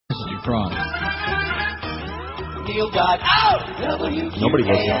you crossed. Neil got out. WQAM. Nobody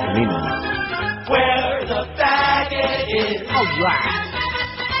listens to me now. Where the faggot is. All right.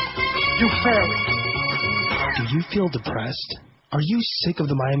 You fairy. Do you feel depressed? Are you sick of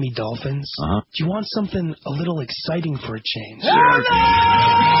the Miami Dolphins? Uh-huh. Do you want something a little exciting for a change? Then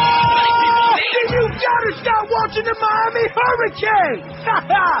you gotta start watching the Miami Hurricanes!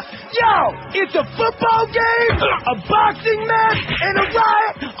 Yo, it's a football game, a boxing match, and a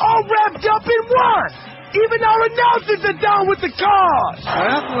riot all wrapped up in one! Even our announcers are down with the cause!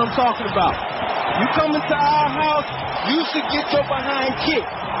 Now, that's what I'm talking about. You come into our house, you should get your behind kicked.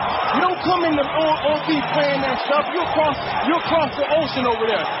 You don't come in the OB playing that stuff. You across the ocean over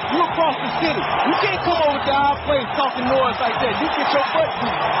there. You across the city. You can't come over to our place talking noise like that. You get your butt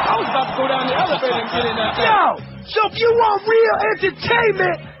beat. I was about to go down the elevator and get in that thing. Yo, so if you want real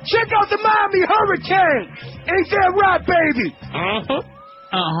entertainment, check out the Miami Hurricanes. Ain't that right, baby?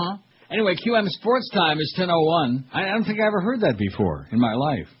 Anyway, QM Sports Time is 10:01. I don't think I ever heard that before in my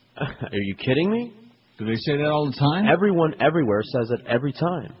life. Are you kidding me? Do they say that all the time? Everyone everywhere says it every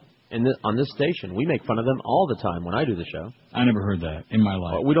time. On this station, we make fun of them all the time when I do the show. I never heard that in my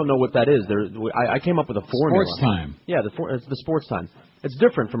life. We don't know what that is. I came up with a formula. Sports time. Yeah, it's the sports time. It's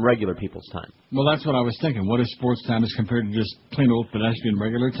different from regular people's time. Well, that's what I was thinking. What is sports time as compared to just plain old pedestrian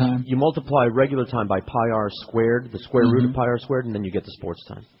regular time? You multiply regular time by pi r squared, the square root of pi r squared, and then you get the sports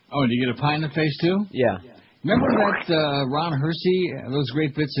time. Oh, and you get a pie in the face, too? Yeah. Remember that Ron Hersey, those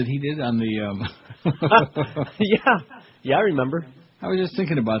great bits that he did on the... Yeah, I remember. I was just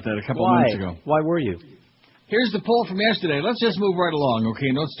thinking about that a couple of minutes ago. Why were you? Here's the poll from yesterday. Let's just move right along,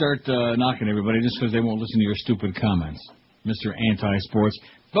 okay? Don't start knocking everybody just because they won't listen to your stupid comments, Mr. Anti-Sports.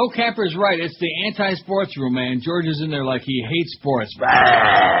 Bo Camper's right. It's the anti-sports room, man. George is in there like he hates sports. You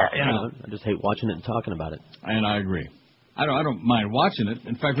know, I just hate watching it and talking about it. And I agree. I don't mind watching it.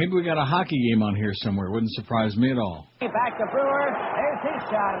 In fact, maybe we got a hockey game on here somewhere. It wouldn't surprise me at all. Back to Brewer. There's his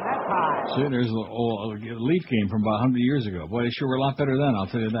shot, and that's high. See, there's a Leaf game from about 100 years ago. Boy, they sure were a lot better then, I'll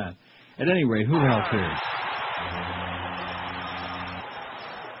tell you that. At any rate, who the hell cares?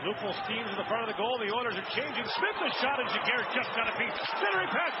 Lupul steams in the front of the goal. The Oilers are changing. Smith the shot, and Jaguar just got a beat. Centering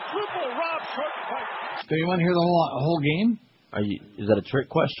pass. Lupul, Rob, short point. Do you want to hear the whole game? Is that a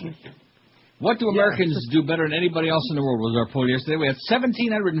trick question? What do Americans do better than anybody else in the world was our poll yesterday. We had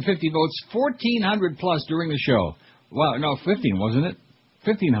 1,750 votes, 1,400 plus during the show. Wow, no, 15, wasn't it?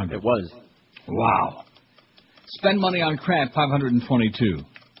 1,500. It was. Wow. Spend money on crap, 522.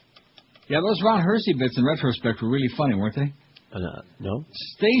 Yeah, those Ron Hersey bits in retrospect were really funny, weren't they? No.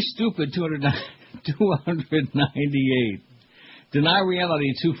 Stay stupid, 298. Deny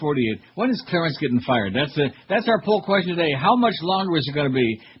reality, 248. When is Clarence getting fired? That's our poll question today. How much longer is it going to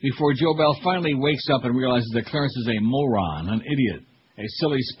be before Joe Bell finally wakes up and realizes that Clarence is a moron, an idiot, a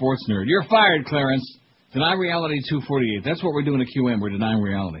silly sports nerd? You're fired, Clarence. Deny reality, 248. That's what we're doing at QM. We're denying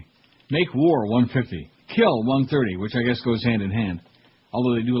reality. Make war, 150. Kill, 130, which I guess goes hand in hand.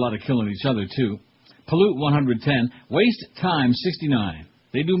 Although they do a lot of killing each other, too. Pollute, 110. Waste time, 69.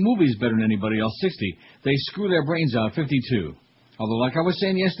 They do movies better than anybody else, 60. They screw their brains out, 52. Although, like I was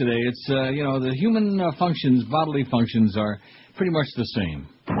saying yesterday, it's, the human bodily functions are pretty much the same.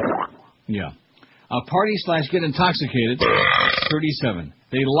 Yeah. Party/get intoxicated, 37.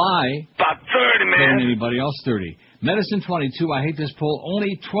 They lie. About 30, man. Better than anybody else, 30. Medicine, 22. I hate this poll.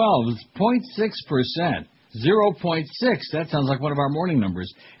 Only 12.6%. 0.6. That sounds like one of our morning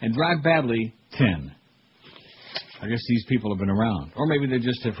numbers. And drive badly, 10. I guess these people have been around. Or maybe they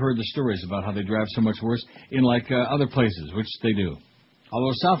just have heard the stories about how they drive so much worse in, other places, which they do.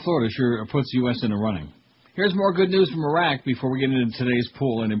 Although South Florida sure puts the U.S. in the running. Here's more good news from Iraq before we get into today's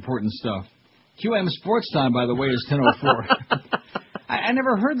pool and important stuff. QM Sports Time, by the way, is 10:04. I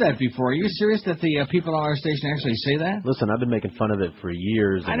never heard that before. Are you serious that the people on our station actually say that? Listen, I've been making fun of it for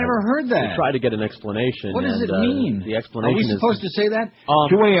years. I never heard that. I tried to get an explanation. What does it mean? The explanation is... Are we supposed to say that?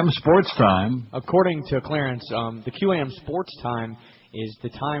 QAM Sports Time. According to Clarence, the QAM Sports Time is the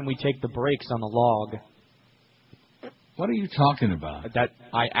time we take the breaks on the log. What are you talking about? That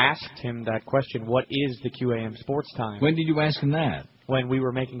I asked him that question, what is the QAM Sports Time? When did you ask him that? When we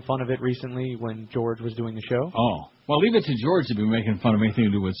were making fun of it recently when George was doing the show. Oh. Well, leave it to George to be making fun of anything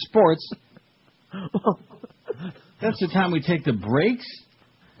to do with sports. That's the time we take the breaks?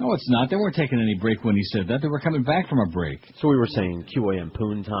 No, it's not. They weren't taking any break when he said that. They were coming back from a break. So we were saying QAM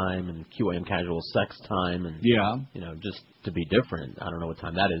Poon time and QAM Casual Sex time. And, just to be different. I don't know what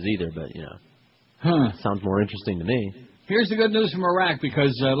time that is either, but, sounds more interesting to me. Here's the good news from Iraq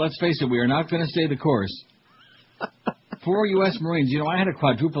because, let's face it, we are not going to stay the course. 4 U.S. Marines. You know, I had a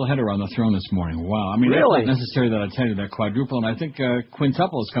quadruple header on the throne this morning. Wow. I mean, really? It's not necessary that I tell you that quadruple, and I think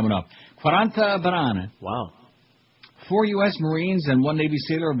quintuple is coming up. 40 banana. Wow. 4 U.S. Marines and 1 Navy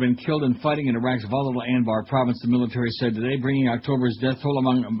sailor have been killed in fighting in Iraq's volatile Anbar province, the military said today, bringing October's death toll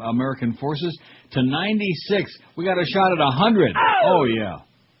among American forces to 96. We got a shot at 100. Oh, yeah.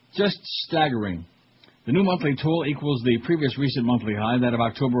 Just staggering. The new monthly toll equals the previous recent monthly high, that of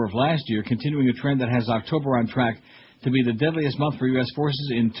October of last year, continuing a trend that has October on track to be the deadliest month for U.S.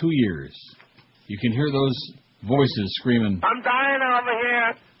 forces in 2 years. You can hear those voices screaming, I'm dying over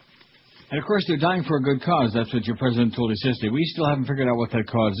here. And, of course, they're dying for a good cause. That's what your president told us yesterday. We still haven't figured out what that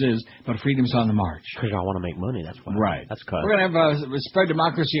cause is, but freedom's on the march. Because I want to make money, that's why. Right. That's cause. We're going to have spread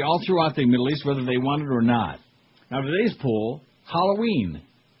democracy all throughout the Middle East, whether they want it or not. Now, today's poll, Halloween.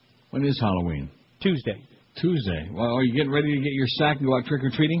 When is Halloween? Tuesday. Well, are you getting ready to get your sack and go out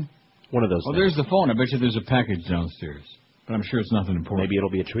trick-or-treating? One of those Well, things. there's the phone. I bet you there's a package downstairs. But I'm sure it's nothing important. Maybe it'll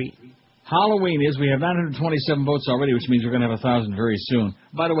be a treat. Halloween is, we have 927 votes already, which means we're going to have 1,000 very soon.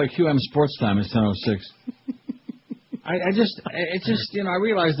 By the way, QM Sports Time is 10:06. I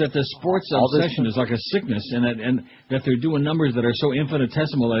realize that the sports obsession is like a sickness, and that they're doing numbers that are so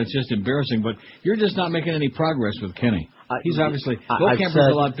infinitesimal that it's just embarrassing. But you're just not making any progress with Kenny. He's obviously, Bill Kemper's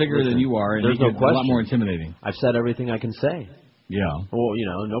a lot bigger than you are, and he's a lot more intimidating. I've said everything I can say. Yeah. Well,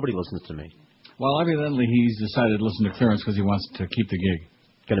 nobody listens to me. Well, evidently he's decided to listen to Clarence because he wants to keep the gig.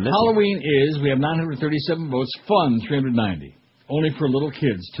 Halloween is, we have 937 votes, fun, 390. Only for little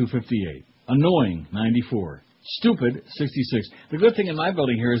kids, 258. Annoying, 94. Stupid, 66. The good thing in my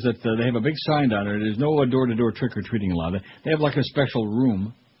building here is that they have a big sign down there. There's no door-to-door trick-or-treating allowed. They have like a special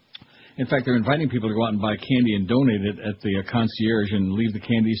room. In fact, they're inviting people to go out and buy candy and donate it at the concierge and leave the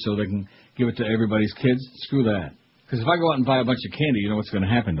candy so they can give it to everybody's kids. Screw that. Because if I go out and buy a bunch of candy, you know what's going to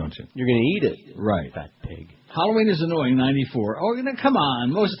happen, don't you? You're going to eat it. Right. Fat pig. Halloween is annoying, 94. Oh, come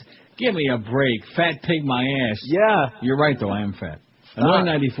on. Give me a break. Fat pig my ass. Yeah. You're right, though. I am fat. Annoying,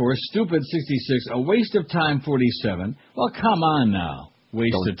 94. Stupid, 66. A waste of time, 47. Well, come on now.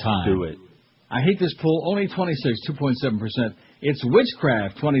 Waste of time. Do it. I hate this poll. Only 26, 2.7%. It's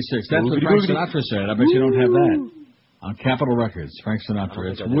witchcraft, 26. That's what Frank Sinatra said. I bet you don't have that. On Capitol Records, Frank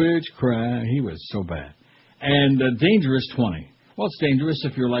Sinatra. It's witchcraft. He was so bad. And dangerous, 20. Well, it's dangerous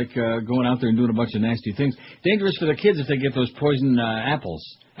if you're like going out there and doing a bunch of nasty things. Dangerous for the kids if they get those poison apples.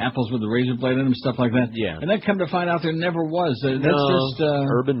 Apples with the razor blade in them, stuff like that. Yeah. And then come to find out there never was. That's just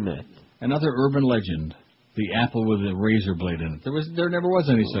urban myth. Another urban legend. The apple with the razor blade in it. There never was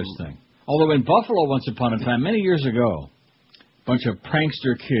any such thing. Although in Buffalo, once upon a time, many years ago, a bunch of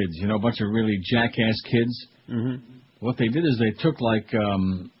prankster kids, a bunch of really jackass kids. Mm-hmm. What they did is they took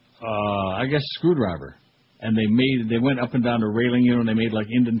screwdriver. And they went up and down the railing, and they made like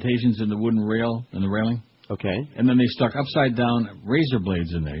indentations in the wooden rail and the railing. Okay. And then they stuck upside down razor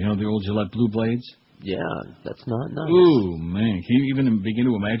blades in there. The old Gillette blue blades? Yeah, that's not nice. Ooh, man. Can you even begin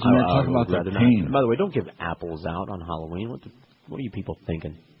to imagine that? Talk about the pain. By the way, don't give apples out on Halloween. What are you people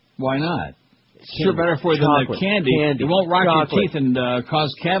thinking? Why not? It's sure better for you than the candy. It won't rock your teeth and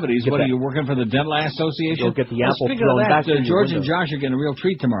cause cavities. What, are you working for the Dental Association? You'll get the apple thrown back to George and Josh are getting a real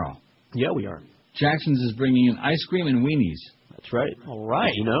treat tomorrow. Yeah, we are. Jackson's is bringing in ice cream and weenies. That's right. All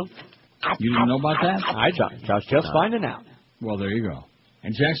right. You know? You didn't know about that? Josh just finding out. Well, there you go.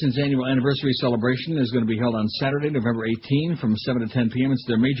 And Jackson's annual anniversary celebration is going to be held on Saturday, November 18, from 7 to 10 p.m. It's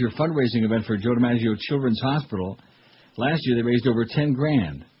their major fundraising event for Joe DiMaggio Children's Hospital. Last year, they raised over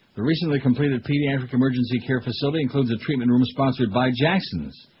 $10,000. The recently completed pediatric emergency care facility includes a treatment room sponsored by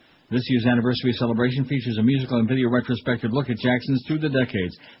Jackson's. This year's anniversary celebration features a musical and video retrospective look at Jackson's through the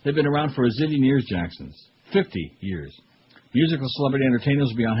decades. They've been around for a zillion years, Jackson's. 50 years. Musical celebrity entertainers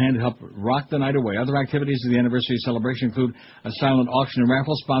will be on hand to help rock the night away. Other activities of the anniversary celebration include a silent auction and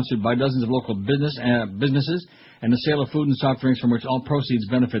raffle sponsored by dozens of local businesses and the sale of food and soft drinks from which all proceeds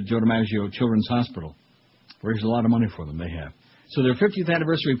benefit Joe DiMaggio Children's Hospital. Raised a lot of money for them, they have. So their 50th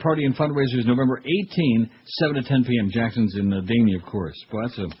anniversary party and fundraiser is November 18, 7 to 10 p.m. Jackson's in Dania, of course. Well,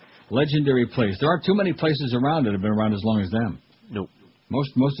 that's a legendary place. There aren't too many places around that have been around as long as them. Nope.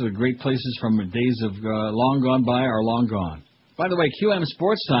 Most of the great places from the days of long gone by are long gone. By the way, QM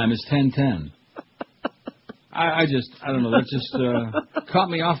Sports Time is 10:10. I don't know. That just caught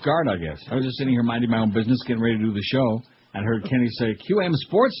me off guard, I guess. I was just sitting here minding my own business, getting ready to do the show, and heard Kenny say, QM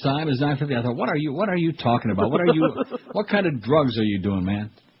Sports Time is 9:50. I thought, what are you talking about? What kind of drugs are you doing, man?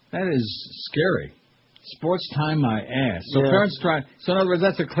 That is scary. Sports time, my ass. So Clarence tried. So in other words,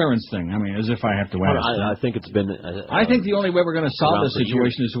 that's a Clarence thing. I mean, as if I have to ask. I think it's been. I think the only way we're going to solve this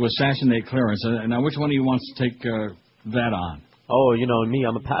situation is to assassinate Clarence. Now, which one of you wants to take that on? Oh, me,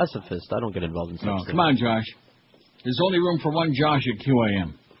 I'm a pacifist. I don't get involved in such things. Come on, Josh. There's only room for one Josh at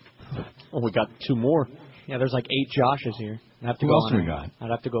QAM. Oh, we got 2 more. Yeah, there's like 8 Joshes here. Who else we got? I'd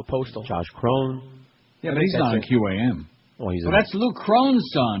have to go postal. Josh Crone. Yeah, but he's not on QAM. Well, that's Luke Crone's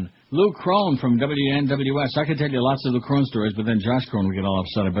son. Luke Crone from WNWS. I could tell you lots of Luke Crone stories, but then Josh Crone would get all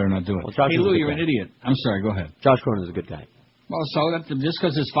upset. I better not do it. Well, hey, Lou, you're an idiot. I'm sorry, go ahead. Josh Crone is a good guy. Well, so just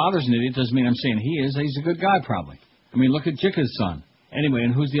because his father's an idiot doesn't mean I'm saying he is. He's a good guy, probably. I mean, look at Jicka's son. Anyway,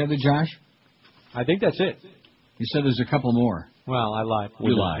 and who's the other Josh? I think that's it. You said there's a couple more. Well, I lied.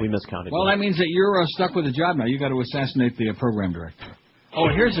 You lied. We miscounted. Well, that means that you're stuck with a job now. You got to assassinate the program director. Oh,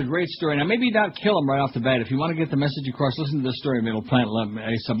 here's a great story. Now, maybe not kill him right off the bat. If you want to get the message across, listen to this story. It'll plant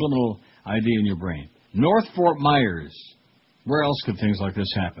a subliminal idea in your brain. North Fort Myers. Where else could things like this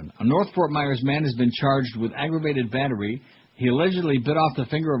happen? A North Fort Myers man has been charged with aggravated battery. He allegedly bit off the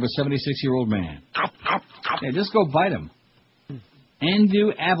finger of a 76-year-old man. Yeah, just go bite him.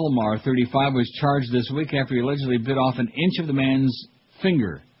 Andu Abelmar, 35, was charged this week after he allegedly bit off an inch of the man's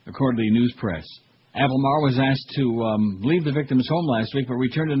finger, according to the news press. Abelmar was asked to leave the victim's home last week, but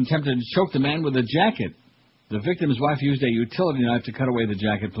returned and attempted to choke the man with a jacket. The victim's wife used a utility knife to cut away the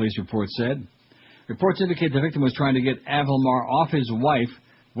jacket, police reports said. Reports indicate the victim was trying to get Abelmar off his wife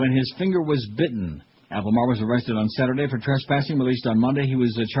when his finger was bitten. Abelmar was arrested on Saturday for trespassing, released on Monday. He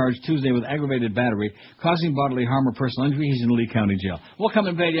was charged Tuesday with aggravated battery, causing bodily harm or personal injury. He's in Lee County Jail. We'll come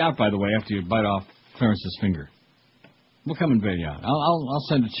and bail you out, by the way, after you bite off Clarence's finger. We'll come and bail you out. I'll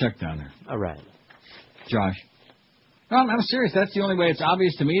send a check down there. All right. Josh. No, I'm serious. That's the only way. It's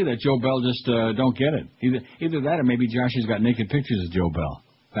obvious to me that Joe Bell just don't get it. Either that or maybe Josh has got naked pictures of Joe Bell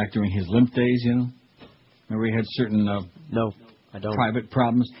back during his limp days, you know. Remember he had certain no, I don't. Private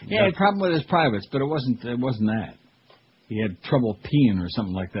problems. Yeah, he had a problem with his privates, but it wasn't that. He had trouble peeing or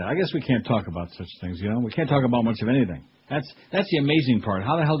something like that. I guess we can't talk about such things, you know. We can't talk about much of anything. That's the amazing part.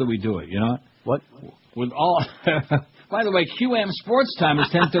 How the hell do we do it, you know? What? With all... By the way, QM Sports Time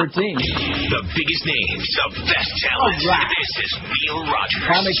is 10:13. The biggest names, the best talent. Right. This is Neil Rogers.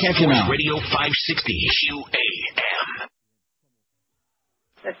 Call me, catch you now. Radio 560 QAM.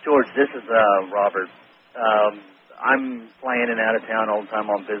 That's George. This is Robert. I'm flying in and out of town all the time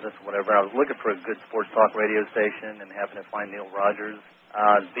on business or whatever. I was looking for a good sports talk radio station and happened to find Neil Rogers.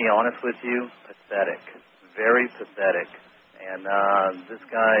 To be honest with you, pathetic. Very pathetic. And this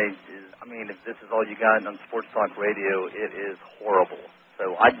guy is, I mean, if this is all you got on sports talk radio, it is horrible.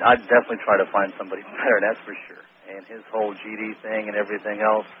 So I'd definitely try to find somebody better, that's for sure. And his whole GD thing and everything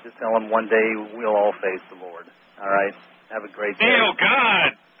else, just tell him one day we'll all face the Lord. All right? Have a great day. Oh,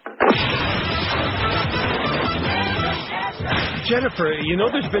 God! Jennifer, you know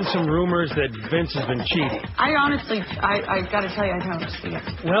there's been some rumors that Vince has been cheating. I honestly, I've got to tell you, I don't see it.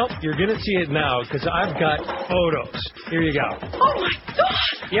 Well, you're going to see it now because I've got photos. Here you go. Oh, my God!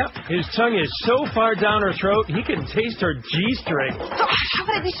 Yep, his tongue is so far down her throat, he can taste her G-string. Gosh, how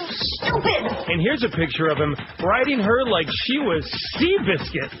could I be so stupid? And here's a picture of him riding her like she was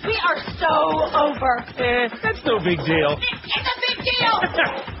Seabiscuit. We are so over. That's no big deal. It's a big deal!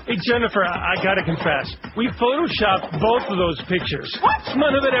 Hey, Jennifer, I got to confess, we photoshopped both of those pictures. What?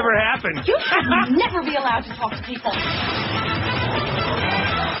 None of it ever happened. You should never be allowed to talk to people.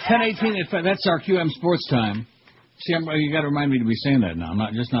 10:18. That's our QM Sports Time. See, you got to remind me to be saying that now. I'm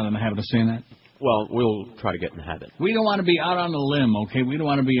not in the habit of saying that. Well, we'll try to get in the habit. We don't want to be out on a limb, okay? We don't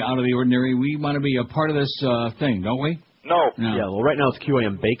want to be out of the ordinary. We want to be a part of this thing, don't we? No. Yeah, well, right now it's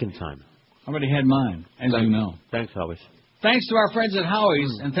QAM bacon time. I already had mine, as you know. Thanks, Howie's. Thanks to our friends at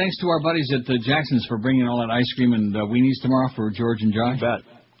Howie's, and thanks to our buddies at the Jacksons for bringing all that ice cream and weenies tomorrow for George and Josh. You bet.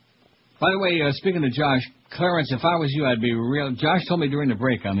 By the way, speaking of Josh, Clarence, if I was you, I'd be real... Josh told me during the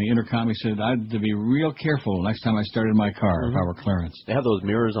break on the intercom, he said I'd be real careful next time I started my car if I were Clarence. They have those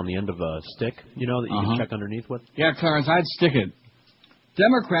mirrors on the end of a stick, you know, that you can check underneath with? Yeah, Clarence, I'd stick it.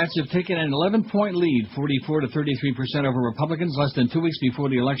 Democrats have taken an 11-point lead, 44 to 33% over Republicans, less than 2 weeks before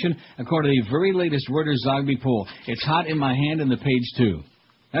the election, according to the very latest Reuters-Zogby poll. It's hot in my hand and the page, too.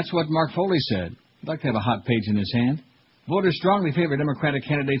 That's what Mark Foley said. He'd like to have a hot page in his hand. Voters strongly favor Democratic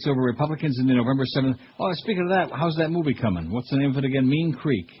candidates over Republicans in the November 7th. Oh, speaking of that, how's that movie coming? What's the name of it again? Mean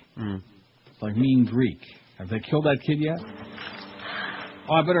Creek. It's like Mean Greek. Have they killed that kid yet?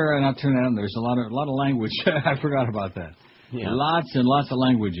 Oh, I better not turn that on. There's a lot of language. I forgot about that. Yeah. Lots and lots of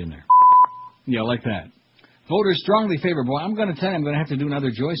language in there. Yeah, like that. Voters strongly favor. Boy, I'm going to tell you, I'm going to have to do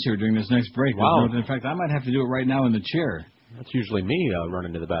another Joyce here during this next break. Wow. In fact, I might have to do it right now in the chair. That's usually me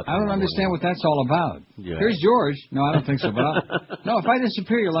running to the bathroom. I don't understand what that's all about. Yeah. Here's George. No, I don't think so. But no, if I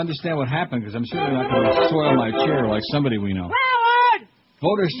disappear, you'll understand what happened, because I'm certainly not going to soil my chair like somebody we know. Howard!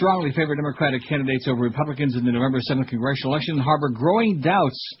 Voters strongly favor Democratic candidates over Republicans in the November 7th congressional election and harbor growing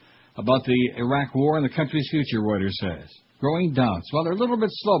doubts about the Iraq war and the country's future, Reuters says. Growing doubts. Well, they're a little bit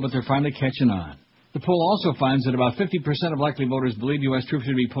slow, but they're finally catching on. The poll also finds that about 50% of likely voters believe U.S. troops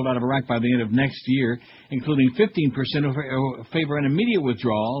should be pulled out of Iraq by the end of next year, including 15% who favor an immediate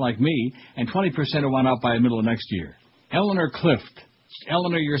withdrawal, like me, and 20% who want out by the middle of next year. Eleanor Clift.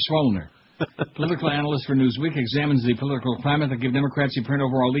 Eleanor, you're swollener. Political analyst for Newsweek, examines the political climate that gives Democrats the apparent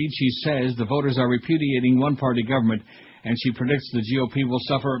overall lead. She says the voters are repudiating one-party government, and she predicts the GOP will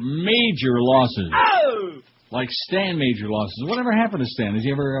suffer major losses. Oh! Like Stan major losses. Whatever happened to Stan? Did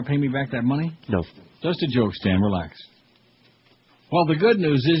you ever pay me back that money? No. Just a joke, Stan. Relax. Well, the good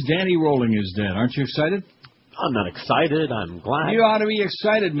news is Danny Rolling is dead. Aren't you excited? I'm not excited. I'm glad. You ought to be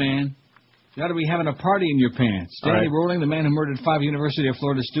excited, man. You ought to be having a party in your pants. Danny Rolling, the man who murdered 5 University of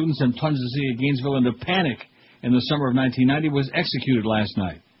Florida students and plunged the city of Gainesville into panic in the summer of 1990, was executed last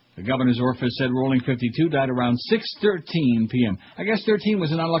night. The governor's office said Rolling, 52, died around 6:13 p.m. I guess 13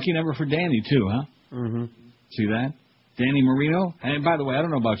 was an unlucky number for Danny, too, huh? Mm-hmm. See that? Danny Marino. And by the way, I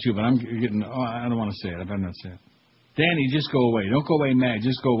don't know about you, but I'm getting... Oh, I don't want to say it. I better not say it. Danny, just go away. Don't go away mad.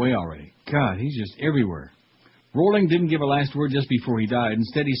 Just go away already. God, he's just everywhere. Rolling didn't give a last word just before he died.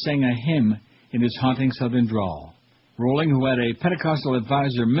 Instead, he sang a hymn in his haunting southern drawl. Rolling, who had a Pentecostal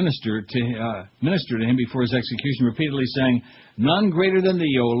advisor minister to him before his execution, repeatedly sang, "None greater than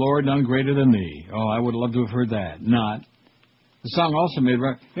thee, O Lord, none greater than thee." Oh, I would have loved to have heard that. Not. The song also made...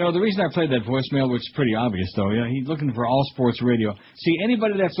 You know, the reason I played that voicemail, which is pretty obvious, though, he's looking for all sports radio. See,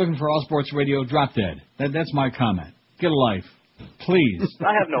 anybody that's looking for all sports radio, drop dead. That's my comment. Get a life. Please.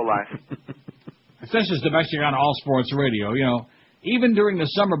 I have no life. This is the best thing on all sports radio, you know. Even during the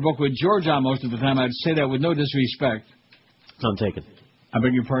summer book with George on most of the time, I'd say that with no disrespect. None taken. I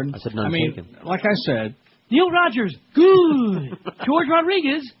beg your pardon? I said none taken. Like I said... Neil Rogers, good. George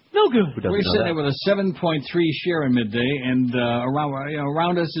Rodriguez, no good. We're sitting there with a 7.3 share in midday, and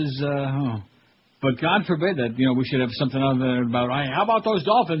around us is... But God forbid that, we should have something other about, how about those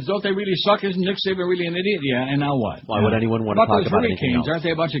Dolphins? Don't they really suck? Isn't Nick Saban really an idiot? Yeah, and now what? Why would anyone want to talk about anything else? Aren't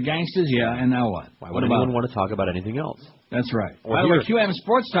they a bunch of gangsters? Yeah, and now what? Why would anyone want to talk about anything else? That's right. By the way, QM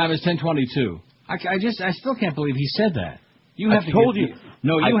Sports Time is 10:22. I still can't believe he said that. You have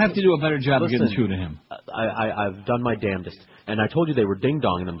to do a better job of getting through to him. I've done my damnedest. And I told you they were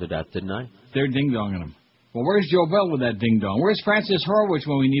ding-donging him to death, didn't I? They're ding-donging him. Well, where's Joe Bell with that ding-dong? Where's Frances Horowitz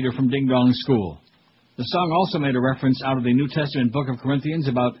when we need her from ding-dong school? The song also made a reference out of the New Testament book of Corinthians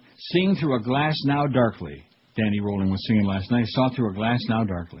about seeing through a glass now darkly. Danny Rolling was singing last night, saw through a glass now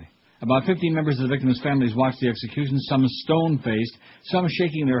darkly. About 15 members of the victims' families watched the execution, some stone-faced, some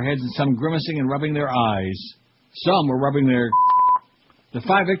shaking their heads, and some grimacing and rubbing their eyes. Some were rubbing their... The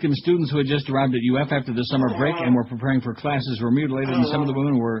 5 victim students who had just arrived at UF after the summer break and were preparing for classes were mutilated, and some of the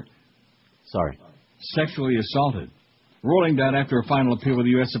women were... sexually assaulted. Rolling died after a final appeal with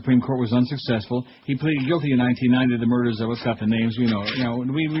the U.S. Supreme Court was unsuccessful. He pleaded guilty in 1990 to the murders of... What's got the names? Do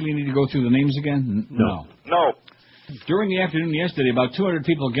we really need to go through the names again? No. During the afternoon yesterday, about 200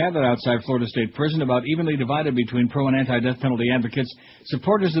 people gathered outside Florida State Prison, about evenly divided between pro- and anti-death penalty advocates.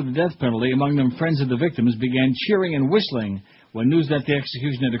 Supporters of the death penalty, among them friends of the victims, began cheering and whistling when news that the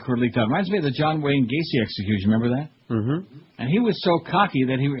execution had occurred leaked out. Reminds me of the John Wayne Gacy execution. Remember that? Mm-hmm. And he was so cocky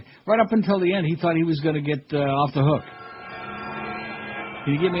that right up until the end, he thought he was going to get off the hook.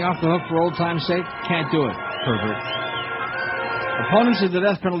 Can you get me off the hook for old time's sake? Can't do it, pervert. Opponents of the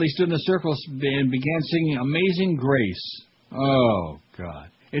death penalty stood in a circle and began singing Amazing Grace. Oh, God.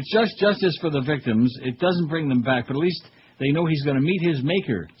 It's just justice for the victims. It doesn't bring them back, but at least they know he's going to meet his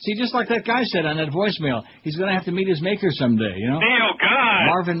maker. See, just like that guy said on that voicemail, he's going to have to meet his maker someday, Neil, God!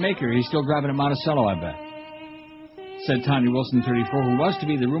 Marvin Maker. He's still driving at Monticello, I bet. Said Tanya Wilson, 34, who was to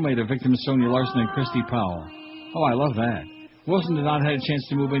be the roommate of victims Sonia Larson and Christy Powell. Oh, I love that. Wilson did not have a chance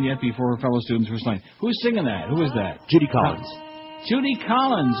to move in yet before her fellow students were slain. Who's singing that? Who is that? Judy Collins. Judy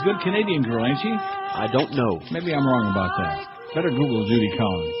Collins. Good Canadian girl, ain't she? I don't know. Maybe I'm wrong about that. Better Google Judy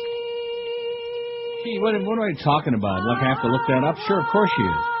Collins. Gee, what am I talking about? Like I have to look that up? Sure, of course she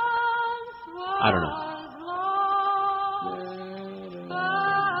is. I don't know.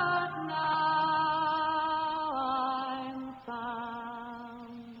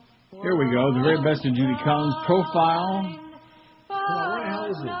 Here we go. The very best of Judy Collins' profile. Where the hell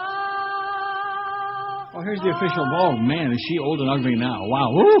is it? Oh, here's the official. Oh, man, is she old and ugly now?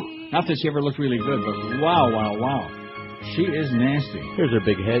 Wow. Woo! Not that she ever looked really good, but wow. She is nasty. Here's her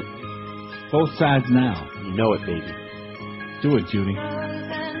big head. Both sides now. You know it, baby. Do it, Judy.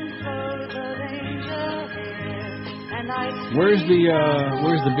 Where's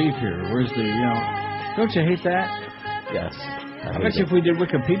the beef here? Where's the, don't you hate that? Yes. I bet you if we did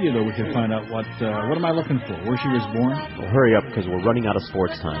Wikipedia, though, we could find out what am I looking for? Where she was born? Well, hurry up, because we're running out of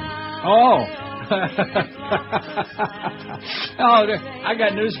sports time. Oh! I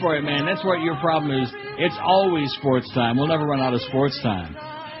got news for you, man. That's what your problem is. It's always sports time. We'll never run out of sports time.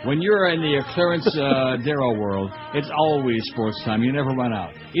 When you're in the Clarence Darrow world, it's always sports time. You never run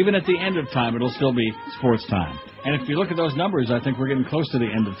out. Even at the end of time, it'll still be sports time. And if you look at those numbers, I think we're getting close to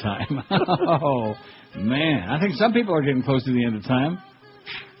the end of time. Oh, man. I think some people are getting close to the end of time.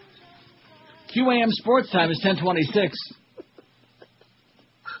 QAM sports time is 10:26.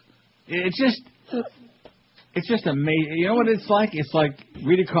 It's just amazing. You know what it's like? It's like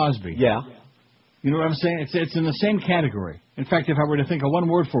Rita Cosby. Yeah. You know what I'm saying? It's in the same category. In fact, if I were to think of one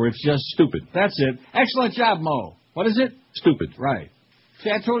word for it, it's just stupid. That's it. Excellent job, Mo. What is it? Stupid. Right.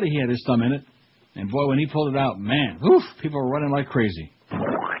 See, I told you he had his thumb in it. And, boy, when he pulled it out, man, woof, people were running like crazy.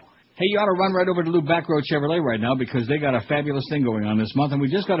 Hey, you ought to run right over to Lou Backroad Chevrolet right now because they got a fabulous thing going on this month, and we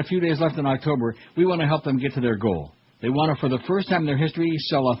just got a few days left in October. We want to help them get to their goal. They want to, for the first time in their history,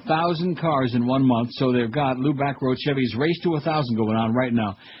 sell 1,000 cars in 1 month, so they've got Lou Backroad Chevy's Race to 1,000 going on right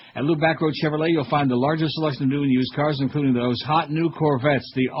now. At Lou Backroad Chevrolet, you'll find the largest selection of new and used cars, including those hot new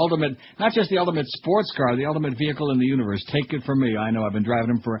Corvettes, the ultimate, not just the ultimate sports car, the ultimate vehicle in the universe. Take it from me. I know I've been driving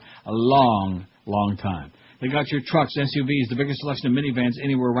them for a long, long time. They got your trucks, SUVs, the biggest selection of minivans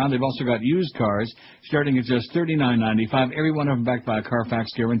anywhere around. They've also got used cars starting at just $39.95, every one of them backed by a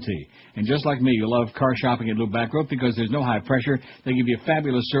Carfax guarantee. And just like me, you love car shopping at Lou Backroad because there's no high pressure. They give you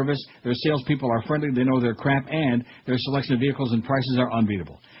fabulous service. Their salespeople are friendly. They know their crap, and their selection of vehicles and prices are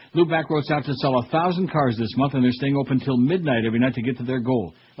unbeatable. Lou Backroad's out to sell 1,000 cars this month, and they're staying open till midnight every night to get to their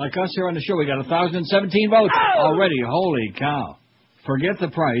goal. Like us here on the show, we got 1,017 votes already. Holy cow. Forget the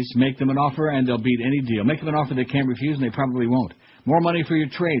price, make them an offer, and they'll beat any deal. Make them an offer they can't refuse, and they probably won't. More money for your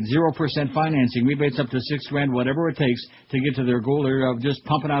trade, 0% financing, rebates up to $6,000, whatever it takes to get to their goal. They're just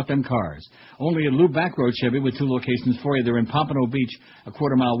pumping out them cars. Only at Lou Backroad Chevy with 2 locations for you. They're in Pompano Beach, a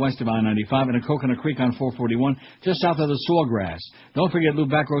quarter-mile west of I-95, and in Coconut Creek on 441, just south of the Sawgrass. Don't forget Lou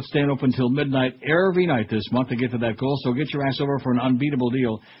Backroad staying open until midnight every night this month to get to that goal, so get your ass over for an unbeatable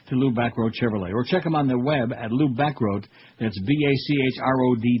deal to Lou Backroad Chevrolet. Or check them on the web at Lou Backroad. That's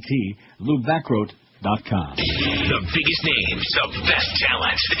BACHRODT, LouBackroad.com. The biggest names, the best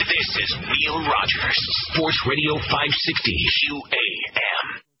talent. This is Neil Rogers, Sports Radio 560 QAM.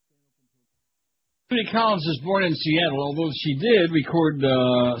 Judy Collins was born in Seattle, although she did record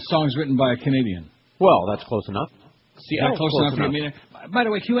songs written by a Canadian. Well, that's close enough. Seattle, close enough for me. By the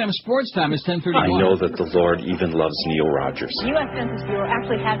way, QM Sports Time is 10:31. I know that the Lord even loves Neil Rogers. The U.S. Census Bureau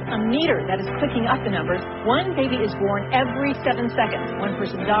actually has a meter that is clicking up the numbers. One baby is born every 7 seconds. One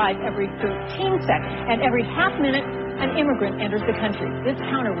person dies every 13 seconds. And every half minute, an immigrant enters the country. This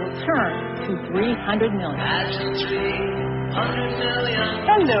counter will turn to 300 million.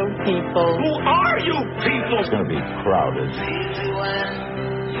 Hello, people. Who are you people? It's going to be crowded.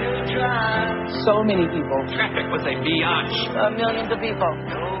 So many people. Traffic with a biatch. Millions of people.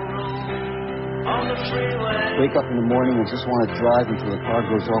 Wake up in the morning and just want to drive until the car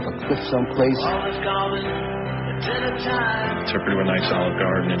goes off a cliff someplace. Took her to a nice Olive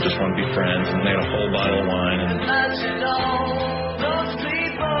Garden and just want to be friends, and they had a whole bottle of wine. And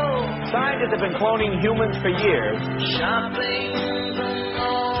scientists have been cloning humans for years.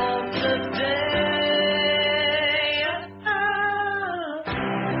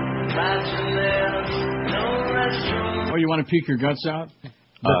 Oh, you want to puke your guts out?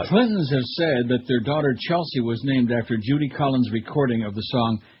 The Clintons have said that their daughter Chelsea was named after Judy Collins' recording of the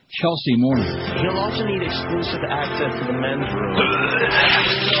song Chelsea Morning. You'll also need exclusive access to the men's room.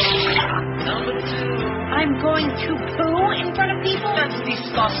 I'm going to poo in front of people? That's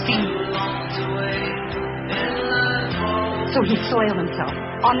disgusting. So he soiled himself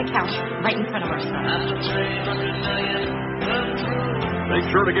on the couch right in front of our son. Make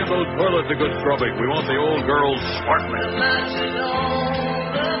sure to give those toilets a good scrubbing. We want the old girls sparkling.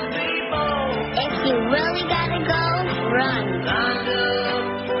 If you really gotta go, run.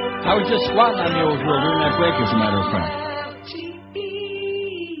 I was just squatting on the old girl during that break, as a matter of fact.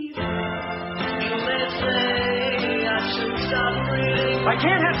 I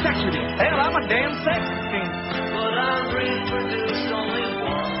can't have sex with you. Hell, I'm a damn sex machine.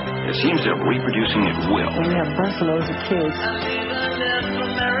 It seems they're reproducing at will. We have busloads of kids.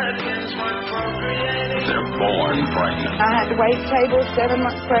 They're born pregnant. I had to wait tables 7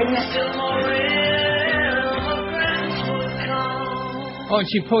 months pregnant. Oh, and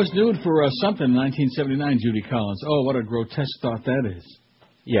she posed nude for something in 1979, Judy Collins. Oh, what a grotesque thought that is.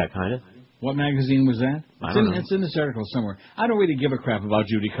 Yeah, kind of. What magazine was that? It's in this article somewhere. I don't really give a crap about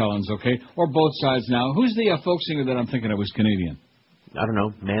Judy Collins, okay? Or both sides now. Who's the folk singer that I'm thinking of was Canadian? I don't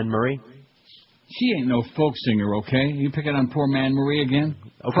know. Man Murray? She ain't no folk singer, okay? You picking on poor Man Marie again?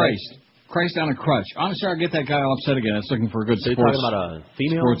 Okay. Christ on a crutch. I'm sorry, I'll get that guy all upset again. That's looking for a good so sports. You're talking about a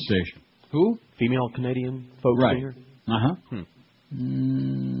female? Sports station. Who? Female Canadian folk singer? Uh-huh.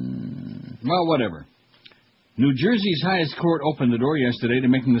 Well, whatever. New Jersey's highest court opened the door yesterday to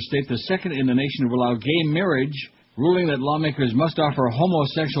making the state the second in the nation to allow gay marriage, ruling that lawmakers must offer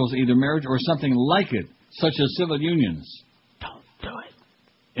homosexuals either marriage or something like it, such as civil unions. Don't do it.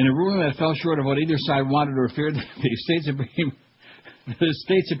 In a ruling that fell short of what either side wanted or feared, the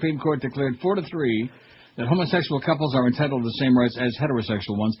state Supreme Court declared 4-3 that homosexual couples are entitled to the same rights as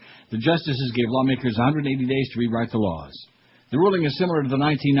heterosexual ones. The justices gave lawmakers 180 days to rewrite the laws. The ruling is similar to the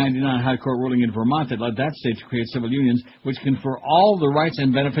 1999 High Court ruling in Vermont that led that state to create civil unions, which confer all the rights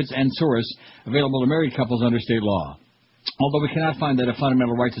and benefits and source available to married couples under state law. Although we cannot find that a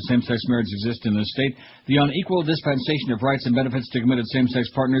fundamental right to same-sex marriage exists in this state, the unequal dispensation of rights and benefits to committed same-sex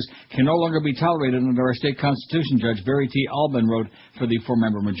partners can no longer be tolerated under our state constitution, Judge Barry T. Albin wrote for the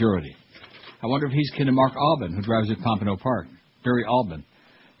 4-member majority. I wonder if he's kin to Mark Albin, who drives at Pompano Park. Barry Albin.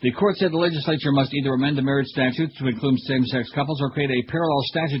 The court said the legislature must either amend the marriage statutes to include same-sex couples or create a parallel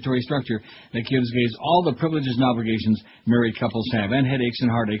statutory structure that gives gays all the privileges and obligations married couples have, and headaches and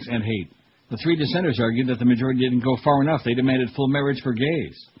heartaches and hate. The 3 dissenters argued that the majority didn't go far enough. They demanded full marriage for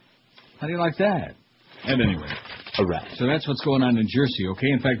gays. How do you like that? At any rate. All right. So that's what's going on in Jersey, okay?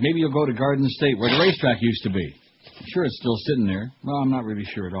 In fact, maybe you'll go to Garden State, where the racetrack used to be. I'm sure it's still sitting there. Well, I'm not really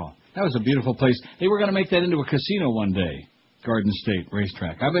sure at all. That was a beautiful place. They were going to make that into a casino one day. Garden State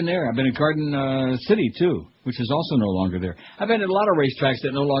Racetrack. I've been there. I've been at Garden City, too, which is also no longer there. I've been at a lot of racetracks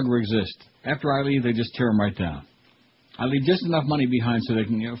that no longer exist. After I leave, they just tear them right down. I leave just enough money behind so they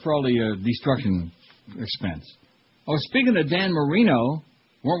can, for all the destruction expense. Oh, speaking of Dan Marino,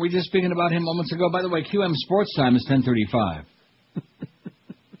 weren't we just speaking about him moments ago? By the way, QM Sports Time is 10:35.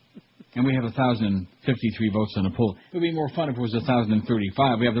 And we have 1,053 votes on the poll. It would be more fun if it was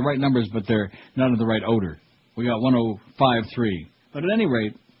 1,035. We have the right numbers, but they're none of the right odor. We got 1,053. But at any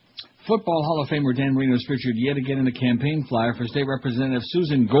rate, Football Hall of Famer Dan Marino is featured yet again in the campaign flyer for State Representative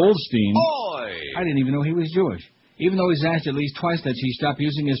Susan Goldstein. Boy! I didn't even know he was Jewish. Even though he's asked at least twice that she stop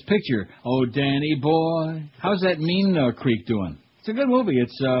using his picture. Oh, Danny boy. How's that Mean Creek doing? It's a good movie.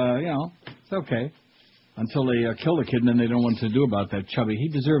 It's, it's okay. Until they kill the kid and then they don't know what to do about that chubby. He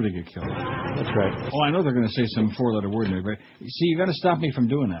deserved to get killed. That's right. Oh, I know they're going to say some 4-letter word in there, but see, you got to stop me from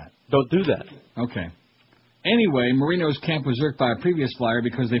doing that. Don't do that. Okay. Anyway, Marino's camp was irked by a previous flyer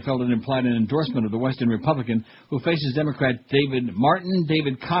because they felt it implied an endorsement of the Western Republican who faces Democrat Martin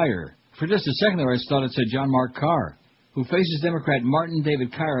David Kyer. For just a second there, I thought it said John Mark Carr, who faces Democrat Martin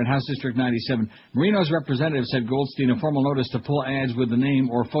David Kyer in House District 97. Marino's representative sent Goldstein a formal notice to pull ads with the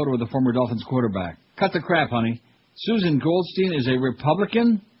name or photo of the former Dolphins quarterback. Cut the crap, honey. Susan Goldstein is a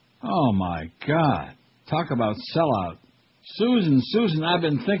Republican? Oh, my God. Talk about sellout. Susan, I've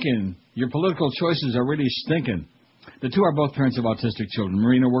been thinking. Your political choices are really stinking. The two are both parents of autistic children.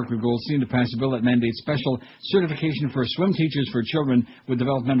 Marino worked with Goldstein to pass a bill that mandates special certification for swim teachers for children with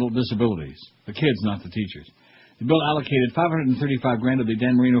developmental disabilities. The kids, not the teachers. The bill allocated $535,000 to the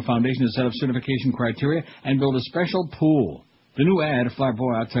Dan Marino Foundation to set up certification criteria and build a special pool. The new ad,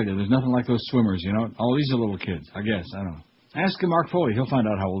 boy, I'll tell you, there's nothing like those swimmers, you know. Oh, these are little kids, I guess. I don't know. Ask Mark Foley. He'll find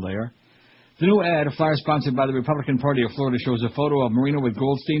out how old they are. The new ad, a flyer sponsored by the Republican Party of Florida, shows a photo of Marino with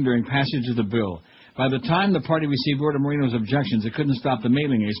Goldstein during passage of the bill. By the time the party received word of Marino's objections, it couldn't stop the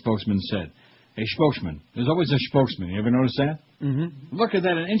mailing, a spokesman said. A spokesman. There's always a spokesman. You ever notice that? Mm-hmm. Look at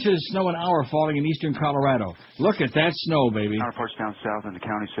that, an inch of snow an hour falling in eastern Colorado. Look at that snow, baby. Counterparts down south in the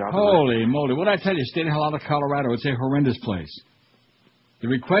county south. Holy moly. What did I tell you? Stay the hell out of Colorado. It's a horrendous place. The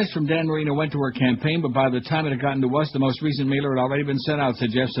request from Dan Marino went to her campaign, but by the time it had gotten to us, the most recent mailer had already been sent out, said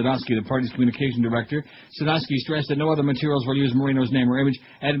Jeff Sadowski, the party's communication director. Sadowski stressed that no other materials will use Marino's name or image,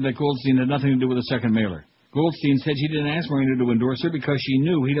 adding that Goldstein had nothing to do with the second mailer. Goldstein said she didn't ask Marino to endorse her because she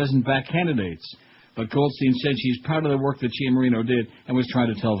knew he doesn't back candidates. But Goldstein said she's proud of the work that she and Marino did and was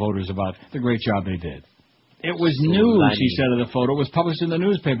trying to tell voters about the great job they did. It was new, she said of the photo. It was published in the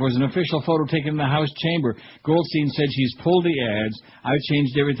newspaper. It was an official photo taken in the House chamber. Goldstein said she's pulled the ads. I've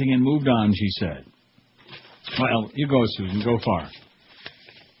changed everything and moved on, she said. Well, you go, Susan. Go far.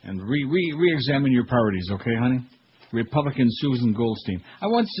 And re-examine your priorities, okay, honey? Republican Susan Goldstein. I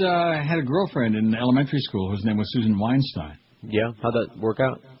once had a girlfriend in elementary school whose name was Susan Weinstein. Yeah? How'd that work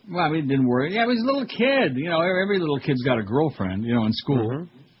out? Well, I mean, it didn't work. Yeah, I was a little kid. You know, every little kid's got a girlfriend, you know, in school.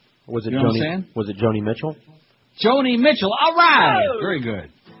 Mm-hmm. Was it you know what I'm saying? Was it Joni Mitchell? Joni Mitchell. All right. Oh! Very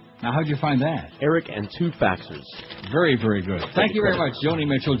good. Now, how'd you find that? Eric and 2 faxers. Very, very good. Thank you very much, Joni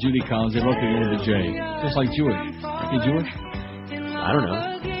Mitchell, Judy Collins. They both begin with a J, just like Jewish. Are you Jewish? I don't know.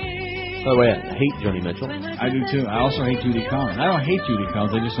 By the way, I hate Joni Mitchell. I do too. I also hate Judy Collins. I don't hate Judy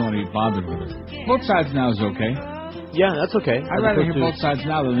Collins. I just don't want to be bothered with her. Both Sides Now is okay. Yeah, that's okay. I'd rather hear Both Sides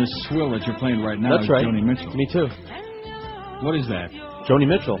Now than this swill that you're playing right now. That's right. Joni Mitchell. Me too. What is that? Joni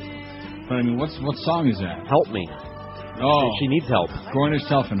Mitchell. But I mean, what song is that? Help Me. Oh. She needs help. Groiner's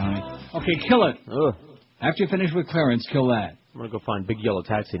Telfin, honey. Okay, kill it. Ugh. After you finish with Clarence, kill that. I'm going to go find Big Yellow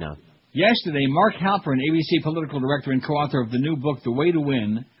Taxi now. Yesterday, Mark Halperin, ABC political director and co-author of the new book, The Way to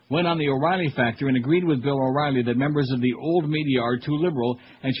Win, went on the O'Reilly Factor and agreed with Bill O'Reilly that members of the old media are too liberal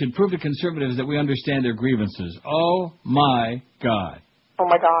and should prove to conservatives that we understand their grievances. Oh, my God. Oh,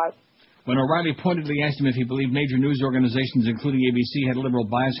 my God. When O'Reilly pointedly asked him if he believed major news organizations, including ABC, had a liberal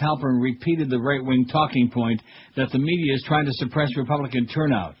bias, Halperin repeated the right-wing talking point that the media is trying to suppress Republican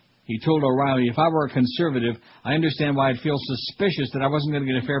turnout. He told O'Reilly, if I were a conservative, I understand why I'd feel suspicious that I wasn't going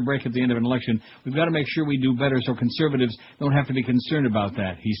to get a fair break at the end of an election. We've got to make sure we do better so conservatives don't have to be concerned about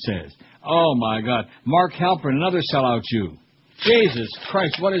that, he says. Oh, my God. Mark Halperin, another sellout Jew. Jesus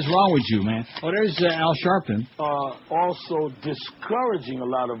Christ, what is wrong with you, man? Oh, there's Al Sharpton. Also discouraging a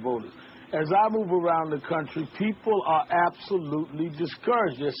lot of voters. As I move around the country, people are absolutely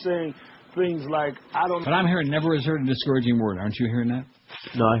discouraged. They're saying things like, I don't... But I'm hearing never has heard a discouraging word. Aren't you hearing that?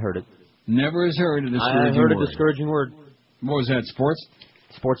 No, I heard it. Never has heard a discouraging word. I heard a discouraging word. What was that, sports?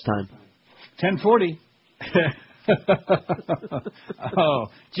 Sports time. 10:40. Oh,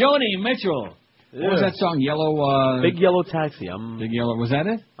 Joni Mitchell. Yeah. What was that song? Yellow... Big Yellow Taxi. Big Yellow... Was that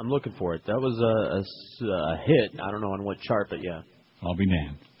it? I'm looking for it. That was a hit. I don't know on what chart, but yeah. I'll be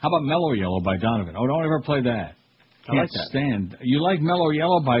damned. How about Mellow Yellow by Donovan? Oh, don't ever play that. I like that. Stand. You like Mellow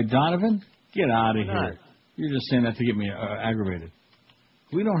Yellow by Donovan? Get out of here. You're just saying that to get me aggravated.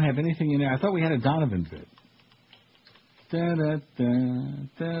 We don't have anything in there. I thought we had a Donovan bit.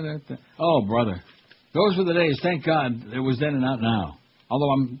 Da-da-da, oh, brother. Those were the days. Thank God it was then and not now.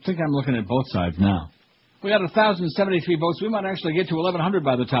 Although I'm looking at both sides now. We got 1,073 votes. We might actually get to 1,100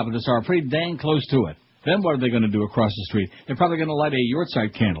 by the top of this hour. Pretty dang close to it. Then what are they going to do across the street? They're probably going to light a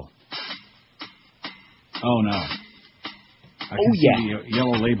Yortzeit candle. Oh, no. I can see the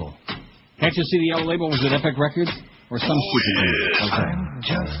yellow label. Can't you see the yellow label? Was it Epic Records? Or some stupid thing? Okay. I'm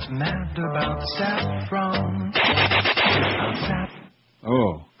just mad about saffron.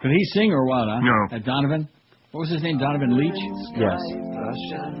 Oh. Could he sing or what, huh? No. Donovan? What was his name? Donovan Leach? Yes.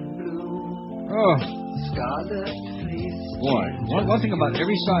 Oh. Boy, one thing about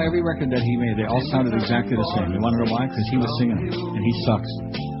every song, every record that he made, they all sounded exactly the same. You want to know why? Because he was singing them, and he sucks.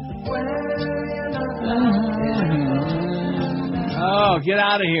 Oh, get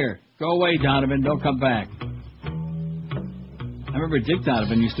out of here. Go away, Donovan. Don't come back. I remember Dick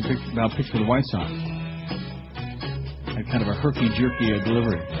Donovan used to pitch for the White Sox. Had kind of a herky-jerky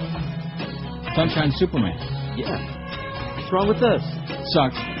delivery. Sunshine Superman. Yeah. What's wrong with this?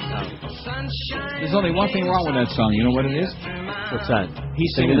 Sucks. There's only one thing wrong with that song. You know what it is? What's that?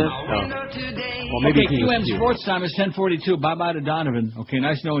 He's singing it? Oh. Well, maybe QM Sports Time is 10:42. Bye-bye to Donovan. Okay,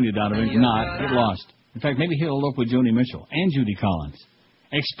 nice knowing you, Donovan. Not. Get lost. In fact, maybe he'll elope with Joni Mitchell and Judy Collins.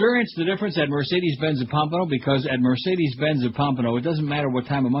 Experience the difference at Mercedes-Benz of Pompano, because at Mercedes-Benz of Pompano, it doesn't matter what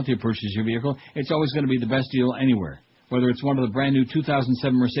time of month you purchase your vehicle. It's always going to be the best deal anywhere. Whether it's one of the brand new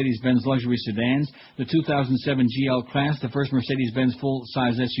 2007 Mercedes-Benz luxury sedans, the 2007 GL Class, the first Mercedes-Benz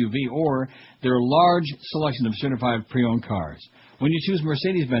full-size SUV, or their large selection of certified pre-owned cars. When you choose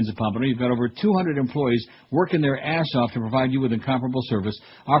Mercedes-Benz of Pompano, you've got over 200 employees working their ass off to provide you with incomparable service,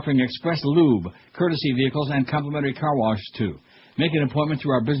 offering express lube, courtesy vehicles, and complimentary car wash, too. Make an appointment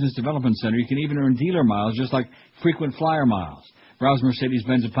through our Business Development Center. You can even earn dealer miles, just like frequent flyer miles. Browse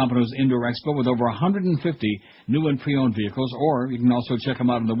Mercedes-Benz of Pompano's Indoor Expo with over 150 new and pre-owned vehicles, or you can also check them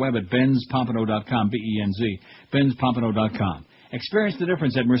out on the web at benzpompano.com, B-E-N-Z, benzpompano.com. Experience the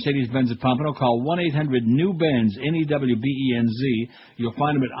difference at Mercedes-Benz of Pompano. Call 1-800-NEW-BENZ, N-E-W-B-E-N-Z. You'll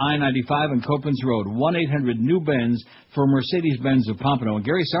find them at I-95 and Copeland's Road. 1-800-NEW-BENZ for Mercedes-Benz of Pompano. And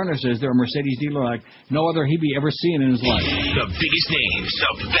Gary Sarner says they're a Mercedes dealer like no other he'd be ever seen in his life. The biggest names,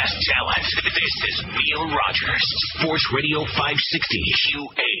 the best talent. This is Neil Rogers, Sports Radio 560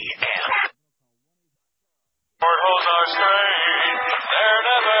 QAM. Portholes are strange, they're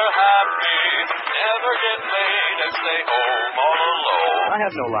never happy, never get laid and stay home all alone. I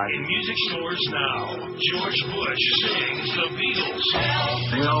have no life. In music stores now, George Bush sings the Beatles.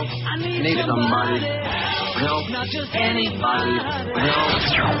 Help. I need somebody. Help. Not just anybody. Help.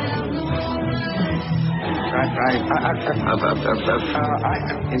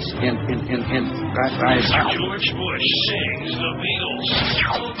 George Bush sings the Beatles.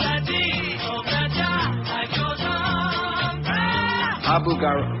 Abu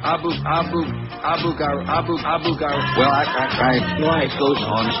Gar. Well, life goes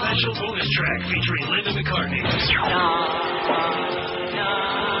on. Special bonus track featuring Linda McCartney.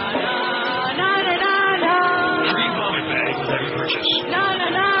 Free vomit bag with every purchase.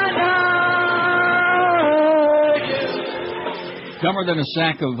 Dumber than a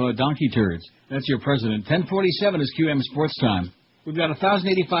sack of donkey turds. That's your president. 10:47 is QM Sports Time. We've got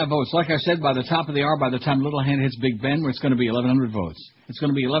 1,085 votes. Like I said, by the top of the hour, by the time Little Hand hits Big Ben, it's going to be 1,100 votes. It's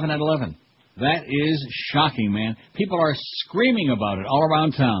going to be 11 at 11. That is shocking, man. People are screaming about it all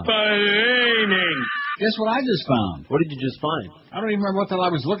around town. Guess what I just found? What did you just find? I don't even remember what the hell I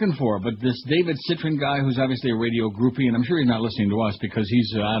was looking for, but this David Citron guy, who's obviously a radio groupie, and I'm sure he's not listening to us because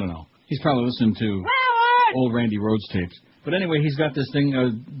he's, I don't know, he's probably listening to old Randy Rhoads tapes. But anyway, he's got this thing,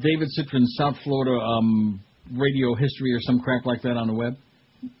 David Citron, South Florida radio history or some crap like that on the web.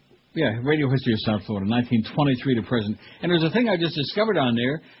 Yeah, radio history of South Florida, 1923 to present. And there's a thing I just discovered on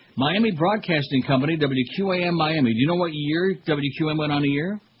there, Miami Broadcasting Company, WQAM Miami. Do you know what year WQAM went on the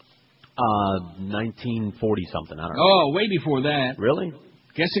air? 1940-something, I don't know. Oh, way before that. Really?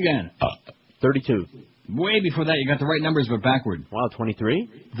 Guess again. 32. Way before that. You got the right numbers, but backward. Wow, 23?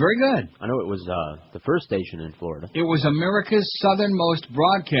 Very good. I know it was the first station in Florida. It was America's southernmost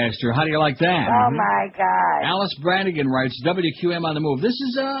broadcaster. How do you like that? Oh, my God. Alice Brannigan writes, WQM on the move. This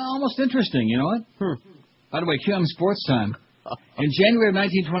is almost interesting, you know what? By the way, QM Sports Time. In January of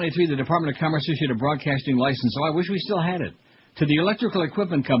 1923, the Department of Commerce issued a broadcasting license, I wish we still had it, to the Electrical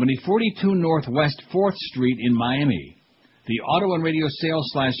Equipment Company, 42 Northwest 4th Street in Miami. The auto and radio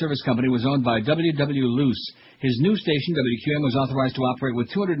sales/service company was owned by W.W. Luce. His new station, WQM, was authorized to operate with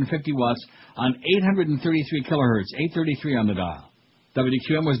 250 watts on 833 kilohertz, 833 on the dial.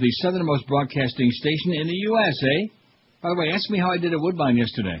 WQM was the southernmost broadcasting station in the U.S., eh? By the way, ask me how I did at Woodbine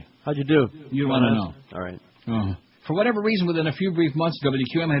yesterday. How'd you do? You want to know. All right. For whatever reason, within a few brief months,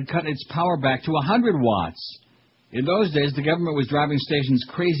 WQM had cut its power back to 100 watts. In those days, the government was driving stations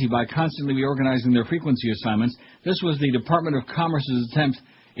crazy by constantly reorganizing their frequency assignments. This was the Department of Commerce's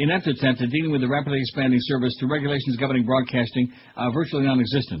inept attempt at dealing with the rapidly expanding service to regulations governing broadcasting virtually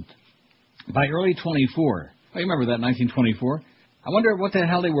non-existent. By early 24, you remember that, 1924? I wonder what the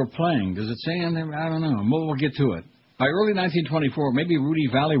hell they were playing. Does it say anything? I don't know. We'll get to it. By early 1924, maybe Rudy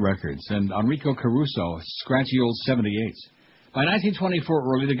Valley Records and Enrico Caruso, scratchy old 78s. By 1924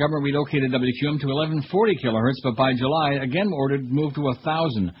 early, the government relocated WQM to 1140 kilohertz, but by July, again ordered moved to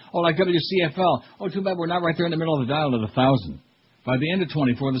 1,000. Oh, like WCFL. Oh, too bad we're not right there in the middle of the dial at 1,000. By the end of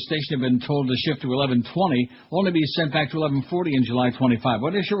 24, the station had been told to shift to 1120, only be sent back to 1140 in July 25.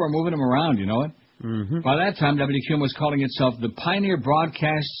 Well, they're sure we're moving them around, you know it? By that time, WQM was calling itself the Pioneer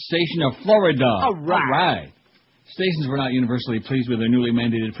Broadcast Station of Florida. All right. Stations were not universally pleased with their newly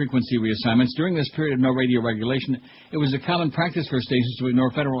mandated frequency reassignments. During this period of no radio regulation, it was a common practice for stations to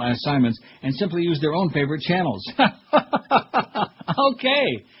ignore federal assignments and simply use their own favorite channels.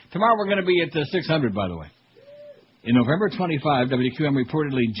 Okay. Tomorrow we're going to be at 600, by the way. In November 25, WQM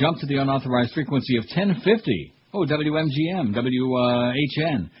reportedly jumped to the unauthorized frequency of 1050. Oh, WMGM,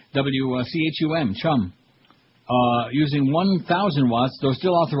 WHN, WCHUM, chum. Using 1,000 watts, though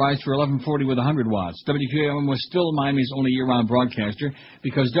still authorized for 1140 with 100 watts. WQAM was still Miami's only year-round broadcaster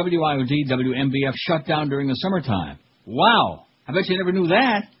because WIOD, WMBF shut down during the summertime. Wow! I bet you never knew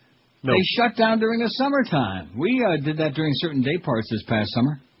that. No. They shut down during the summertime. We did that during certain day parts this past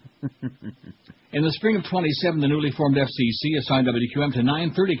summer. In the spring of 27, the newly formed FCC assigned WQM to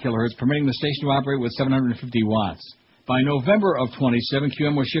 930 kilohertz, permitting the station to operate with 750 watts. By November of 27,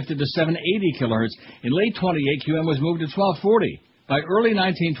 QM was shifted to 780 kilohertz. In late 28, QM was moved to 1240. By early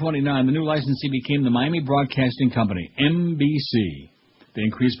 1929, the new licensee became the Miami Broadcasting Company, MBC. They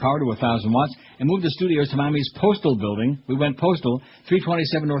increased power to 1,000 watts and moved the studios to Miami's Postal Building. We went postal,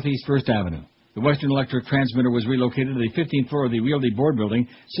 327 Northeast 1st Avenue. The Western Electric transmitter was relocated to the 15th floor of the Realty Board Building,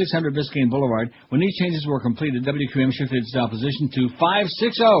 600 Biscayne Boulevard. When these changes were completed, WQM shifted its opposition to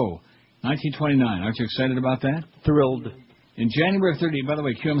 560. 1929. Aren't you excited about that? Thrilled. In January of 30, by the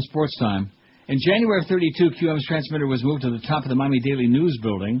way, QM Sports Time. In January of 32, QM's transmitter was moved to the top of the Miami Daily News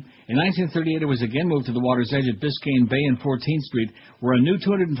building. In 1938, it was again moved to the water's edge at Biscayne Bay and 14th Street, where a new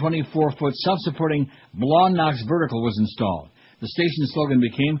 224-foot self-supporting Blaw-Knox vertical was installed. The station's slogan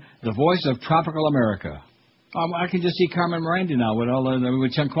became, "The Voice of Tropical America." I can just see Carmen Miranda now with all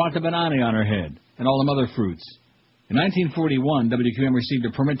with Cinquanta Banani on her head and all them other fruits. In 1941, WQAM received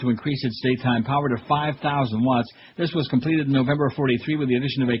a permit to increase its daytime power to 5,000 watts. This was completed in November of 43 with the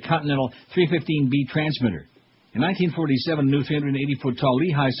addition of a Continental 315B transmitter. In 1947, a new 380-foot-tall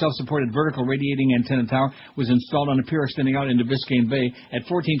Lehigh self-supported vertical radiating antenna tower was installed on a pier extending out into Biscayne Bay at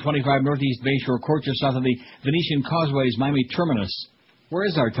 1425 Northeast Bayshore Court, just south of the Venetian Causeways Miami terminus. Where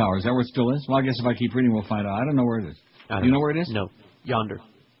is our tower? Is that where it still is? Well, I guess if I keep reading, we'll find out. I don't know where it is. Do you know where it is? No. Yonder.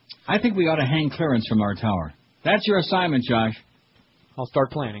 I think we ought to hang Clarence from our tower. That's your assignment, Josh. I'll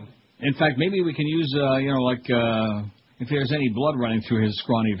start planning. In fact, maybe we can use, if there's any blood running through his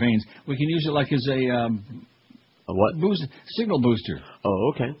scrawny veins, we can use it like as a what? Signal booster.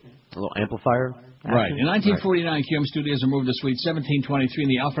 Oh, okay. A little amplifier. Right. In 1949, QM Studios are moved to Suite 1723 in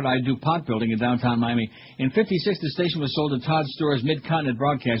the Alfred I. DuPont building in downtown Miami. In 56, the station was sold to Todd Storrs Mid-Continent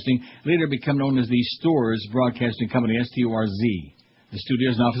Broadcasting, later become known as the Storrs Broadcasting Company, STORZ. The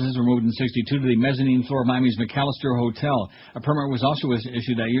studios and offices were moved in 62 to the mezzanine floor of Miami's McAllister Hotel. A permit was also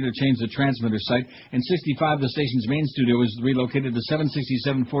issued that year to change the transmitter site. In 65, the station's main studio was relocated to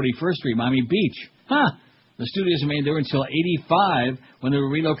 767 41st Street, Miami Beach. The studios remained there until 85, when they were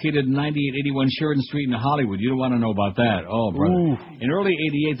relocated to 9881 Sheridan Street in Hollywood. You don't want to know about that. Oh, brother. Ooh. In early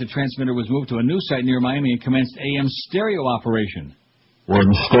 88, the transmitter was moved to a new site near Miami and commenced AM stereo operation. We're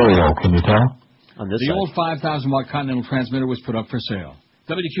in stereo, can you tell? The old 5,000-watt Continental transmitter was put up for sale.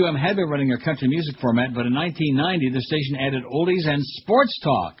 WQM had been running a country music format, but in 1990, the station added oldies and sports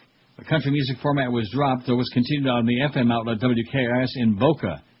talk. The country music format was dropped, though was continued on the FM outlet WKRS in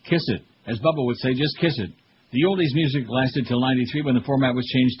Boca. Kiss it. As Bubba would say, just kiss it. The oldies music lasted till 93 when the format was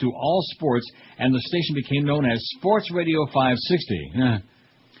changed to all sports, and the station became known as Sports Radio 560.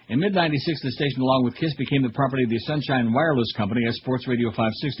 In mid-96, the station, along with KISS, became the property of the Sunshine Wireless Company as Sports Radio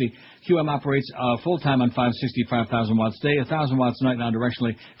 560. QM operates full-time on 560, 5,000 watts a day, 1,000 watts night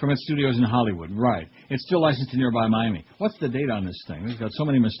non-directionally from its studios in Hollywood. Right. It's still licensed to nearby Miami. What's the date on this thing? It's got so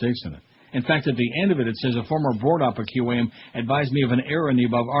many mistakes in it. In fact, at the end of it, it says a former board op at QAM advised me of an error in the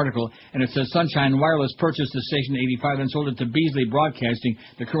above article, and it says Sunshine Wireless purchased the station in 85 and sold it to Beasley Broadcasting,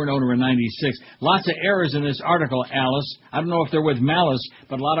 the current owner, in 96. Lots of errors in this article, Alice. I don't know if they're with malice,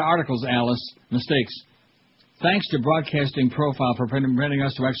 but a lot of articles, Alice. Mistakes. Thanks to Broadcasting Profile for permitting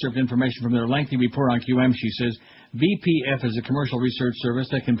us to excerpt information from their lengthy report on QM, she says. BPF is a commercial research service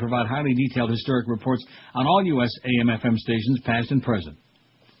that can provide highly detailed historic reports on all U.S. AM/FM stations, past and present.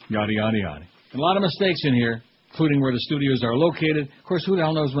 Yada, yada, yada. A lot of mistakes in here, including where the studios are located. Of course, who the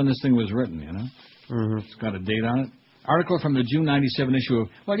hell knows when this thing was written, you know? Mm-hmm. It's got a date on it. Article from the June 97 issue of,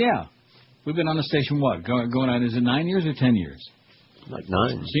 well, yeah. We've been on the station, what? Going on, is it 9 years or 10 years? Like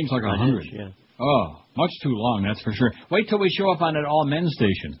 9. Seems like 100. Yeah. Oh, much too long, that's for sure. Wait till we show up on that all-men's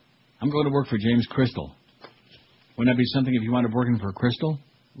station. I'm going to work for James Crystal. Wouldn't that be something if you wound up working for Crystal?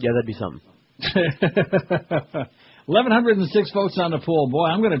 Yeah, that'd be something. 1,106 votes on the poll. Boy,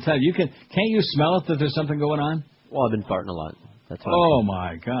 I'm going to tell you, can't you smell it that there's something going on? Well, I've been farting a lot. That's why. Oh,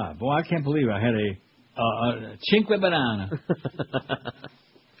 my God. Boy, I can't believe I had a cinque banana.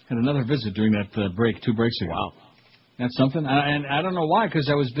 Had another visit during that break, 2 breaks ago. Wow. That's something. And I don't know why, because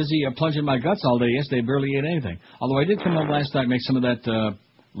I was busy plunging my guts all day yesterday. Barely ate anything. Although I did come home last night and make some of that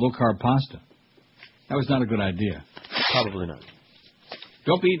low-carb pasta. That was not a good idea. Probably not.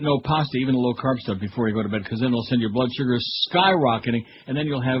 Don't be eating no pasta, even the low-carb stuff, before you go to bed, because then it'll send your blood sugar skyrocketing, and then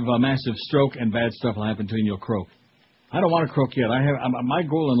you'll have a massive stroke, and bad stuff will happen to you, and you'll croak. I don't want to croak yet. My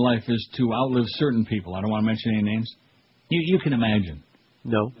goal in life is to outlive certain people. I don't want to mention any names. You can imagine.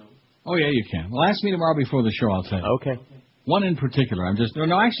 No. Oh, yeah, you can. Well, ask me tomorrow before the show, I'll tell you. Okay. One in particular.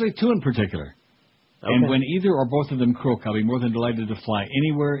 Actually 2 in particular. Okay. And when either or both of them croak, I'll be more than delighted to fly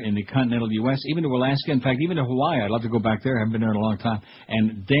anywhere in the continental U.S., even to Alaska. In fact, even to Hawaii. I'd love to go back there. I haven't been there in a long time.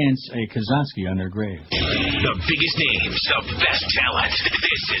 And dance a Kazansky on their grave. The biggest names, the best talent.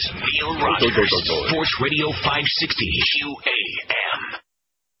 This is Neil Rogers, Sports Radio 560 QAM.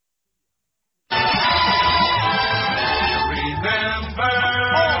 Remember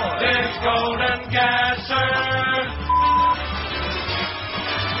this golden gasser.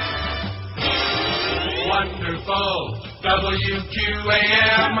 Wonderful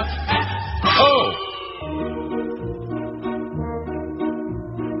WQAM. Oh!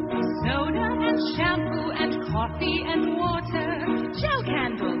 Soda and shampoo and coffee and water, gel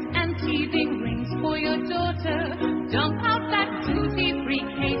candles and teething rings for your daughter. Dump out that duty-free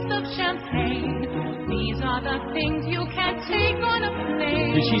case of champagne. These are the things you can't take on a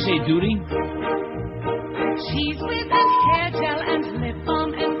plane. Did she say duty? Cheese whiz and hair gel and lip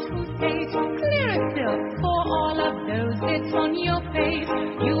balm and toothpaste. Clear silk for all of those bits on your face.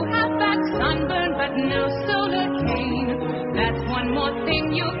 You have that sunburn but no solar cane. That's one more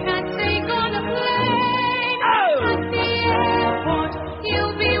thing you can't take on a plane. Oh!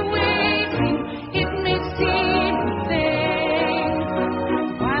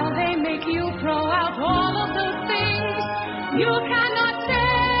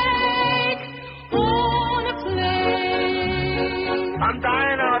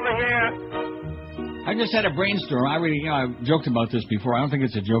 I just had a brainstorm. I've joked about this before. I don't think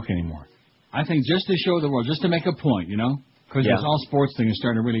it's a joke anymore. I think just to show the world, just to make a point, because this all sports thing is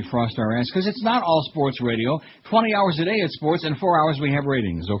starting to really frost our ass. Because it's not all sports radio. 20 hours a day it's sports, and 4 hours we have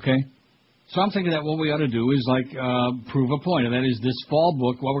ratings, okay? So I'm thinking that what we ought to do is, prove a point, and that is this fall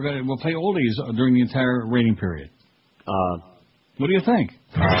book, we'll play oldies during the entire rating period. What do you think?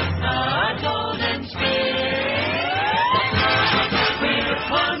 Golden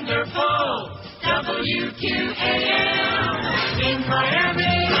wonderful WQAM in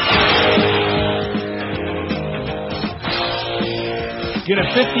Miami. Get a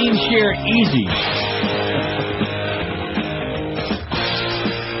 15 share easy.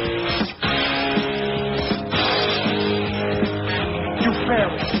 You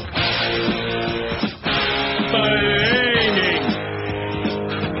failed. Banging.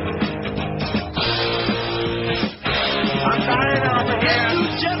 I'm dying over here. You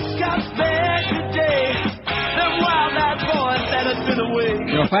just got back today. Them wild-eyed boys that have been away.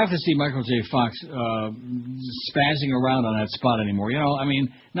 If I have to see Michael J. Fox spazzing around on that spot anymore, I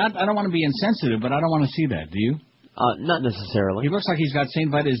don't want to be insensitive, but I don't want to see that. Do you? Not necessarily. He looks like he's got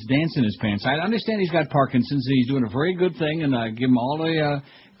St. Vitus dance in his pants. I understand he's got Parkinson's and he's doing a very good thing, and I give him all the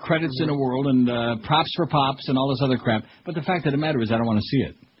credits in the world and props for pops and all this other crap. But the fact of the matter is I don't want to see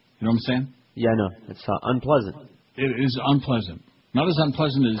it. You know what I'm saying? Yeah, I know. It's unpleasant. It is unpleasant. Not as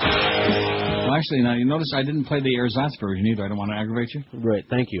unpleasant as... Well, actually, now, you notice I didn't play the Ersatz version either. I don't want to aggravate you. Right,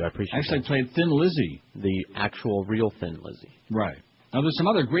 thank you. I appreciate it. I actually played Thin Lizzy. The actual real Thin Lizzy. Right. Now, there's some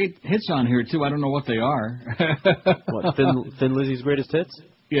other great hits on here, too. I don't know what they are. What, Thin Lizzy's greatest hits?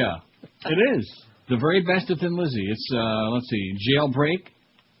 Yeah, it is. The very best of Thin Lizzy. It's, let's see, Jailbreak.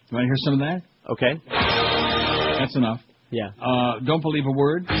 You want to hear some of that? Okay. That's enough. Yeah. Don't Believe a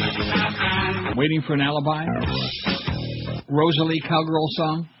Word. Waiting for an Alibi. Rosalie Cowgirl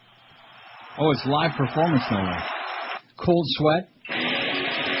Song. Oh, it's live performance, no way. Cold Sweat.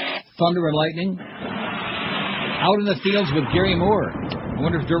 Thunder and Lightning. Out in the Fields with Gary Moore. I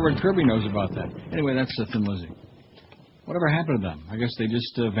wonder if Derwin Kirby knows about that. Anyway, that's Thin Lizzy. Whatever happened to them? I guess they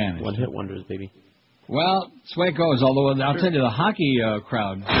just vanished. One hit wonders, baby. Well, that's the way it goes. Although I'll tell you, the hockey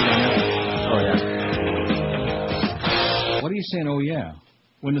crowd. Oh yeah. What are you saying? Oh yeah.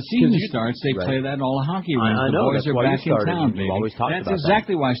 When the season starts, they play that in all the hockey rooms. I the know, boys that's are why back you started. in town, You've baby. always talked That's about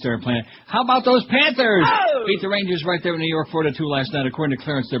exactly why I started playing. How about those Panthers? Oh! Beat the Rangers right there in New York 4-2 last night. According to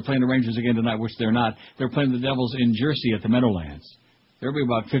Clarence, they're playing the Rangers again tonight, which they're not. They're playing the Devils in Jersey at the Meadowlands. There'll be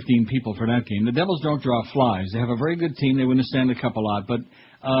about 15 people for that game. The Devils don't draw flies. They have a very good team. They win the Stanley Cup a lot, but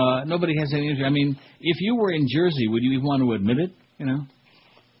nobody has any interest. I mean, if you were in Jersey, would you even want to admit it?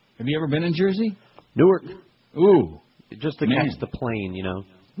 Have you ever been in Jersey? Newark. Ooh. Just to catch the plane,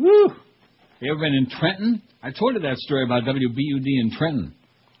 Woo. You ever been in Trenton? I told you that story about WBUD in Trenton.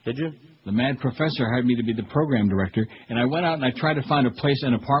 Did you? The mad professor hired me to be the program director, and I went out and I tried to find a place,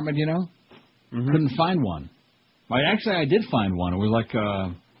 an apartment, Couldn't find one. I did find one. It was like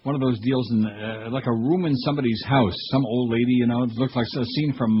one of those deals in like a room in somebody's house. Some old lady, it looked like a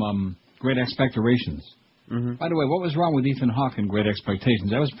scene from Great Expectations. Mm-hmm. By the way, what was wrong with Ethan Hawke in Great Expectations?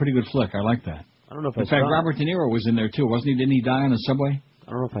 That was a pretty good flick. I like that. I don't know if in fact, Robert De Niro was in there, too. Wasn't he? Didn't he die on the subway? I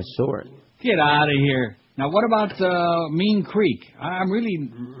don't know if I saw it. Get out of here. Now, what about Mean Creek? I'm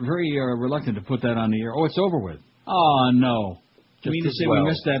really very reluctant to put that on the air. Oh, it's over with. Oh, no. You mean to say we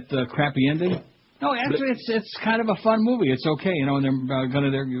missed that crappy ending? No, actually, it's kind of a fun movie. It's okay, and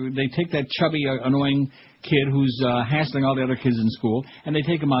they take that chubby, annoying kid who's hassling all the other kids in school, and they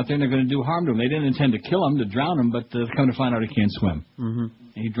take him out there, and they're going to do harm to him. They didn't intend to kill him, to drown him, but come to find out he can't swim. Mm-hmm.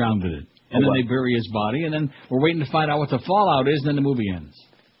 And he drowned in it. And then they bury his body, and then we're waiting to find out what the fallout is, and then the movie ends.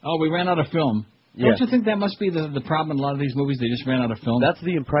 Oh, we ran out of film. Yeah. Don't you think that must be the problem in a lot of these movies? They just ran out of film. That's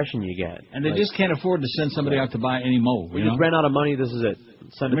the impression you get. And they just can't afford to send somebody out to buy any more. We just ran out of money. This is it.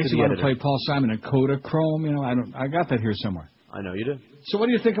 Send it makes to you the want to play Paul Simon and Kodachrome. I got that here somewhere. I know you do. So what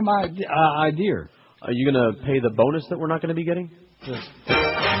do you think of my idea? Are you going to pay the bonus that we're not going to be getting? It's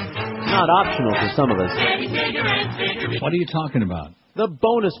not optional for some of us. What are you talking about? The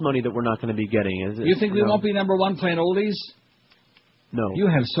bonus money that we're not going to be getting. You think we won't be number one playing oldies? No. You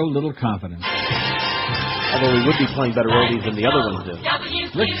have so little confidence. Although we would be playing better oldies than the other ones do.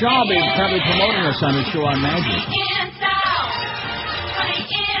 Rick Shaw is probably promoting us on his show on Magic.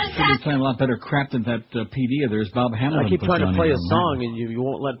 Should be playing a lot better crap than that PD of theirs, Bob Hamilton. I keep trying to play a song Magic. and you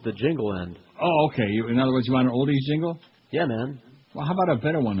won't let the jingle end. Oh, okay. In other words, you want an oldies jingle? Yeah, man. Well, how about a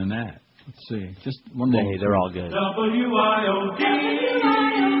better one than that? Let's see. Just one more. Hey, they're all good. WIOD.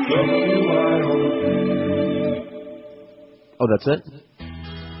 Oh, that's it?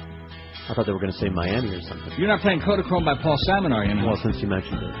 I thought they were going to say Miami or something. You're not playing Kodachrome by Paul Simon, are you? Well, since you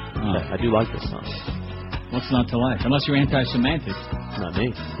mentioned it. I do like this song. What's not to like? Unless you're anti-Semitic. Not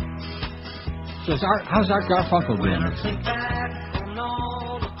me. So how's Art Garfunkel doing?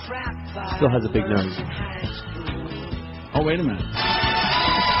 Still has a big nose. Oh, wait a minute.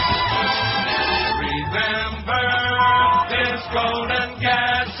 Remember this golden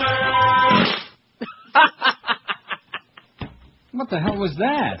gasser. What the hell was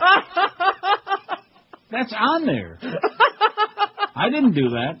that? That's on there. I didn't do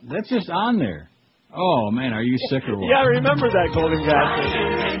that. That's just on there. Oh, man, are you sick or what? Yeah, I remember that golden gasser.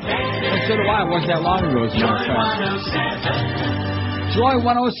 So do I. It wasn't that long ago, as a matter of fact. Joy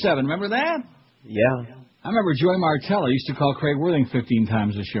 107. Remember that? Yeah. I remember Joy Martell. I used to call Craig Worthing 15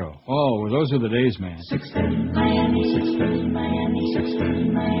 times a show. Oh, those were the days, man. 6:30 Miami. 6:30 Miami.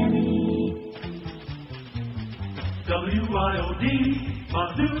 6:30 Miami. WIOD. Oh,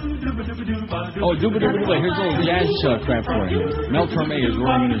 dooba-dooba-dooba. Here's a little jazz crap for you. Mel Torme is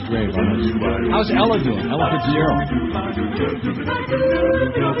rolling in his grave on this. How's Ella doing? Ella Fitzgerald.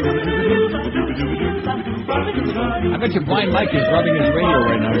 I bet you Blind Mike is rubbing his radio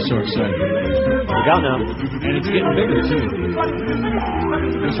right now. He's so excited. Look out now. And it's getting bigger, too.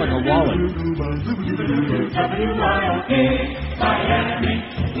 Looks like a wallet.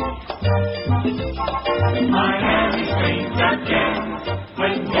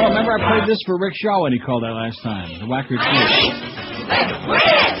 Oh, remember I played this for Rick Shaw when he called that last time. The Whacker 2.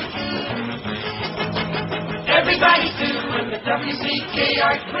 Everybody doing the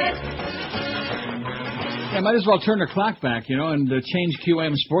WCKR quiz. Yeah, might as well turn the clock back, and change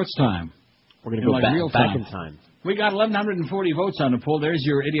QAM sports time. We're going to go back in time. We got 1,140 votes on the poll. There's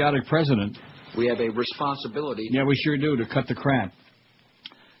your idiotic president. We have a responsibility. Yeah, we sure do, to cut the crap.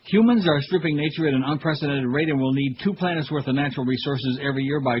 Humans are stripping nature at an unprecedented rate and will need 2 planets worth of natural resources every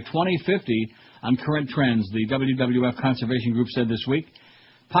year by 2050 on current trends, the WWF Conservation Group said this week.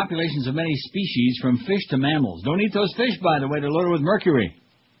 Populations of many species, from fish to mammals. Don't eat those fish, by the way. They're loaded with mercury.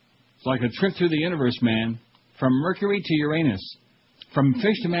 It's like a trip through the universe, man. From Mercury to Uranus. From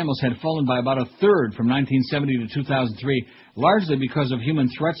fish to mammals had fallen by about a third from 1970 to 2003, largely because of human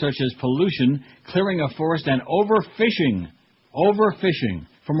threats such as pollution, clearing of forest, and overfishing. Overfishing.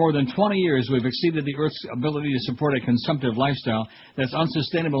 For more than 20 years, we've exceeded the Earth's ability to support a consumptive lifestyle that's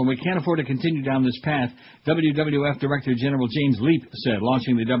unsustainable, and we can't afford to continue down this path, WWF Director General James Leap said,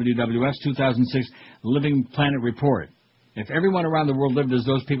 launching the WWF's 2006 Living Planet Report. If everyone around the world lived as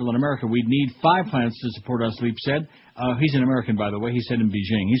those people in America, we'd need 5 planets to support us, Leap said. He's an American, by the way. He said in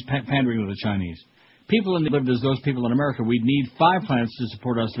Beijing. He's pandering to the Chinese. Lived as those people in America, we'd need 5 planets to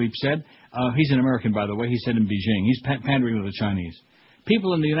support us, Leap said. He's an American, by the way. He said in Beijing. He's pandering to the Chinese.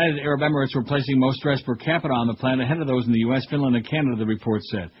 People in the United Arab Emirates were placing most stress per capita on the planet ahead of those in the U.S., Finland, and Canada, the report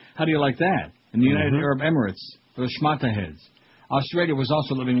said. How do you like that? In the United Arab Emirates, those schmata heads. Australia was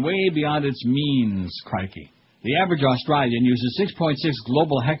also living way beyond its means, crikey. The average Australian uses 6.6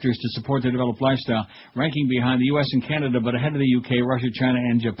 global hectares to support their developed lifestyle, ranking behind the U.S. and Canada, but ahead of the U.K., Russia, China,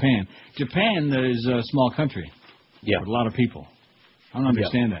 and Japan. Japan is a small country with a lot of people. I don't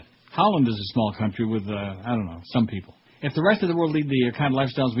understand that. Holland is a small country with, some people. If the rest of the world lead the kind of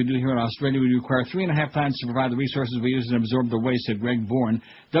lifestyles we do here in Australia, we require 3.5 planets to provide the resources we use and absorb the waste, said Greg Bourne,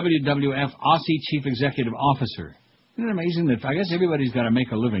 WWF Aussie Chief Executive Officer. Isn't it amazing that I guess everybody's got to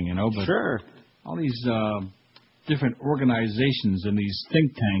make a living, but sure. All these different organizations and these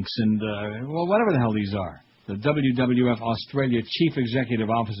think tanks and, whatever the hell these are. The WWF Australia Chief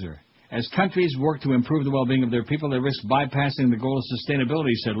Executive Officer. As countries work to improve the well-being of their people, they risk bypassing the goal of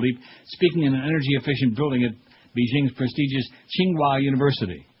sustainability, said Leap, speaking in an energy-efficient building at Beijing's prestigious Tsinghua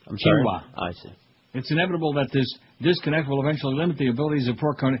University. I'm sorry? Tsinghua. I see. It's inevitable that this disconnect will eventually limit the abilities of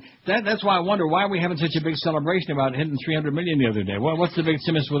poor countries. That's why I wonder why are we having such a big celebration about hitting 300 million the other day. What's the big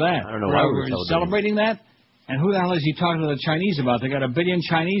simus with that? I don't know why we're celebrating that. And who the hell is he talking to the Chinese about? They got 1 billion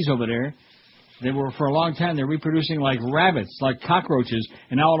Chinese over there. They were, for a long time, they're reproducing like rabbits, like cockroaches,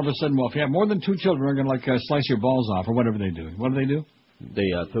 and now all of a sudden, if you have more than 2 children, they're going to slice your balls off, or whatever they do. What do?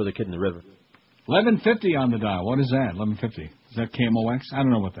 They throw the kid in the river. 1150 on the dial. What is that? 1150. Is that KMOX? I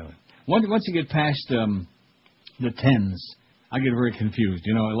don't know what that is. Once you get past the tens, I get very confused.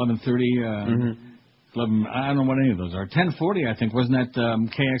 1130, 11. I don't know what any of those are. 1040, I think, wasn't that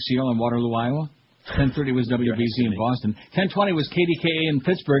KXCL in Waterloo, Iowa? 1030 was WBZ in Boston. 1020 was KDKA in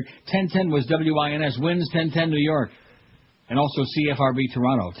Pittsburgh. 1010 was WINS Winds. 1010 New York, and also CFRB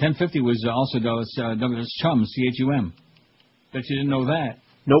Toronto. 1050 was also CHUM, CHUM. Bet you didn't know that.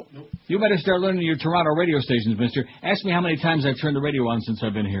 Nope. You better start learning your Toronto radio stations, mister. Ask me how many times I've turned the radio on since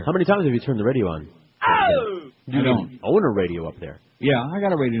I've been here. How many times have you turned the radio on? Oh! I don't own a radio up there. Yeah, I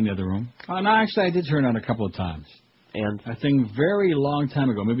got a radio in the other room. No, actually, I did turn it on a couple of times. And I think very long time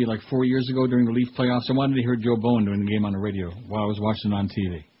ago, maybe like 4 years ago during the Leaf playoffs, I wanted to hear Joe Bowen doing the game on the radio while I was watching it on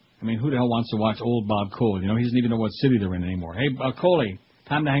TV. I mean, who the hell wants to watch old Bob Cole? You know, he doesn't even know what city they're in anymore. Hey, Coley,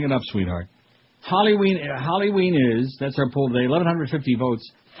 time to hang it up, sweetheart. Halloween is, that's our poll today, 1,150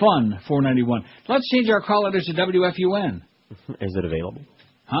 votes. Fun, 491. Let's change our call letters to WFUN. Is it available?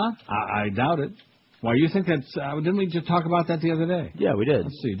 Huh? I doubt it. Why, you think that's... didn't we just talk about that the other day? Yeah, we did.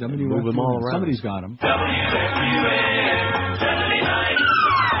 Let's see, WFUN. Move them all around. Somebody's got them. WFUN, Saturday night.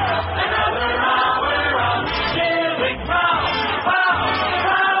 Another hour of Chili Crown.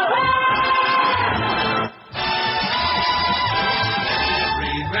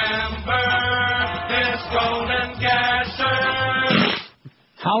 Remember this golden gasser.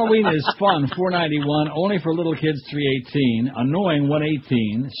 Halloween is fun, 491, only for little kids, 318, annoying,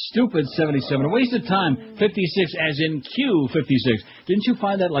 118, stupid, 77, a waste of time, 56, as in Q, 56. Didn't you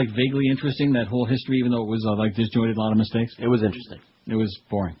find that, like, vaguely interesting, that whole history, even though it was, like, disjointed, a lot of mistakes? It was interesting. It was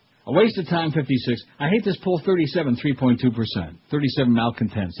boring. A waste of time, 56. I hate this poll, 37, 3.2%. 37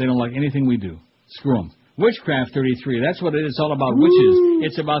 malcontents. They don't like anything we do. Screw them. Witchcraft, 33. That's what it is. It's all about witches.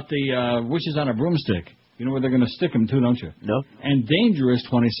 It's about the witches on a broomstick. You know where they're going to stick them, too, don't you? No. And dangerous,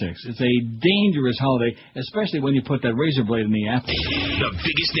 26. It's a dangerous holiday, especially when you put that razor blade in the apple. The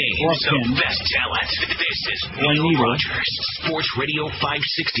biggest names of best talent. This is Neil Rogers, Sports Radio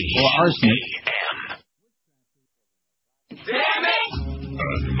 560. Or arsenic. Damn it!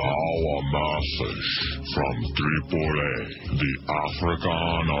 And now a message from AAA, the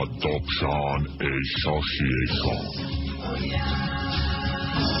African Adoption Association.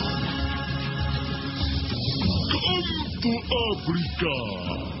 Come to Africa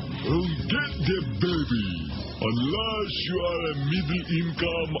and get the baby. Unless you are a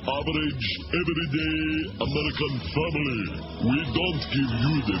middle-income, average, everyday American family, we don't give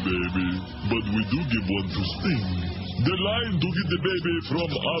you the baby, but we do give one to Sting. The line to get the baby from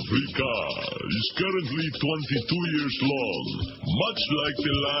Africa is currently 22 years long, much like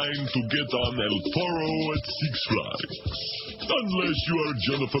the line to get on El Toro at Six Flags. Unless you are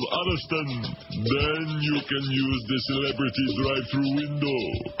Jennifer Aniston, then you can use the celebrity drive-thru window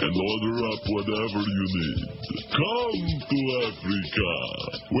and order up whatever you need. Come to Africa,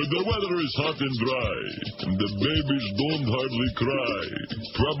 where the weather is hot and dry, and the babies don't hardly cry,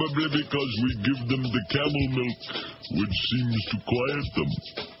 probably because we give them the camel milk, which seems to quiet them.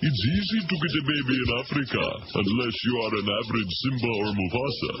 It's easy to get a baby in Africa, unless you are an average Simba or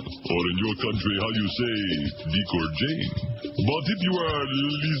Mufasa, or in your country how you say, Dick or Jane. But if you are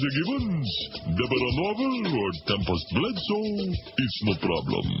Lisa Gibbons, Deborah Novel, or Tempest Bledsoe, it's no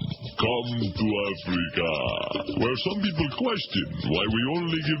problem. Come to Africa, where some people question why we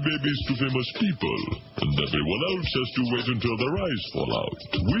only give babies to famous people, and everyone else has to wait until their eyes fall out.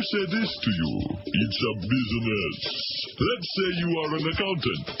 We say this to you, it's a business. Let's say you are an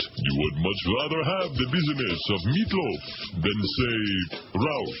accountant. You would much rather have the business of meatloaf than, say,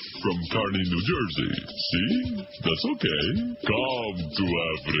 Ralph from Kearney, New Jersey. See? That's okay. Come to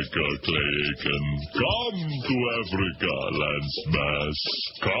Africa, Clay Aiken. Come to Africa, Lance Bass.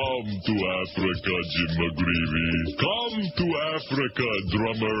 Come to Africa, Jim McGreevy. Come to Africa,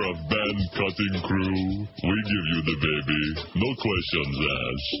 drummer of Band Cutting Crew. We give you the baby, no questions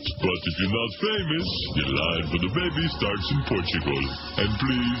asked. But if you're not famous, the line for the baby starts in Portugal. And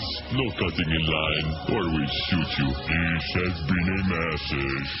please, no cutting in line, or we shoot you. This has been a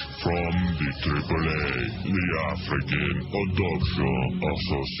message from the AAA, the African Adoption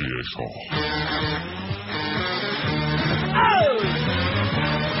Association.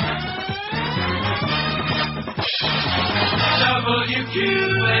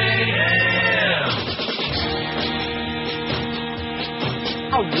 WQAM.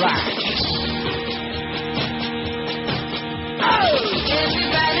 All right.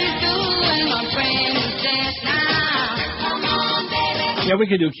 Everybody's doing my friends dance now. Come on, baby. Yeah, we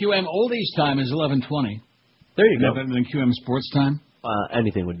could do QM Oldies Time is 11:20. There you go. Better than QM Sports Time?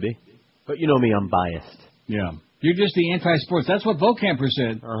 Anything would be. But you know me, I'm biased. Yeah. You're just the anti-sports. That's what Vocamper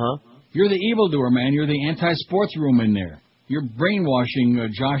said. Uh-huh. You're the evildoer, man. You're the anti-sports room in there. You're brainwashing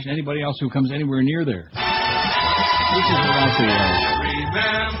Josh and anybody else who comes anywhere near there. This is what I say.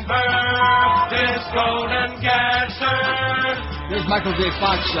 Remember this golden gasser. There's Michael J.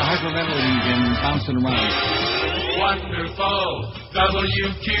 Fox hyperventilating and bouncing around. Wonderful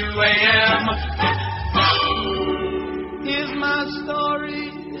WQAM. Here's my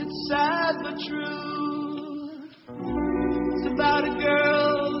story, it's sad but true. It's about a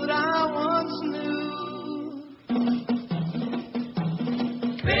girl that I once knew.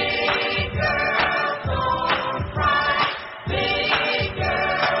 Big girl,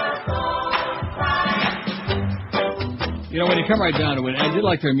 You know, when you come right down to it, I did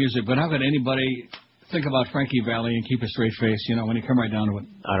like their music, but how could anybody think about Frankie Valli and keep a straight face, you know, when you come right down to it?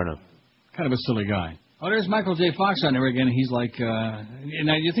 I don't know. Kind of a silly guy. Oh, there's Michael J. Fox on there again. He's like,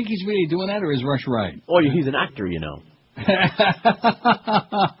 now, you think he's really doing that, or is Rush right? Oh, he's an actor, you know.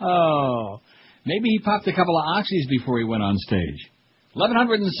 Oh, maybe he popped a couple of oxys before he went on stage.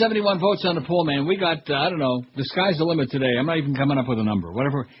 1,171 votes on the poll, man. We got, I don't know, the sky's the limit today. I'm not even coming up with a number.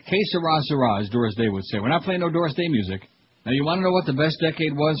 Whatever. Que sera, sera, as Doris Day would say. We're not playing no Doris Day music. Now, you want to know what the best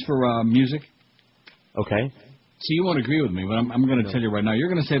decade was for music? Okay. See, you won't agree with me, but I'm going to tell you right now. You're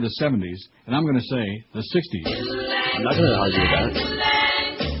going to say the 70s, and I'm going to say the 60s. I'm not going to argue with that.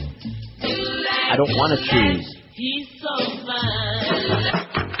 I don't want to choose. He's so fine.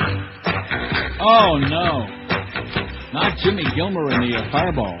 Oh, no. Not Jimmy Gilmer in the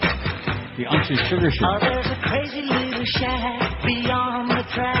Fireball. The Unctuous Sugar Show. Oh, there's a crazy little shack beyond the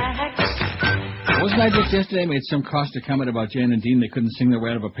tracks. Wasn't I just yesterday made some caustic comment about Jan and Dean? They couldn't sing their way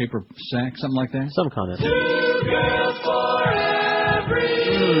out of a paper sack, something like that? Some comment. 2 girls for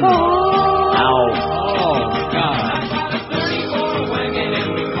every Ow. Oh, God.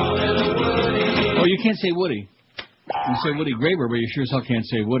 Oh, you can't say Woody. You say Woody Graber, but you sure as hell can't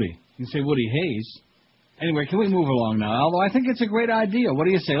say Woody. You can say Woody Hayes. Anyway, can we move along now? Although I think it's a great idea. What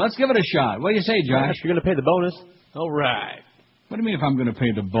do you say? Let's give it a shot. What do you say, Josh? You're going to pay the bonus. All right. What do you mean if I'm going to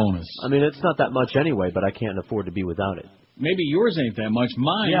pay the bonus? I mean, it's not that much anyway, but I can't afford to be without it. Maybe yours ain't that much.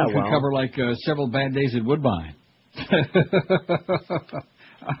 Mine could cover like several bad days at Woodbine.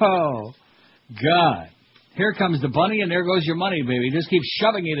 Oh, God. Here comes the bunny, and there goes your money, baby. Just keep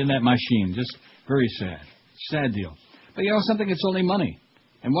shoving it in that machine. Just very sad. Sad deal. But you know something? It's only money.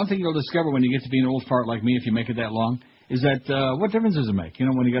 And one thing you'll discover when you get to be an old fart like me, if you make it that long, is that what difference does it make? You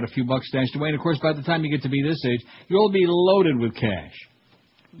know, when you got a few bucks stashed away. And, of course, by the time you get to be this age, you'll be loaded with cash.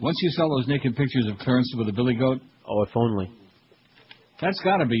 Once you sell those naked pictures of Clarence with a billy goat. Oh, if only. That's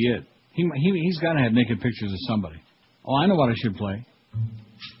got to be it. He's got to have naked pictures of somebody. Oh, I know what I should play.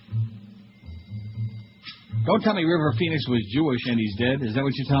 Don't tell me River Phoenix was Jewish and he's dead. Is that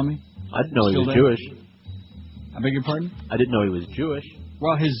what you tell me? I didn't know he was dead? Jewish. I beg your pardon? I didn't know he was Jewish.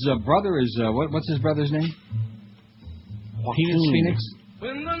 Well, his brother is, what's his brother's name? Phoenix?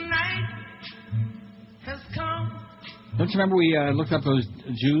 When the night has come. Don't you remember we looked up those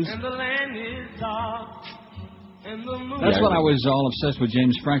Jews? And the land is dark. And the moon. That's when I was all obsessed with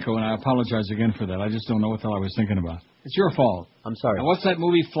James Franco, and I apologize again for that. I just don't know what the hell I was thinking about. It's your fault. I'm sorry. And what's that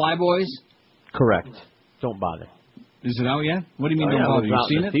movie, Flyboys? Correct. Don't bother. Is it out yet? What do you mean don't yeah, bother? You've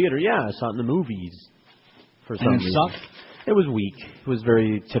seen in it? The theater, yeah. I saw it in the movies. For some and it reason. sucked? It was weak. It was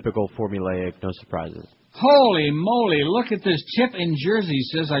very typical, formulaic, no surprises. Holy moly, look at this. Chip in Jersey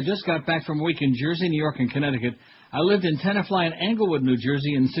says, I just got back from a week in Jersey, New York, and Connecticut. I lived in Tenafly and Englewood, New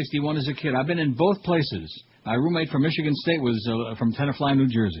Jersey in '61 as a kid. I've been in both places. My roommate from Michigan State was from Tenafly, New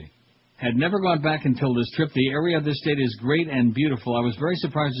Jersey. Had never gone back until this trip. The area of this state is great and beautiful. I was very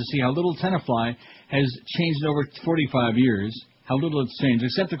surprised to see how little Tenafly has changed over 45 years. How little it's changed,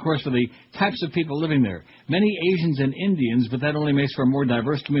 except, of course, for the types of people living there. Many Asians and Indians, but that only makes for a more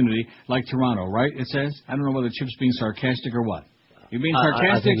diverse community like Toronto, right? It says? I don't know whether Chip's being sarcastic or what. You being sarcastic,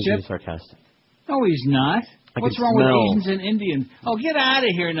 I think he's Chip? being sarcastic. No, he's not. What's wrong with Asians and Indians? Oh, get out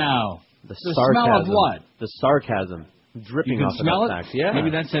of here now. The smell of what? The sarcasm dripping you off can smell of that it? fact. Yeah. Maybe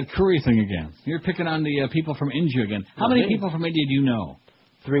that's that curry thing again. You're picking on the people from India again. How many people from India do you know?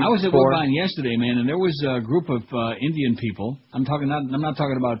 3, I was at 4. Woodbine yesterday, man, and there was a group of Indian people. I'm not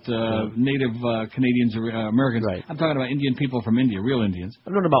talking about native Canadians or Americans. Right. I'm talking about Indian people from India, real Indians.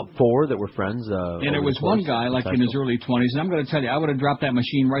 I've known about 4 that were friends. And there was one guy, like in his early 20s, and I'm going to tell you, I would have dropped that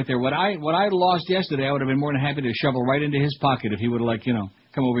machine right there. What I lost yesterday, I would have been more than happy to shovel right into his pocket if he would have,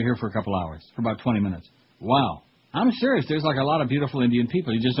 come over here for a couple hours, for about 20 minutes. Wow. I'm serious. There's like a lot of beautiful Indian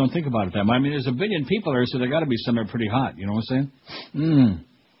people. You just don't think about it that much. I mean, there's a billion people there, so there got to be somewhere pretty hot. You know what I'm saying?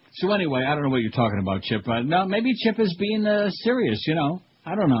 So anyway, I don't know what you're talking about, Chip. No, maybe Chip is being serious,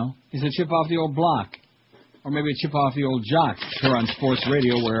 I don't know. He's a chip off the old block. Or maybe a chip off the old jock here on Sports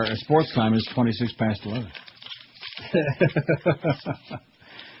Radio, where sports time is 26 past 11.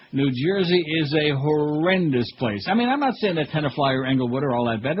 New Jersey is a horrendous place. I mean, I'm not saying that Tenafly or Englewood are all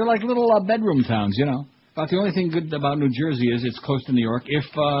that bad. They're like little bedroom towns, But the only thing good about New Jersey is it's close to New York, if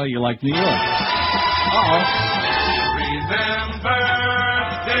you like New York. Remember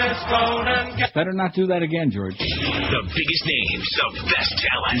this golden... Better not do that again, George. The biggest names of best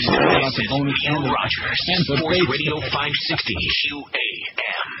talent. This is Neil Rogers, Sports Radio 560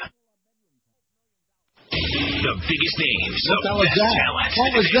 QAM. The biggest names of best talent.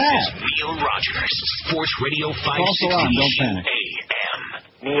 What was that? This is Neil Rogers, Sports Radio 560 Don't panic. QAM.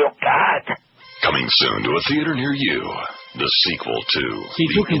 Neil God. Coming soon to a theater near you. The sequel to See,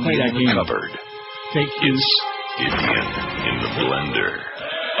 who can play that game? Covered. Take It's Indian in the Blender.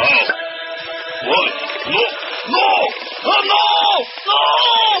 Oh! What? No! No! Oh, no!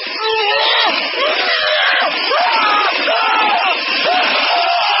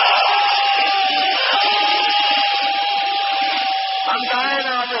 I'm dying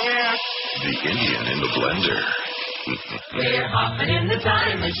over here. The Indian in the Blender. We're hopping in the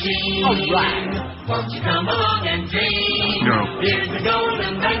time machine. All right. Won't you come along and dream? No. Here's the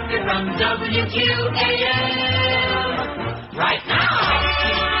golden record from WQAM. Right now.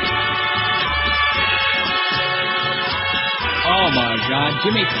 Oh, my God.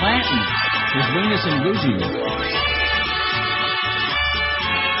 Jimmy Clanton. His Venus and Gucci.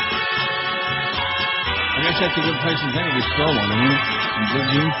 I guess that's a good place in town to store one, isn't it? In Big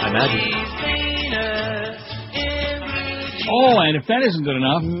Gene? I imagine. Oh, and if that isn't good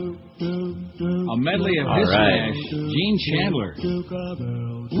enough, a medley of his smash, Gene Chandler.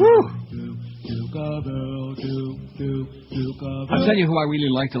 Woo! I'll tell you who I really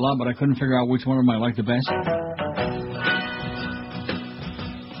liked a lot, but I couldn't figure out which one of them I liked the best.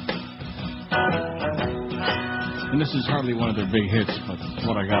 And this is hardly one of their big hits, but it's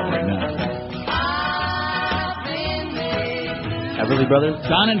what I got right now. Everly Brothers?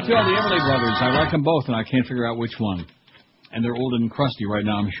 Don and Phil, the Everly Brothers. I like them both, and I can't figure out which one. And they're old and crusty right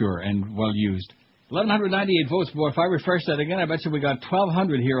now, I'm sure, and well used. 1,198 votes. Boy, if I refresh that again, I bet you we got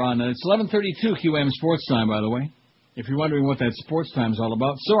 1,200 here on. It's 11:32 QM Sports Time, by the way. If you're wondering what that sports time is all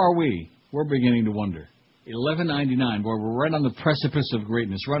about, so are we. We're beginning to wonder. 11:99. Boy, we're right on the precipice of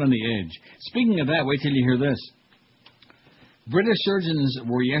greatness, right on the edge. Speaking of that, wait till you hear this. British surgeons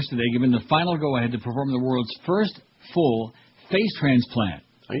were yesterday given the final go-ahead to perform the world's first full face transplant.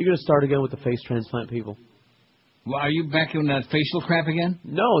 Are you going to start again with the face transplant people? Well, are you back in that facial crap again?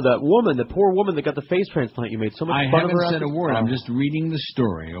 No, that woman, the poor woman that got the face transplant. You made so much fun of her. I haven't said a word. I'm just reading the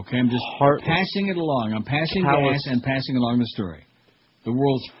story, okay? I'm just passing it along. I'm passing gas and passing along the story. The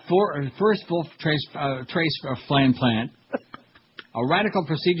world's first full transplant. A radical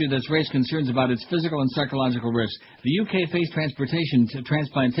procedure that's raised concerns about its physical and psychological risks. The UK face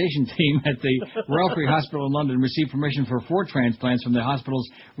transplantation team at the Royal Free Hospital in London received permission for 4 transplants from the hospital's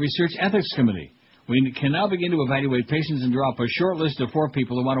Research Ethics Committee. We can now begin to evaluate patients and draw up a short list of 4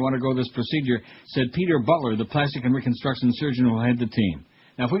 people who want to undergo this procedure, said Peter Butler, the plastic and reconstruction surgeon who led the team.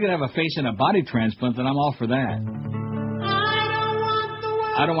 Now, if we could have a face and a body transplant, then I'm all for that.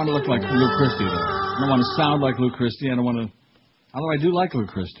 I don't want to look like Lou Christie, though. I don't want to sound like Lou Christie. I don't want to... Although I do like Lou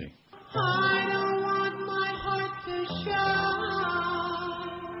Christie.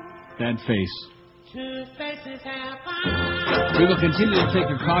 That face. We will continue to take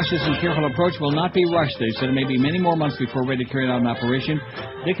a cautious and careful approach. Will not be rushed. They said it may be many more months before we're ready to carry out an operation.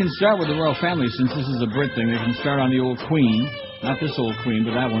 They can start with the royal family, since this is a Brit thing. They can start on the old Queen. Not this old Queen,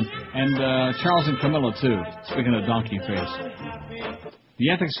 but that one. And Charles and Camilla, too. Speaking of donkey face. The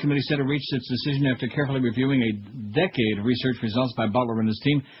Ethics Committee said it reached its decision after carefully reviewing a decade of research results by Butler and his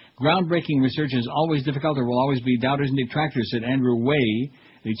team. Groundbreaking research is always difficult. There will always be doubters and detractors, said Andrew Way,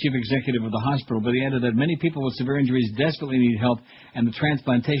 the chief executive of the hospital. But he added that many people with severe injuries desperately need help, and the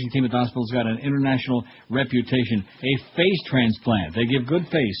transplantation team at the hospital has got an international reputation. A face transplant. They give good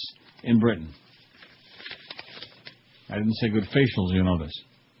face in Britain. I didn't say good facials, you notice.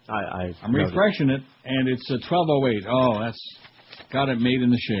 I'm refreshing it, and it's 12:08. Oh, that's... Got it made in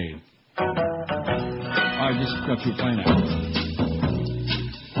the shade. I just got through playing it.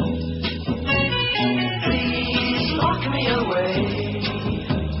 Please lock me away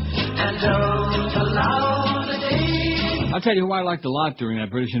and don't allow the day. I'll tell you who I liked a lot during that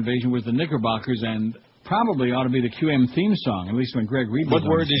British invasion was the Knickerbockers, and probably ought to be the QM theme song, at least when Greg Reed was on.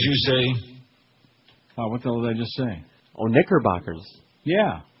 What word did you say? Oh, what the hell did I just say? Oh, Knickerbockers.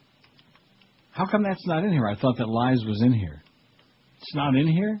 Yeah. How come that's not in here? I thought that Lies was in here. It's not in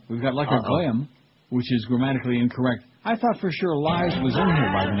here? We've got Like a Glam, which is grammatically incorrect. I thought for sure Lies was in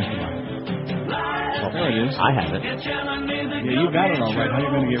here by the Knickerbockers. Well, there it is. I have it. Yeah, you got it all right. How are you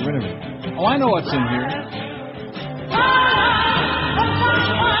going to get rid of it? Oh, I know what's in here.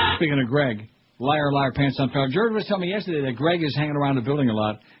 Speaking of Greg, liar, liar, pants on fire. George was telling me yesterday that Greg is hanging around the building a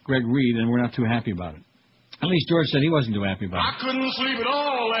lot, Greg Reed, and we're not too happy about it. At least George said he wasn't too happy about it. I couldn't sleep at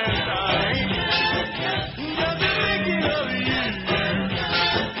all last night. Just thinking of you.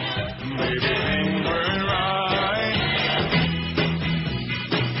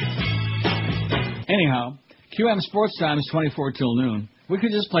 Anyhow, QM Sports Time is 24 till noon. We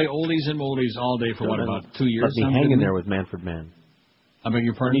could just play oldies and moldies all day for, about 2 years? Let's be hanging there with Manfred Mann. I beg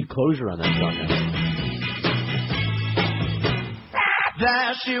your pardon? I need closure on that song now.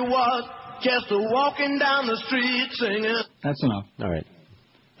 There she was, Just walking down the street singing. That's enough. All right.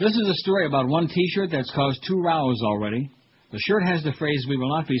 This is a story about one T-shirt that's caused 2 rows already. The shirt has the phrase, "We will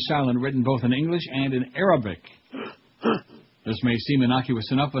not be silent," written both in English and in Arabic. This may seem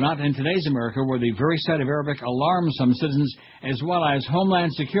innocuous enough, but not in today's America, where the very sight of Arabic alarms some citizens, as well as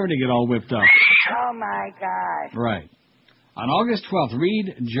Homeland Security get all whipped up. Oh, my God. Right. On August 12th,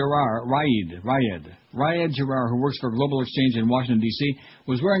 Rayed Gerard, who works for Global Exchange in Washington, D.C.,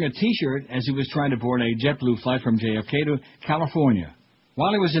 was wearing a T-shirt as he was trying to board a JetBlue flight from JFK to California.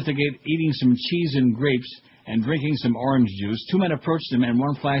 While he was at the gate eating some cheese and grapes and drinking some orange juice, 2 men approached him and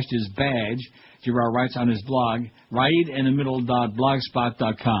one flashed his badge. Gerard writes on his blog,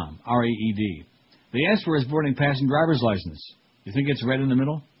 raidinthemiddle.blogspot.com, R-A-E-D. They asked for his boarding pass and driver's license. You think it's red in the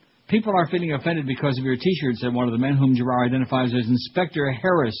middle? People are feeling offended because of your T-shirt, said one of the men, whom Gerard identifies as Inspector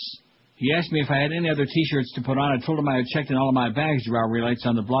Harris. He asked me if I had any other T-shirts to put on. I told him I had checked in all of my bags, Gerard relates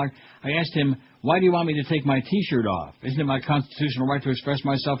on the blog. I asked him, why do you want me to take my T-shirt off? Isn't it my constitutional right to express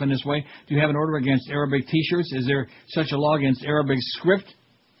myself in this way? Do you have an order against Arabic T-shirts? Is there such a law against Arabic script?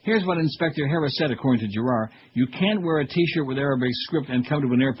 Here's what Inspector Harris said, according to Gerard. You can't wear a T-shirt with Arabic script and come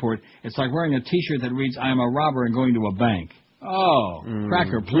to an airport. It's like wearing a T-shirt that reads, I am a robber and going to a bank. Oh,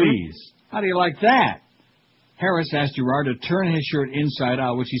 cracker, please. How do you like that? Harris asked Gerard to turn his shirt inside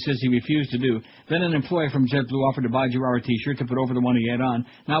out, which he says he refused to do. Then an employee from JetBlue offered to buy Gerard a T-shirt to put over the one he had on.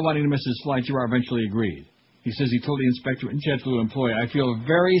 Not wanting to miss his flight, Gerard eventually agreed. He says he told the inspector and JetBlue employee, I feel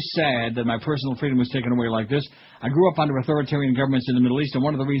very sad that my personal freedom was taken away like this. I grew up under authoritarian governments in the Middle East, and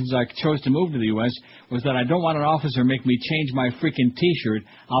one of the reasons I chose to move to the U.S. was that I don't want an officer make me change my freaking T-shirt.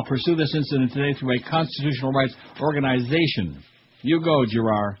 I'll pursue this incident today through a constitutional rights organization. You go,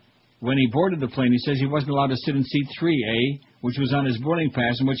 Gerard. When he boarded the plane, he says he wasn't allowed to sit in seat 3A, which was on his boarding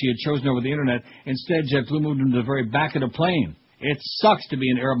pass and which he had chosen over the Internet. Instead, JetBlue moved him to the very back of the plane. It sucks to be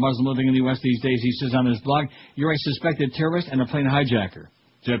an Arab Muslim living in the U.S. these days, he says on his blog. You're a suspected terrorist and a plane hijacker.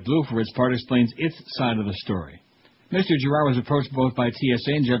 JetBlue, for its part, explains its side of the story. Mr. Gerard was approached both by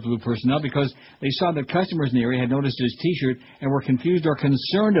TSA and JetBlue personnel because they saw that customers in the area had noticed his T-shirt and were confused or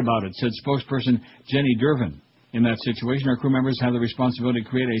concerned about it, said spokesperson Jenny Dervin. In that situation, our crew members have the responsibility to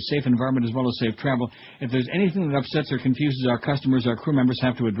create a safe environment as well as safe travel. If there's anything that upsets or confuses our customers, our crew members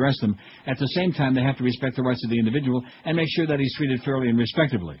have to address them. At the same time, they have to respect the rights of the individual and make sure that he's treated fairly and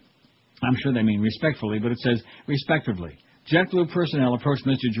respectively. I'm sure they mean respectfully, but it says respectively. JetBlue personnel approached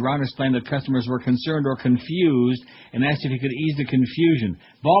Mr. Gerard and explained that customers were concerned or confused and asked if he could ease the confusion.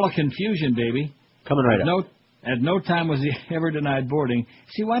 Ball of confusion, baby. Coming right up. At no time was he ever denied boarding.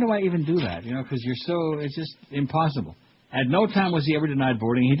 See, why do I even do that? You know, because it's just impossible. At no time was he ever denied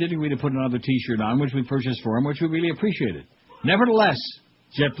boarding. He did agree to put another T-shirt on, which we purchased for him, which we really appreciated. Nevertheless,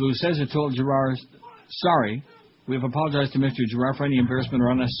 JetBlue says it told Gerard, sorry, we have apologized to Mr. Gerard for any embarrassment or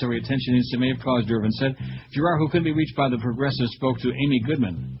unnecessary attention he may have caused, Dervin said. Gerard, who couldn't be reached by the Progressive, spoke to Amy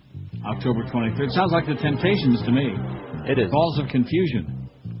Goodman, October 23rd. Sounds like the Temptations to me. It is. Balls of confusion.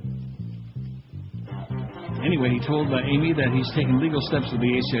 Anyway, he told Amy that he's taken legal steps with the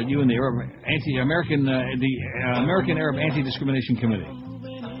ACLU and the American Arab Anti-Discrimination Committee.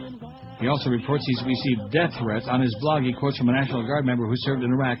 He also reports he's received death threats. On his blog, he quotes from a National Guard member who served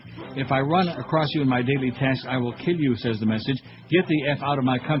in Iraq. If I run across you in my daily task, I will kill you, says the message. Get the F out of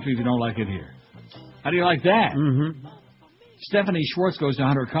my country if you don't like it here. How do you like that? Mm-hmm. Stephanie Schwartz goes to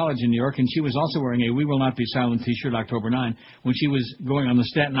Hunter College in New York, and she was also wearing a We Will Not Be Silent T-shirt October 9 when she was going on the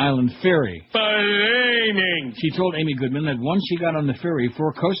Staten Island ferry. She told Amy Goodman that once she got on the ferry,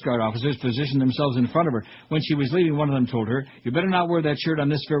 4 Coast Guard officers positioned themselves in front of her. When she was leaving, one of them told her, you better not wear that shirt on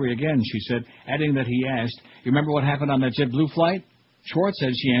this ferry again, she said, adding that he asked, you remember what happened on that JetBlue flight? Schwartz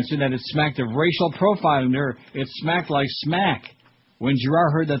said she answered that it smacked of racial profiling there. It smacked like smack. When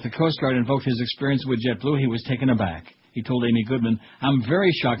Gerard heard that the Coast Guard invoked his experience with JetBlue, he was taken aback. He told Amy Goodman, I'm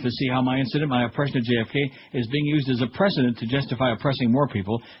very shocked to see how my incident, my oppression at JFK, is being used as a precedent to justify oppressing more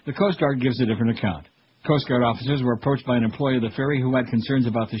people. The Coast Guard gives a different account. Coast Guard officers were approached by an employee of the ferry who had concerns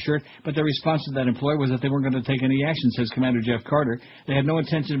about the shirt, but their response to that employee was that they weren't going to take any action, says Commander Jeff Carter. They had no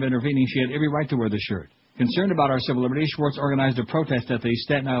intention of intervening. She had every right to wear the shirt. Concerned about our civil liberties, Schwartz organized a protest at the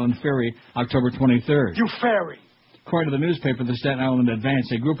Staten Island ferry October 23rd. You ferry! According to the newspaper, the Staten Island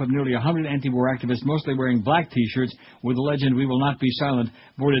Advance, a group of nearly 100 anti-war activists, mostly wearing black T-shirts with the legend, We Will Not Be Silent,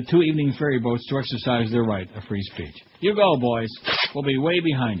 boarded 2 evening ferry boats to exercise their right of free speech. You go, boys. We'll be way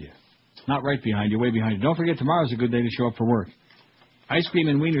behind you. Not right behind you, way behind you. Don't forget, tomorrow's a good day to show up for work. Ice cream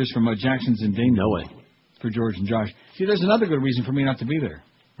and wieners from Jackson's in Dayton. No way. For George and Josh. See, there's another good reason for me not to be there.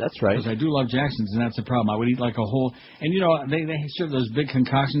 That's right. Because I do love Jackson's, and that's the problem. I would eat like a whole... And, you know, they serve those big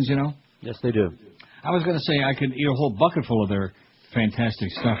concoctions, you know? Yes, they do. I was going to say I could eat a whole bucket full of their fantastic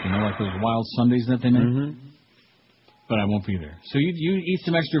stuff, like those wild Sundays that they make. Mm-hmm. But I won't be there. So you eat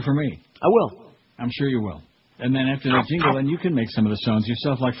some extra for me. I will. I'm sure you will. And then after that jingle, then you can make some of the songs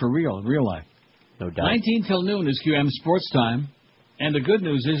yourself, like for real life. No doubt. 19 till noon is QM Sports Time. And the good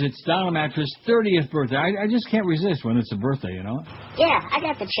news is it's Dollar Mattress' 30th birthday. I just can't resist when it's a birthday, you know? Yeah, I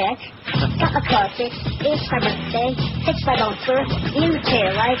got the check. Got my coffee. It's my birthday. It's my bumper. New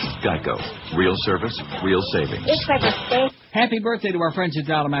tail lights. Geico. Real service, real savings. It's my birthday. Happy birthday to our friends at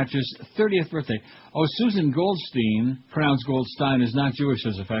Dollar Mattress' 30th birthday. Oh, Susan Goldstein, pronounced Goldstein, is not Jewish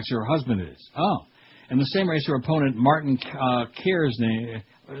as a fact. Her husband is. Oh. And the same race her opponent, Martin Cares.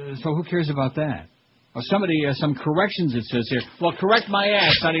 So who cares about that? Or somebody, some corrections it says here. Well, correct my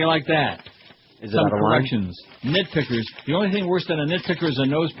ass. How do you like that? Is some it corrections. Nitpickers. The only thing worse than a nitpicker is a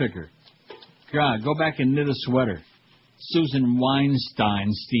nose picker. God, go back and knit a sweater. Susan Weinstein.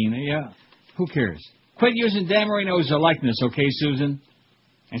 Yeah. Who cares? Quit using Dan Marino as a likeness, okay, Susan?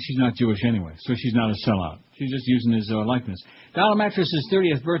 And she's not Jewish anyway, so she's not a sellout. She's just using his likeness. Dollar Mattress'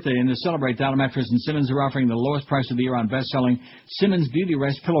 30th birthday, and to celebrate, Dollar Mattress and Simmons are offering the lowest price of the year on best-selling Simmons Beauty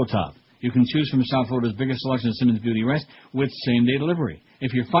Rest Pillow Top. You can choose from South Florida's biggest selection of Simmons Beauty Rest with same-day delivery.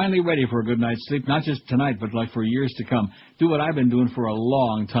 If you're finally ready for a good night's sleep, not just tonight, but like for years to come, do what I've been doing for a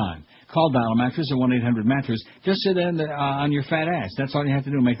long time. Call Dollar Mattress at 1-800-MATTRESS. Just sit on your fat ass. That's all you have to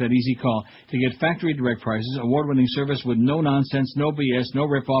do. Make that easy call to get factory direct prices, award-winning service with no nonsense, no BS, no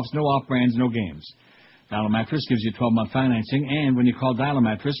rip-offs, no off-brands, no games. Dollar Mattress gives you 12-month financing, and when you call Dollar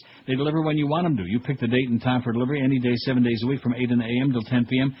Mattress, they deliver when you want them to. You pick the date and time for delivery any day, 7 days a week, from 8 in the a.m. till 10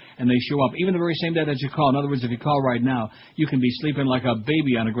 p.m., and they show up even the very same day that you call. In other words, if you call right now, you can be sleeping like a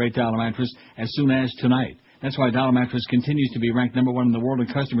baby on a great Dollar Mattress as soon as tonight. That's why Dollar Mattress continues to be ranked #1 in the world in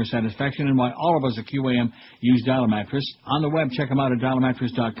customer satisfaction, and why all of us at QAM use Dollar Mattress. On the web, check them out at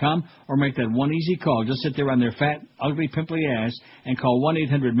dollarmattress.com, or make that one easy call. Just sit there on their fat, ugly, pimply ass and call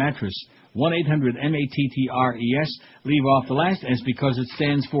 1-800-MATTRESS. 1-800-MATTRES. Leave off the last S because it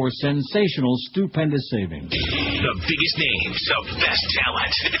stands for sensational, stupendous savings. The biggest names of best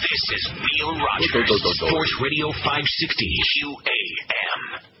talent. This is Neil Rogers. Sports Radio 560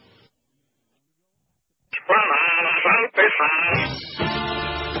 QAM.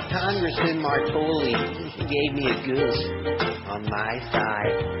 Congressman Martoli gave me a goose on my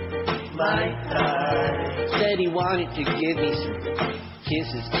side. My side. Said he wanted to give me some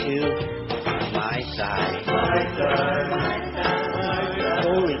kisses too on my side. My side.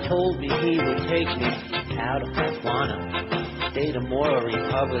 Martoli told me he would take me out of Botswana, state of moral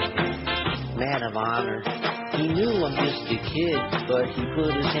republican, man of honor. He knew I'm just a kid, but he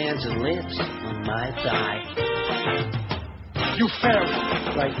put his hands and lips on my side. You failed.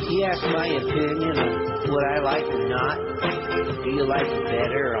 Like, he asked my opinion of would I like or not. Do you like it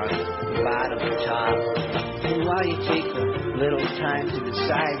better on the bottom or top? And while you take a little time to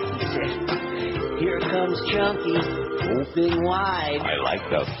decide, he said, here comes Chunky, open wide. I like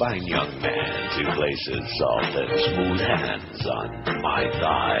the fine young man who places soft and smooth hands on my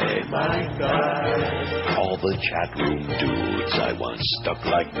thigh. My thigh. All the chat room dudes I once stuck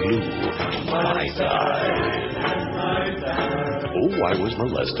like glue. My thigh. Oh, I was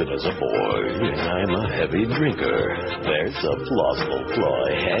molested as a boy, and I'm a heavy drinker. There's a plausible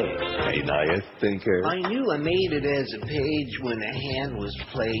ploy. Hey, ain't I a thinker? I knew I made it as a page when a hand was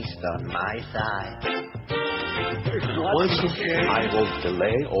placed on my thigh. Once again, I won't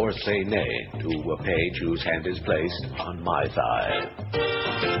delay or say nay to a page whose hand is placed on my thigh.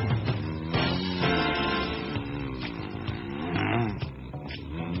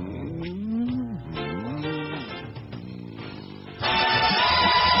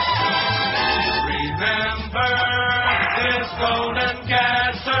 Golden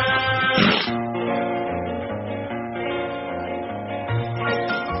Gasser.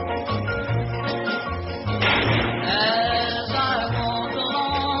 As I walk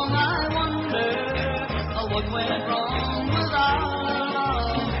along, I wonder what went wrong with our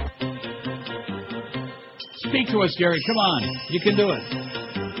love. Speak to us, Gary. Come on. You can do it.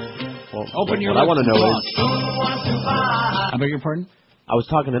 Well, open your lips. What I want to know talk. is. I beg your pardon? I was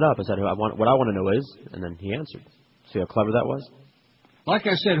talking it up. I said, what I want to know is, and then he answered. See how clever that was? Like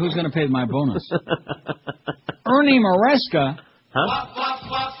I said, who's going to pay my bonus? Ernie Maresca. Huh?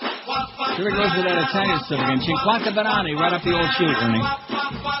 Here it goes with that Italian stuff again. Cinquanta Banani, right up the old chute, Ernie.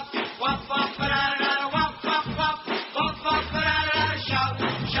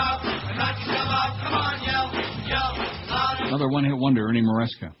 Another one-hit wonder, Ernie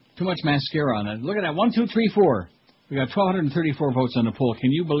Maresca. Too much mascara on that. Look at that. 1, 2, 3, 4. We got 1,234 votes on the poll.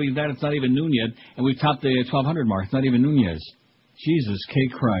 Can you believe that? It's not even noon yet, and we've topped the 1,200 mark. It's not even noon yet. Jesus K.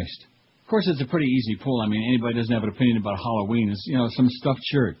 Christ. course, it's a pretty easy pull. I mean, anybody doesn't have an opinion about Halloween. It's, some stuffed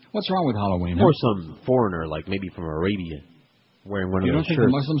shirt. What's wrong with Halloween? Or some foreigner, like maybe from Arabia, wearing one of those shirts. You don't think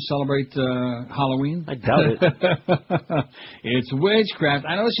the Muslims celebrate Halloween? I doubt it. It's witchcraft.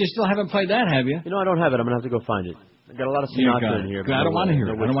 I notice you still haven't played that, have you? I don't have it. I'm going to have to go find it. I got a lot of Sinatra in here. I don't want to hear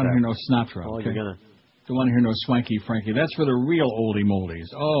it. I don't want to hear no Sinatra. Oh, okay? you're going to. Don't want to hear no Swanky Frankie. That's for the real oldie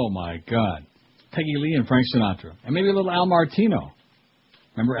moldies. Oh, my God. Peggy Lee and Frank Sinatra. And maybe a little Al Martino.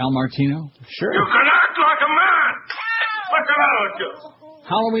 Remember Al Martino? Sure. You can act like a man. What's the matter with you?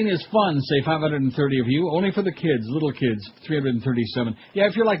 Halloween is fun, say 530 of you. Only for the kids, little kids, 337. Yeah,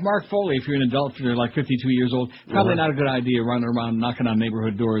 if you're like Mark Foley, if you're an adult, if you're like 52 years old, probably not a good idea running around knocking on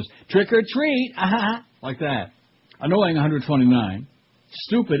neighborhood doors. Trick or treat, like that. Annoying, 129.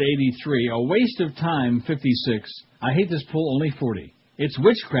 Stupid, 83. A waste of time, 56. I hate this poll, only 40. It's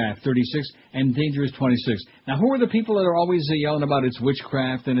witchcraft, 36, and dangerous, 26. Now, who are the people that are always yelling about it's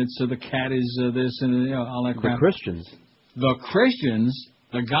witchcraft and it's the cat is this and all that crap? The Christians. The Christians?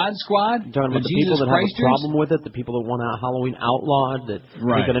 The God Squad? You're talking about the people that have a problem with it, the people that want Halloween outlawed, that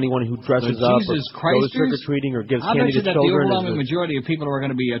think that anyone who dresses up or goes trick-or-treating or gives candy to children... I bet you that the overwhelming majority of people who are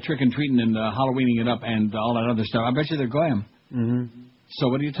going to be trick-and-treating and Halloweening it up and all that other stuff, I bet you they're going. Mm-hmm. So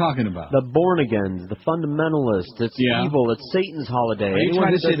what are you talking about? The born-agains, the fundamentalists, it's evil, it's Satan's holiday. Are you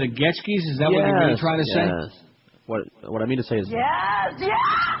trying to say the Getchkis? Is that what you're really trying to say? Yes. What I mean to say is... Yes.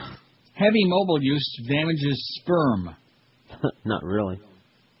 Heavy mobile use damages sperm. Not really.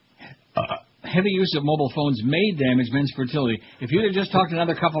 Heavy use of mobile phones may damage men's fertility. If you'd have just talked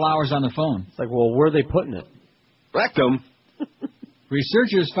another couple hours on the phone. It's like, well, where are they putting it? Rectum.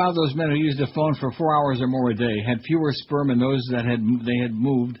 Researchers found those men who used a phone for 4 hours or more a day had fewer sperm than those that they had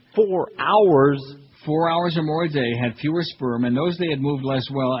moved. 4 hours? 4 hours or more a day had fewer sperm, and those they had moved less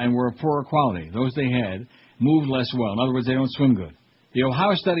well and were of poorer quality. Those they had moved less well. In other words, they don't swim good. The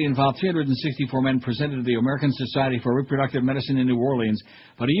Ohio study involved 364 men presented to the American Society for Reproductive Medicine in New Orleans,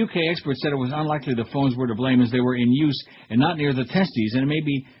 but a UK expert said it was unlikely the phones were to blame as they were in use and not near the testes, and it may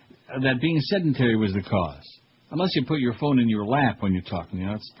be that being sedentary was the cause. Unless you put your phone in your lap when you're talking,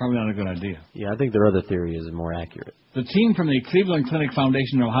 it's probably not a good idea. Yeah, I think their other theory is more accurate. The team from the Cleveland Clinic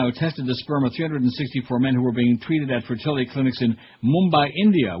Foundation in Ohio tested the sperm of 364 men who were being treated at fertility clinics in Mumbai,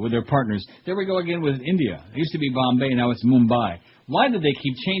 India, with their partners. There we go again with India. It used to be Bombay, now it's Mumbai. Why did they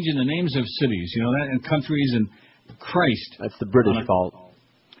keep changing the names of cities, and countries and Christ? That's the British fault.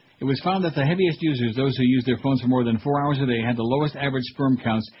 It was found that the heaviest users, those who used their phones for more than 4 hours a day, had the lowest average sperm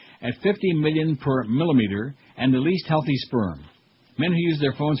counts at 50 million per millimeter and the least healthy sperm. Men who used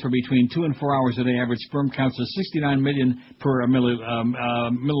their phones for between 2 and 4 hours a day averaged sperm counts of 69 million per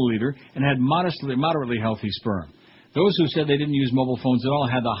milliliter and had moderately healthy sperm. Those who said they didn't use mobile phones at all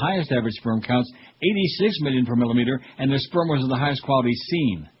had the highest average sperm counts, 86 million per millimeter, and their sperm was of the highest quality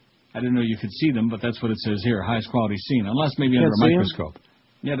seen. I didn't know you could see them, but that's what it says here, highest quality seen, unless maybe under a microscope.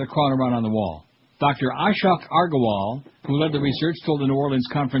 Yeah, they're crawling around on the wall. Dr. Ashok Agarwal, who led the research, told the New Orleans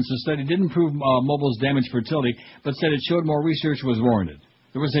conference the study didn't prove mobile's damage fertility, but said it showed more research was warranted.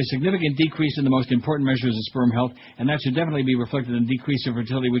 There was a significant decrease in the most important measures of sperm health, and that should definitely be reflected in decrease of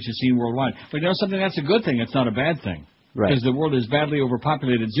fertility, which is seen worldwide. But something, that's a good thing. It's not a bad thing. Right. Because the world is badly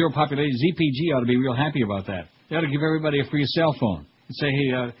overpopulated. Zero population. ZPG ought to be real happy about that. They ought to give everybody a free cell phone and say,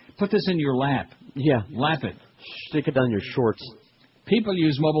 hey, put this in your lap. Yeah. Lap it. Stick it down your shorts. People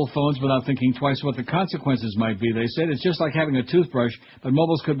use mobile phones without thinking twice what the consequences might be. They said it's just like having a toothbrush, but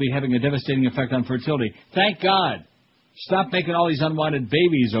mobiles could be having a devastating effect on fertility. Thank God. Stop making all these unwanted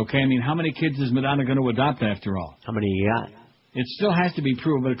babies, okay? I mean, how many kids is Madonna going to adopt after all? How many you got? It still has to be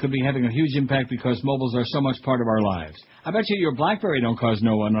proven, but it could be having a huge impact because mobiles are so much part of our lives. I bet you your BlackBerry don't cause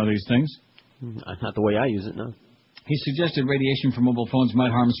no one of these things. Not the way I use it, no. He suggested radiation from mobile phones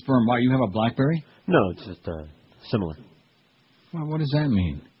might harm sperm. Why, you have a BlackBerry? No, it's just similar. Well, what does that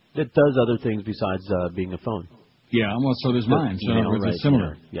mean? It does other things besides being a phone. Yeah, well, so does mine. So in other words, it's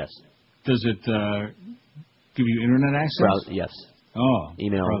similar. Yes. Does it give you internet access? Yes. Oh.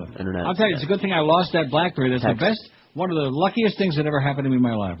 Email, internet. I'll tell you, it's a good thing I lost that BlackBerry. That's the best. One of the luckiest things that ever happened to me in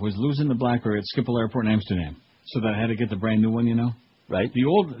my life was losing the BlackBerry at Schiphol Airport in Amsterdam. So that I had to get the brand new one, Right. The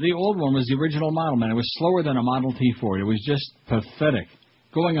old one was the original model, man. It was slower than a Model T Ford. It was just pathetic.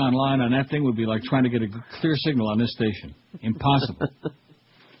 Going online on that thing would be like trying to get a clear signal on this station. Impossible.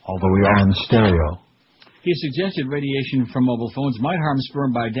 Although we are in stereo. He suggested radiation from mobile phones might harm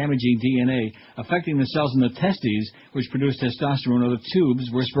sperm by damaging DNA, affecting the cells in the testes, which produce testosterone, or the tubes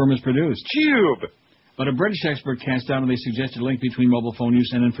where sperm is produced. Tube! But a British expert cast doubt on the suggested link between mobile phone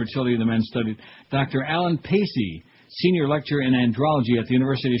use and infertility the men studied. Dr. Alan Pacey, senior lecturer in andrology at the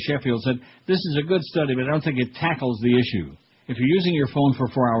University of Sheffield, said, this is a good study, but I don't think it tackles the issue. If you're using your phone for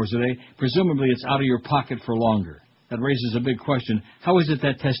 4 hours a day, presumably it's out of your pocket for longer. That raises a big question. How is it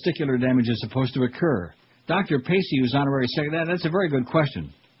that testicular damage is supposed to occur? Dr. Pacey, who's honorary secretary, that's a very good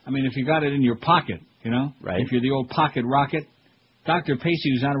question. I mean, if you got it in your pocket, you know, right. If you're the old pocket rocket. Dr.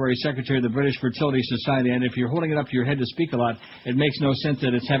 Pacey, who's honorary secretary of the British Fertility Society, and if you're holding it up to your head to speak a lot, it makes no sense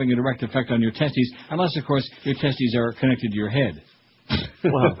that it's having a direct effect on your testes, unless, of course, your testes are connected to your head.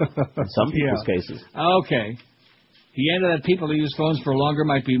 Well, in some people's cases. Okay. He added that people who use phones for longer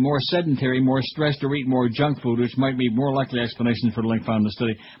might be more sedentary, more stressed, or eat more junk food, which might be more likely explanation for the link found in the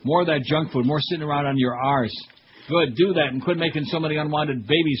study. More of that junk food, more sitting around on your arse. Good, do that, and quit making so many unwanted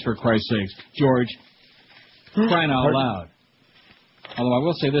babies, for Christ's sakes. George, crying out loud. Although I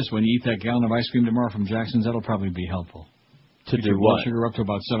will say this, when you eat that gallon of ice cream tomorrow from Jackson's, that'll probably be helpful. To Get do your blood what? sugar up to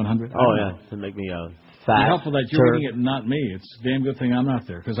about 700. Oh, yeah, to make me fat. It's helpful that you're eating it and not me. It's a damn good thing I'm not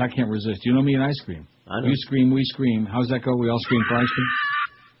there, because I can't resist. You know me and ice cream. I know. You scream, we scream. How's that go? We all scream for ice cream?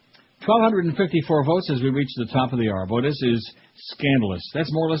 1,254 votes as we reach the top of the hour. Boy, this is scandalous.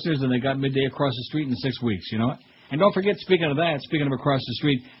 That's more listeners than they got midday across the street in 6 weeks, you know what? And don't forget, speaking of across the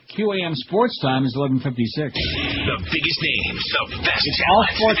street, QAM Sports Time is 11:56. The biggest names, the best It's all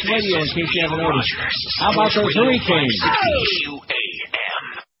sports radio, in case you haven't noticed. How about those Hurricanes? QAM.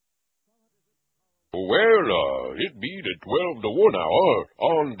 Well, it beat at 12 to 1 hour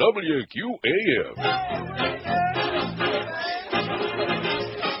on WQAM.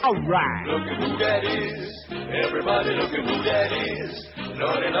 All right. Look at who that is. Everybody look at who that is.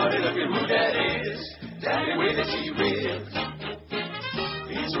 Lordy, Lordy, look at who that is. Daddy Willie T. Riggs.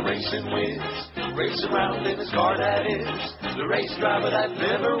 He's a racing whiz. Race around in his car, that is. The race driver that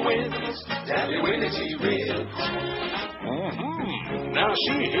never wins. Daddy Willie T. Riggs. Now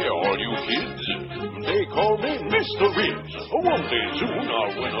see here, all you kids. They call me Mr. Riggs. One day soon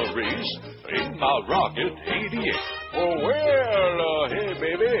I'll win a race in my Rocket 88. Oh, well, hey,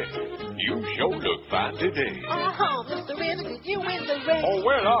 baby. You sure look fine today. Oh, Mr. Ribs, did you win the race? Oh,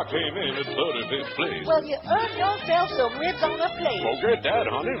 well, I came in at 35th place. Well, you earned yourself some ribs on the plate. Forget that,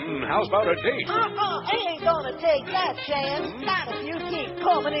 honey. How's about a date? I ain't gonna take that chance. Not if you keep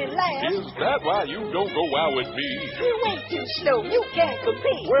coming in last. Is that why you don't go out with me? You ain't too slow. You can't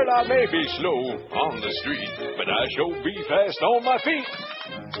compete. Well, I may be slow on the street, but I sure be fast on my feet.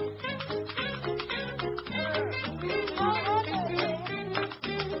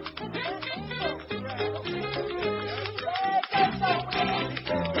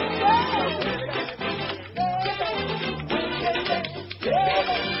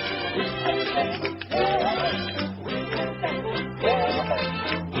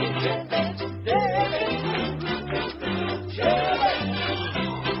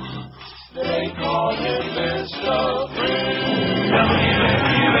 They call him Mr. Riggs.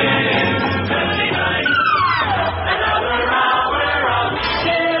 Another hour of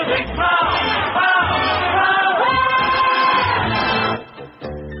civic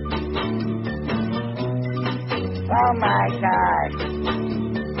Oh my God.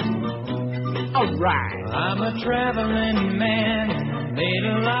 All right. I'm a traveling man, made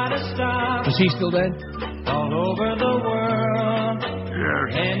a lot of stops. Is he still dead? All over the world.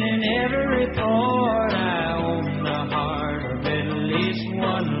 Yes. And in every port I own the heart of at least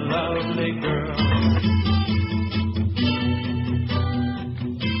one lovely girl.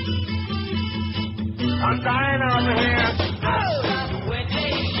 I'm dying out here.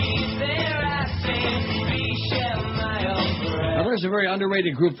 Now, there's a very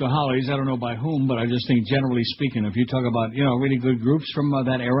underrated group, the Hollies. I don't know by whom, but I just think, generally speaking, if you talk about, really good groups from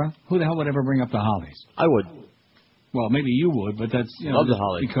that era, who the hell would ever bring up the Hollies? I would. Well, maybe you would, but that's, love the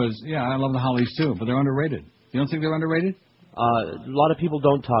Hollies. Because, I love the Hollies, too, but they're underrated. You don't think they're underrated? A lot of people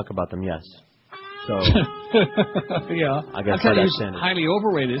don't talk about them, yes. So, yeah. I guess I'll tell you that's who's highly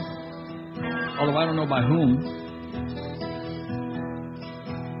overrated, although I don't know by whom.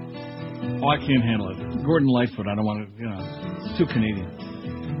 Oh, I can't handle it. Gordon Lightfoot, I don't want to, it's too Canadian.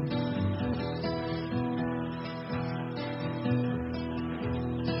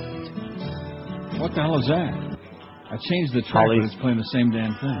 What the hell is that? I changed the track, but it's playing the same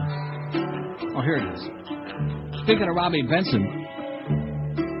damn thing. Oh, here it is. Speaking of Robbie Benson,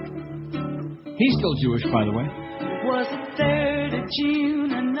 he's still Jewish, by the way. Was the 3rd of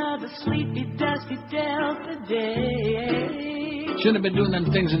June, another sleepy, dusty Delta day. Shouldn't have been doing them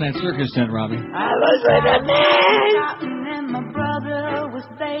things in that circus tent, Robbie. I was with a man, and my brother was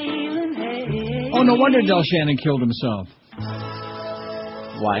bailing hay. Oh, no wonder Del Shannon killed himself.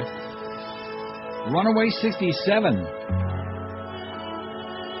 Why? Runaway 67.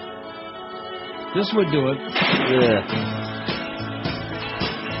 This would do it. Yeah.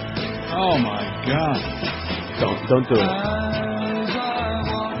 Oh, my God. Don't do it.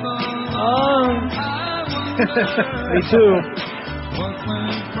 Me too.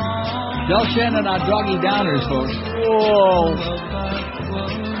 Del Shannon on Doggy Downers, folks. Whoa.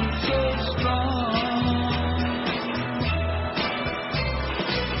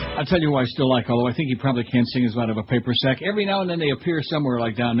 I'll tell you who I still like, although I think he probably can't sing as loud of a paper sack. Every now and then they appear somewhere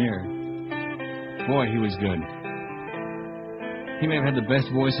like down there. Boy, he was good. He may have had the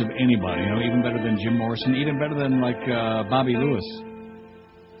best voice of anybody, even better than Jim Morrison, even better than, Bobby Lewis.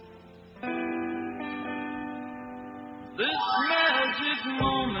 This magic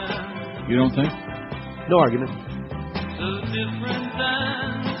moment. You don't think? No argument. So different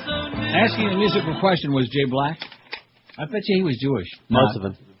and so new. Asking a musical question was Jay Black. I bet you he was Jewish. Parts of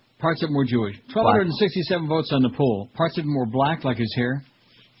him. Parts of him were Jewish. 1,267 votes on the poll. Parts of him were black, like his hair.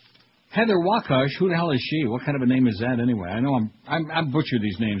 Heather Wakush, who the hell is she? What kind of a name is that anyway? I know I'm butchered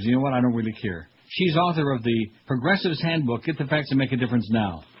these names. You know what? I don't really care. She's author of the Progressive's Handbook, Get the Facts and Make a Difference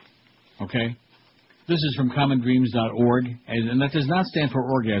Now. Okay? This is from commondreams.org, and that does not stand for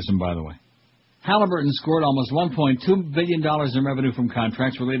orgasm, by the way. Halliburton scored almost $1.2 billion in revenue from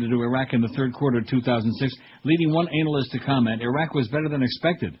contracts related to Iraq in the third quarter of 2006, leading one analyst to comment, Iraq was better than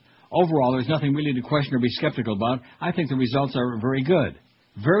expected. Overall, there's nothing really to question or be skeptical about. I think the results are very good.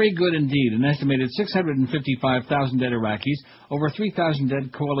 Very good indeed. An estimated 655,000 dead Iraqis, over 3,000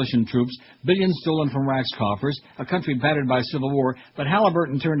 dead coalition troops, billions stolen from Iraq's coffers, a country battered by civil war, but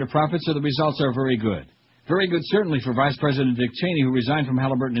Halliburton turned a profit, so the results are very good. Very good certainly for Vice President Dick Cheney, who resigned from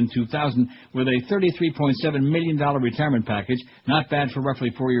Halliburton in 2000 with a $33.7 million retirement package, not bad for roughly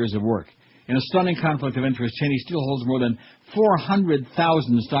 4 years of work. In a stunning conflict of interest, Cheney still holds more than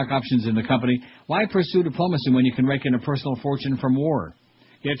 400,000 stock options in the company. Why pursue diplomacy when you can rake in a personal fortune from war?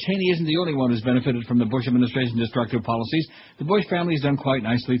 Yet Cheney isn't the only one who's benefited from the Bush administration's destructive policies. The Bush family has done quite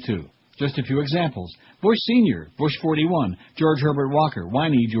nicely, too. Just a few examples. Bush Sr., Bush 41, George Herbert Walker,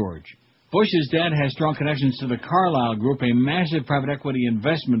 Whiny George. Bush's dad has strong connections to the Carlyle Group, a massive private equity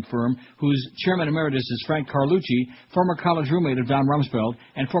investment firm whose chairman emeritus is Frank Carlucci, former college roommate of Don Rumsfeld,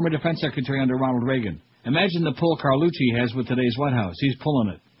 and former defense secretary under Ronald Reagan. Imagine the pull Carlucci has with today's White House. He's pulling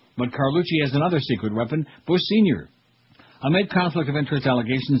it. But Carlucci has another secret weapon, Bush Sr. Amid conflict of interest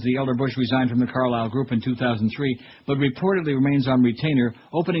allegations, the elder Bush resigned from the Carlyle Group in 2003, but reportedly remains on retainer,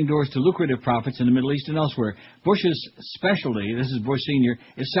 opening doors to lucrative profits in the Middle East and elsewhere. Bush's specialty, this is Bush Sr.,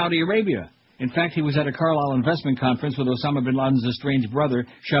 is Saudi Arabia. In fact, he was at a Carlyle investment conference with Osama bin Laden's estranged brother,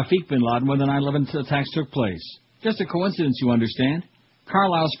 Shafiq bin Laden, when the 9/11 attacks took place. Just a coincidence, you understand?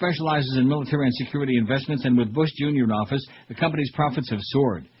 Carlyle specializes in military and security investments, and with Bush Jr. in office, the company's profits have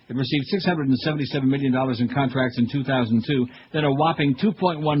soared. It received $677 million in contracts in 2002, then a whopping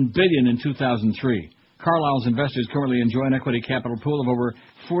 $2.1 billion in 2003. Carlyle's investors currently enjoy an equity capital pool of over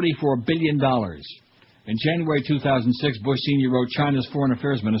 $44 billion. In January 2006, Bush Sr. wrote China's Foreign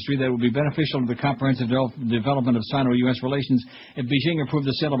Affairs Ministry that it would be beneficial to the comprehensive development of Sino-U.S. relations if Beijing approved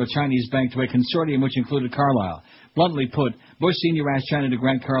the sale of a Chinese bank to a consortium which included Carlyle. Bluntly put, Bush Sr. asked China to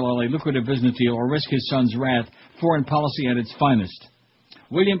grant Carlyle a lucrative business deal or risk his son's wrath, foreign policy at its finest.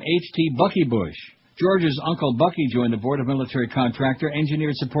 William H.T. Bucky Bush. George's uncle Bucky joined the board of military contractor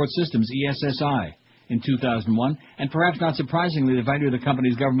Engineered Support Systems, ESSI, in 2001, and perhaps not surprisingly, the value of the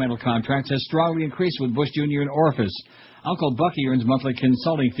company's governmental contracts has strongly increased with Bush Jr. in office. Uncle Bucky earns monthly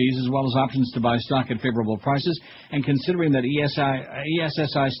consulting fees as well as options to buy stock at favorable prices, and considering that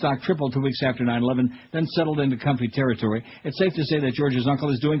ESSI stock tripled 2 weeks after 9/11, then settled into comfy territory, it's safe to say that George's uncle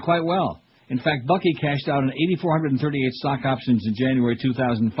is doing quite well. In fact, Bucky cashed out on 8,438 stock options in January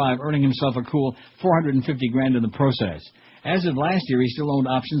 2005, earning himself a cool $450,000 in the process. As of last year, he still owned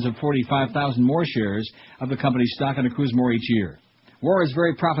options of 45,000 more shares of the company's stock and accrues more each year. War is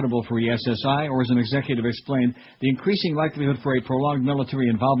very profitable for ESSI, or as an executive explained, the increasing likelihood for a prolonged military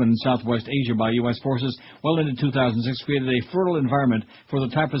involvement in Southwest Asia by U.S. forces well into 2006 created a fertile environment for the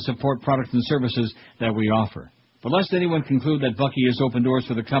type of support products and services that we offer. But lest anyone conclude that Bucky has opened doors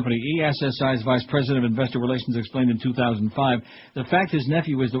for the company, ESSI's Vice President of Investor Relations explained in 2005, the fact his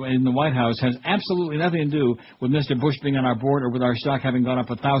nephew is in the White House has absolutely nothing to do with Mr. Bush being on our board or with our stock having gone up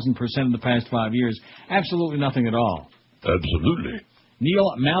 1,000% in the past 5 years. Absolutely nothing at all. Absolutely.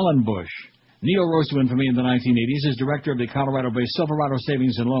 Neil Mallenbush. Neil rose to infamy in the 1980s as director of the Colorado-based Silverado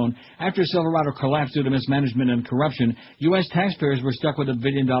Savings and Loan. After Silverado collapsed due to mismanagement and corruption, U.S. taxpayers were stuck with a $1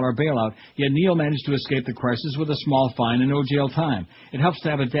 billion bailout, yet Neil managed to escape the crisis with a small fine and no jail time. It helps to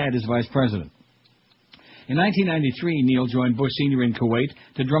have a dad as vice president. In 1993, Neil joined Bush Sr. in Kuwait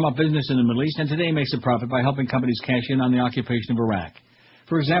to drum up business in the Middle East, and today makes a profit by helping companies cash in on the occupation of Iraq.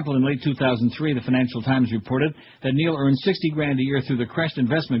 For example, in late 2003, the Financial Times reported that Neil earned $60,000 a year through the Crest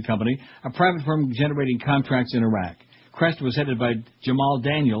Investment Company, a private firm generating contracts in Iraq. Crest was headed by Jamal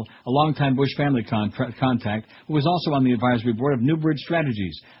Daniel, a longtime Bush family contact, who was also on the advisory board of Newbridge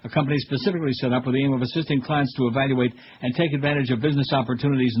Strategies, a company specifically set up with the aim of assisting clients to evaluate and take advantage of business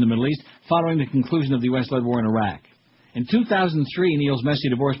opportunities in the Middle East following the conclusion of the U.S.-led war in Iraq. In 2003, Neil's messy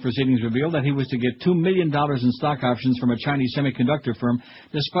divorce proceedings revealed that he was to get $2 million in stock options from a Chinese semiconductor firm,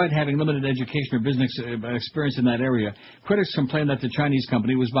 despite having limited education or business experience in that area. Critics complained that the Chinese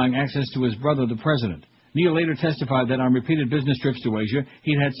company was buying access to his brother, the president. Neil later testified that on repeated business trips to Asia,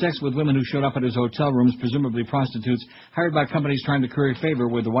 he'd had sex with women who showed up at his hotel rooms, presumably prostitutes, hired by companies trying to curry favor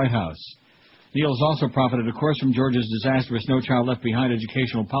with the White House. Neil has also profited, of course, from Georgia's disastrous No Child Left Behind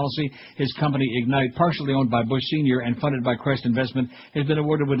educational policy. His company, Ignite, partially owned by Bush Sr. and funded by Crest Investment, has been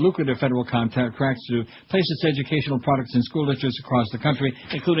awarded with lucrative federal contracts to place its educational products in school districts across the country,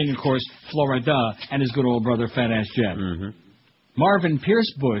 including, of course, Florida and his good old brother, Fat Ass Jet. Marvin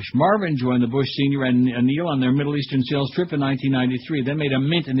Pierce Bush. Marvin joined the Bush Sr. and Neil on their Middle Eastern sales trip in 1993, then made a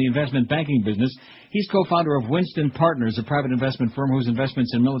mint in the investment banking business. He's co-founder of Winston Partners, a private investment firm whose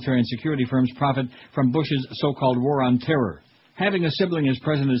investments in military and security firms profit from Bush's so-called war on terror. Having a sibling as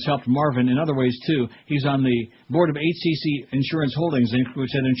president has helped Marvin in other ways, too. He's on the board of HCC Insurance Holdings,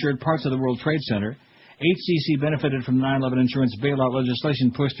 which had insured parts of the World Trade Center. HCC benefited from the 9/11 insurance bailout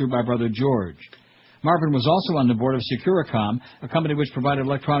legislation pushed through by Brother George. Marvin was also on the board of Securicom, a company which provided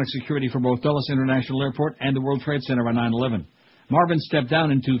electronic security for both Dulles International Airport and the World Trade Center on 9/11. Marvin stepped down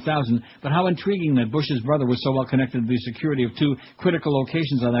in 2000, but how intriguing that Bush's brother was so well connected to the security of two critical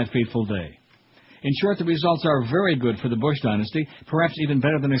locations on that fateful day. In short, the results are very good for the Bush dynasty, perhaps even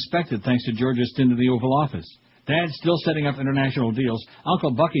better than expected thanks to George's stint in the Oval Office. Dad's still setting up international deals.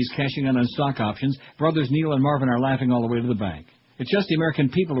 Uncle Bucky's cashing in on stock options. Brothers Neil and Marvin are laughing all the way to the bank. It's just the American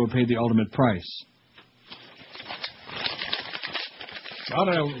people who paid the ultimate price. I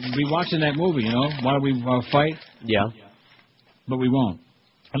don't know. Be watching that movie, you know. Why do we fight? Yeah. But we won't.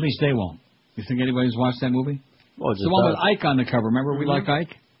 At least they won't. You think anybody's watched that movie? Well, it's the one with Ike on the cover. Remember, we like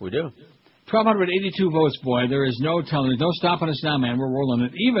Ike? We do. 1,282 votes, boy. There is no telling. There's no stopping us now, man. We're rolling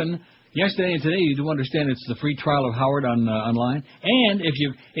it. Even yesterday and today, you do understand it's the free trial of Howard on online. And if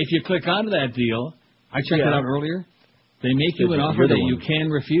you click onto that deal, I checked it out earlier. They make you an offer that you can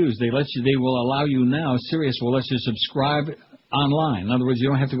refuse. They will allow you now. Sirius will let you subscribe online. In other words, you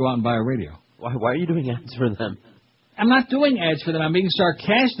don't have to go out and buy a radio. Why are you doing ads for them? I'm not doing ads for them. I'm being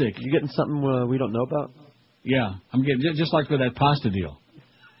sarcastic. You getting something we don't know about? Yeah, I'm getting just like with that pasta deal.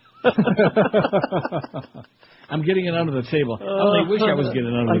 I'm getting it under the table. I only wish I was getting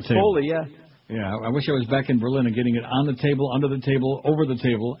it under the table. Foley, yeah. Yeah, I wish I was back in Berlin and getting it on the table, under the table, over the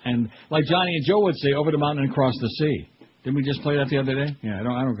table, and like Johnny and Joe would say, over the mountain and across the sea. Didn't we just play that the other day? Yeah, I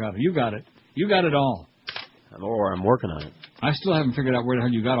don't got it. You got it. You got it all. Or I'm working on it. I still haven't figured out where the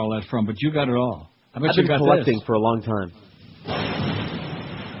hell you got all that from, but you got it all. I've been collecting for a long time.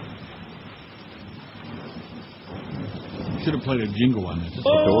 Should have played a jingle on this.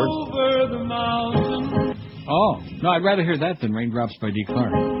 Over the mountain. Oh, no, I'd rather hear that than Raindrops by Dee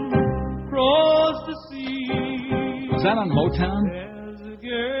Clark. Across the sea. Was that on Motown? There's a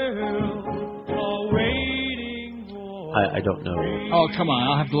girl waiting for I don't know. Oh, come on.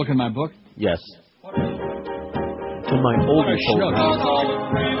 I'll have to look in my book. Yes. To my older children.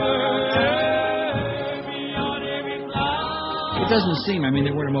 It doesn't seem, I mean,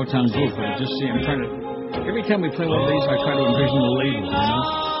 they were a Motown group, but it just seems, I'm trying to, every time we play one of these, I try to envision the label, you know?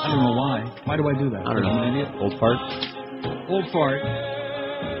 I don't know why. Why do I do that? I don't know. I'm an idiot. Old fart? Old fart.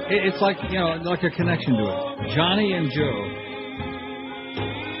 It's like, you know, like a connection to it. Johnny and Joe.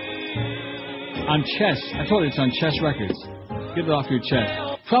 On Chess. I told you it's on Chess Records. Get it off your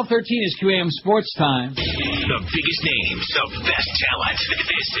chest. 12:13 is QAM Sports Time. The biggest names, the best talent.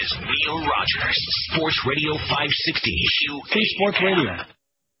 This is Neil Rogers, Sports Radio 560 QAM. Sports Radio.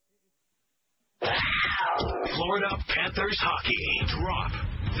 Florida Panthers hockey. Drop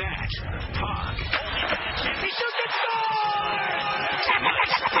that puck. He shoots and scores! Tonight,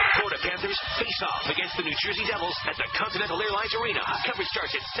 the Florida Panthers face off against the New Jersey Devils at the Continental Airlines Arena. Coverage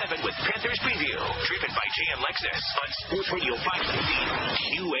starts at 7 with Panthers Preview. Driven by JM Lexus on Sports Radio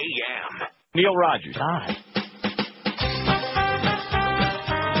 560 QAM. Neil Rogers. Hi.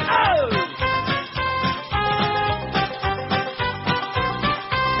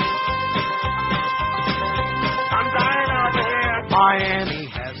 Miami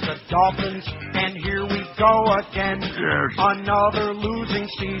has the Dolphins, and here we go again. Yes. Another losing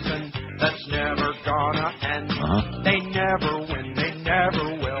season that's never gonna end. They never win, they never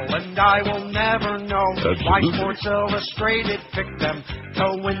will, and I will never know why Sports Illustrated picked them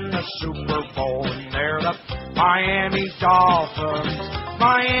to win the Super Bowl. And they're the Miami Dolphins,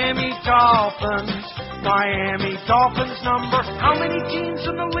 Miami Dolphins. Miami Dolphins number. How many teams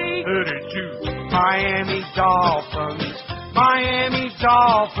in the league? 32. Miami Dolphins. Miami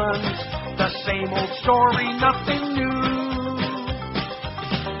Dolphins. The same old story, nothing new.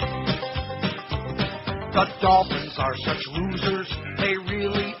 The Dolphins are such losers. They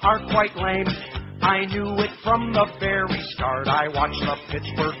really are quite lame. I knew it from the very start. I watched the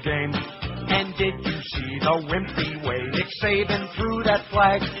Pittsburgh game. And did you see the wimpy way Nick Saban threw that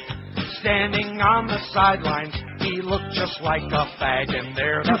flag? Standing on the sidelines, he looked just like a fag. And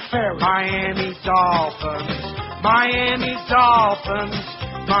they're the Miami Dolphins. Miami Dolphins.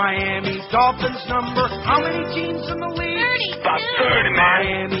 Miami Dolphins number. How many teams in the league? 30. About 30, man.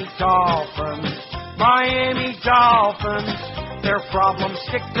 Miami Dolphins. Miami Dolphins. Their problems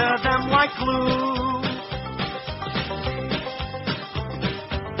stick to them like glue.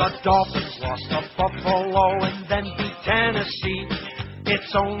 The Dolphins lost to Buffalo and then beat Tennessee.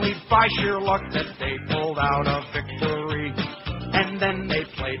 It's only by sheer luck that they pulled out a victory. And then they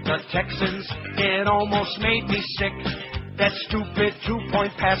played the Texans. It almost made me sick. That stupid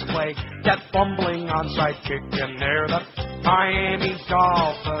two-point pass play, that bumbling onside kick, and they're the Miami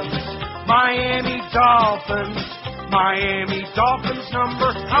Dolphins. Miami Dolphins. Miami Dolphins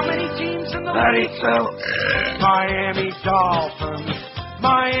number. How many teams in the league? 32. Miami Dolphins.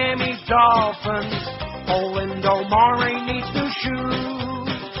 Miami Dolphins. Orlando Mare needs new shoes.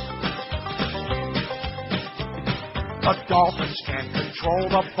 The Dolphins can't control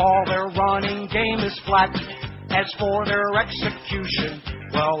the ball. Their running game is flat. As for their execution,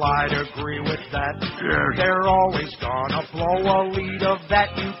 well, I'd agree with that. They're always gonna blow a lead, of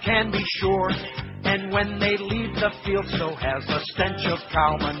that you can be sure. And when they leave the field, still has the stench of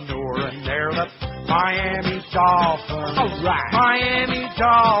cow manure. And they're the Miami Dolphins. All right. Miami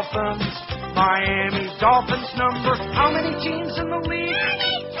Dolphins. Miami Dolphins number. How many teams in the league?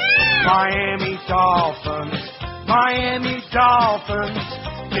 Miami Dolphins. Miami Dolphins.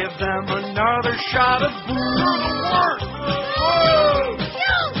 Give them another shot of booze.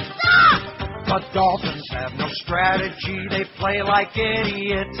 The Dolphins have no strategy. They play like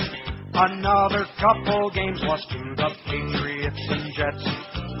idiots. Another couple games lost to the Patriots and Jets.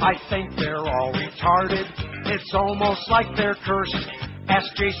 I think they're all retarded. It's almost like they're cursed.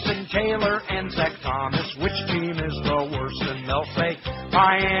 Ask Jason Taylor and Zach Thomas which team is the worst, and they'll say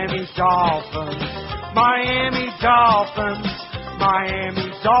Miami Dolphins. Miami Dolphins.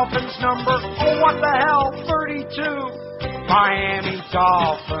 Miami Dolphins number. Oh, what the hell? 32. Miami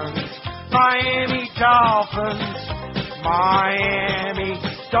Dolphins. Miami Dolphins. Miami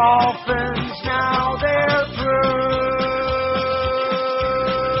Dolphins. Now they're through.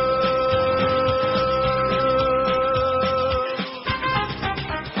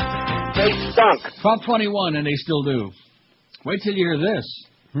 They stunk. 12:21, and they still do. Wait till you hear this.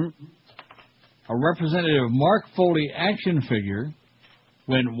 A representative Mark Foley action figure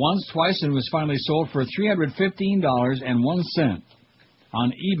went once, twice, and was finally sold for $315.01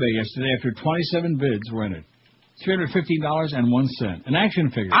 on eBay yesterday after 27 bids were in it. $315.01. An action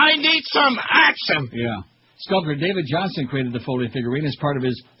figure. I need some action. Yeah. Sculptor David Johnson created the Foley figurine as part of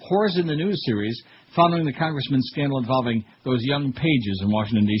his Horrors in the News series, following the congressman's scandal involving those young pages in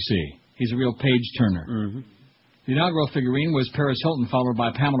Washington, D.C. He's a real page-turner. Mm-hmm. The inaugural figurine was Paris Hilton, followed by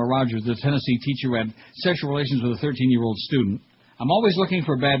Pamela Rogers, the Tennessee teacher who had sexual relations with a 13-year-old student. I'm always looking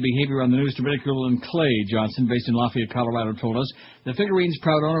for bad behavior on the news to ridicule and clay, Johnson, based in Lafayette, Colorado, told us. The figurine's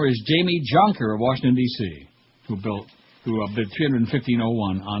proud owner is Jamie Jonker of Washington, D.C., who bid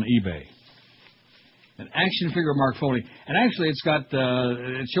 $315.01 on eBay. An action figure of Mark Foley. And actually, it's got,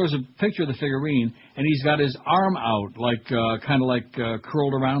 it shows a picture of the figurine, and he's got his arm out, like, kind of like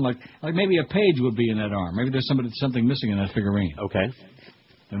curled around, like maybe a page would be in that arm. Maybe there's something missing in that figurine. Okay.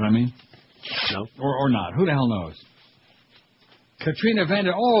 You know what I mean? No. Or not. Who the hell knows? Katrina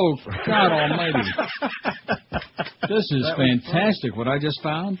Vander... Oh, God almighty. This is fantastic, what I just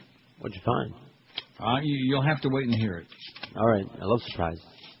found. What'd you find? You'll have to wait and hear it. All right. I love surprises.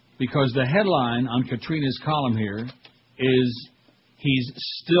 Because the headline on Katrina's column here is, "He's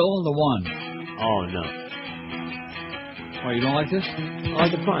Still the One." Oh, no. Oh, you don't like this? I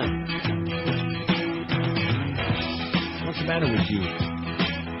like it fine. What's the matter with you?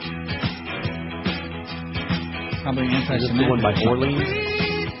 Probably anti-Semitic. Is this the one by Orleans?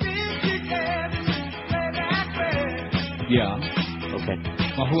 Yeah. Okay.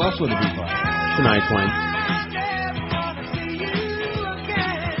 Well, who else would it be by? Shania Twain.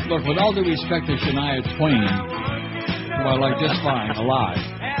 Look, with all due respect to Shania Twain, who I like just fine, alive.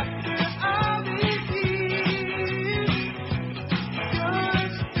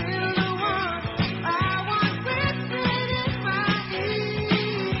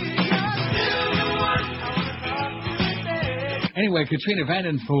 Anyway, Katrina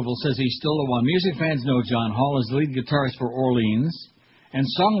Vanden Heuvel says he's still the one. Music fans know John Hall is the lead guitarist for Orleans and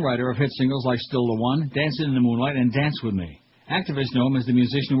songwriter of hit singles like Still the One, Dancing in the Moonlight, and Dance With Me. Activists know him as the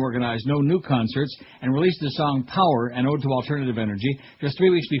musician who organized no new concerts and released the song Power, an ode to alternative energy, just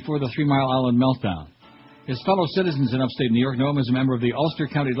 3 weeks before the 3 Mile Island meltdown. His fellow citizens in upstate New York know him as a member of the Ulster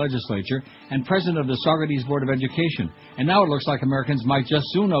County Legislature and president of the Saugerties Board of Education. And now it looks like Americans might just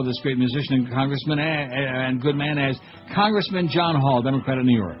soon know this great musician and congressman and good man as Congressman John Hall, Democrat of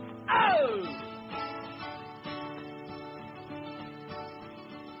New York.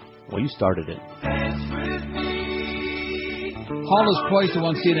 Well, you started it. Hall is poised to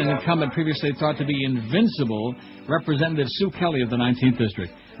unseat an incumbent previously thought to be invincible, Representative Sue Kelly of the 19th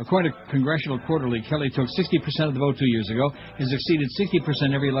District. According to Congressional Quarterly, Kelly took 60% of the vote 2 years ago, has exceeded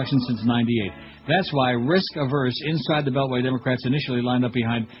 60% every election since '98. That's why risk-averse inside the Beltway Democrats initially lined up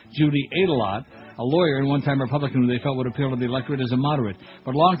behind Judy Adelot, a lawyer and one-time Republican who they felt would appeal to the electorate as a moderate.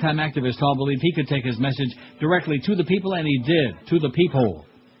 But longtime activist Hall believed he could take his message directly to the people, and he did, to the peephole.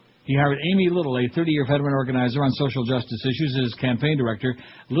 He hired Amy Little, a 30-year veteran organizer on social justice issues, as his campaign director.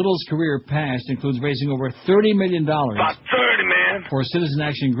 Little's career past includes raising over $30 million for citizen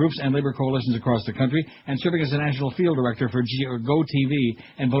action groups and labor coalitions across the country, and serving as a national field director for GoTV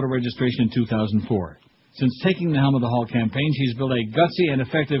and voter registration in 2004. Since taking the helm of the Hall campaign, she's built a gutsy and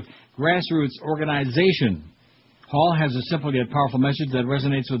effective grassroots organization. Hall has a simple yet powerful message that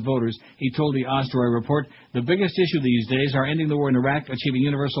resonates with voters. He told the Ostroy Report, the biggest issue these days are ending the war in Iraq, achieving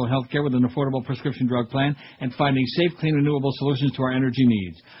universal health care with an affordable prescription drug plan, and finding safe, clean, renewable solutions to our energy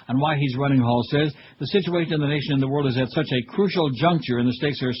needs. On why he's running, Hall says, the situation in the nation and the world is at such a crucial juncture and the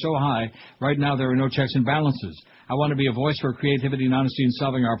stakes are so high, right now there are no checks and balances. I want to be a voice for creativity and honesty in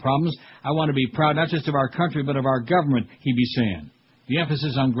solving our problems. I want to be proud not just of our country, but of our government, he'd be saying. The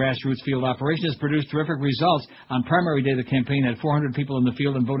emphasis on grassroots field operation has produced terrific results. On primary day, the campaign had 400 people in the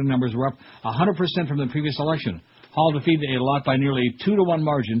field, and voting numbers were up 100% from the previous election. Hall defeated Adelot by nearly 2-to-1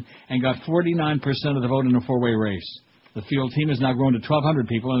 margin and got 49% of the vote in a four-way race. The field team has now grown to 1,200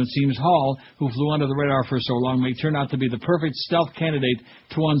 people, and it seems Hall, who flew under the radar for so long, may turn out to be the perfect stealth candidate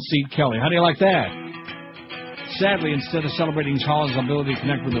to unseat Kelly. How do you like that? Sadly, instead of celebrating Hall's ability to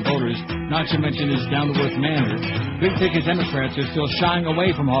connect with the voters, not to mention his down-to-earth manner, big-ticket Democrats are still shying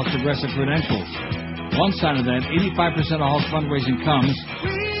away from Hall's progressive credentials. One sign of that, 85% of Hall's fundraising comes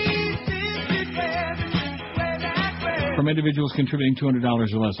from individuals contributing $200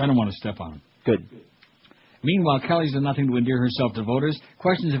 or less. I don't want to step on him. Good. Meanwhile, Kelly's done nothing to endear herself to voters.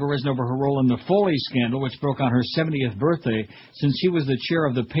 Questions have arisen over her role in the Foley scandal, which broke on her 70th birthday, since she was the chair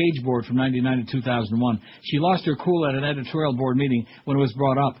of the Page Board from 1999 to 2001. She lost her cool at an editorial board meeting when it was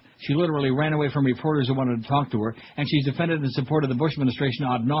brought up. She literally ran away from reporters who wanted to talk to her, and she's defended and supported the Bush administration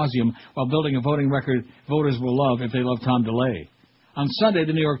ad nauseum while building a voting record voters will love if they love Tom DeLay. On Sunday,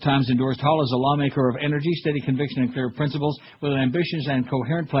 the New York Times endorsed Hall as a lawmaker of energy, steady conviction, and clear principles with an ambitious and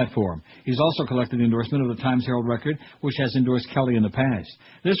coherent platform. He's also collected the endorsement of the Times Herald-Record, which has endorsed Kelly in the past.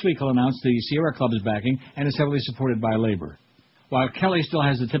 This week he'll announce the Sierra Club's backing and is heavily supported by labor. While Kelly still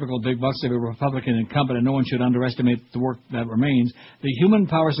has the typical big bucks of a Republican incumbent, and no one should underestimate the work that remains, the human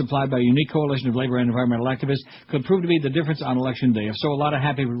power supplied by a unique coalition of labor and environmental activists could prove to be the difference on Election Day. If so, a lot of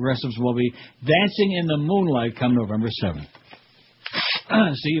happy progressives will be dancing in the moonlight come November 7th.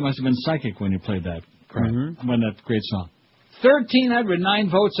 See, you must have been psychic when you played that. When that great song. 1,309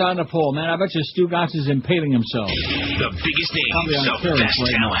 votes on the poll. Man, I bet you Stu Gatz is impaling himself. The biggest names of best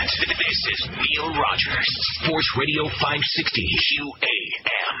talent. This is Neil Rogers, Sports Radio 560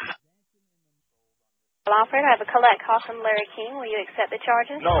 QAM. Alfred, I have a collect call from Larry King. Will you accept the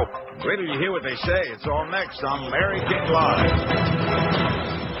charges? No. Wait till you hear what they say. It's all next on Larry King Live.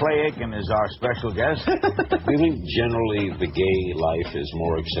 Clay Aiken is our special guest. Do you think generally the gay life is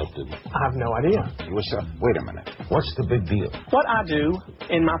more accepted? I have no idea. Wait a minute. What's the big deal? What I do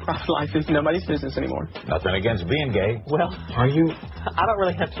in my private life is nobody's business anymore. Nothing against being gay. Well, are you? I don't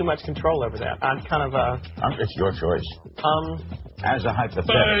really have too much control over that. I'm kind of it's your choice. As a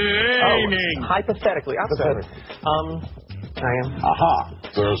hypothetical. Hypothetically. I'm sorry. I am. Aha.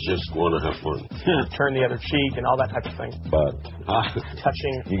 Girls just want to have fun. Turn the other cheek and all that type of thing. But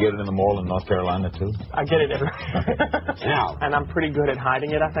touching. You get it in the mall in North Carolina, too? I get it everywhere. Now. And I'm pretty good at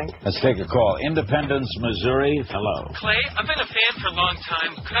hiding it, I think. Let's take a call. Independence, Missouri. Hello. Clay, I've been a fan for a long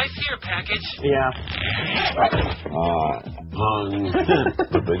time. Could I see your package? Yeah.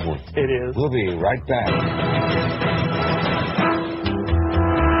 The big one. It is. We'll be right back.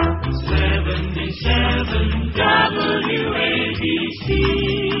 77 WABC.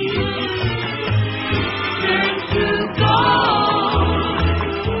 Turn to gold.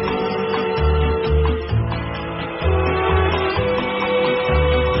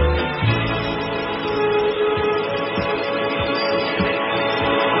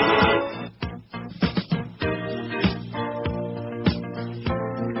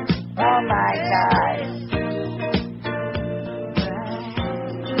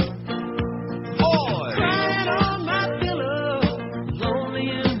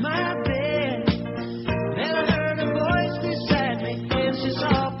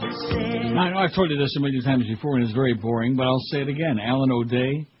 I know I've told you this so many times before, and it's very boring, but I'll say it again. Alan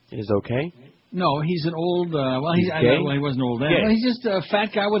O'Day. Is okay? No, he's an old, he's gay? Well, he wasn't old then. Gay. Well, he's just a fat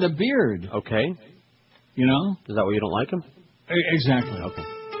guy with a beard. Okay. You know? Is that why you don't like him? Exactly. Okay.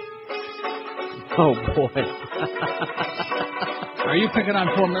 Oh, boy. Are you picking on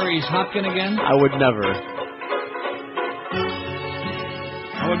poor Mary Hopkin again? I would never.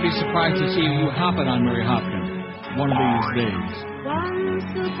 I would be surprised to see you hopping on Mary Hopkin one of these days. Once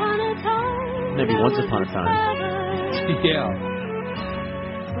upon a time. Maybe once upon a time. Yeah.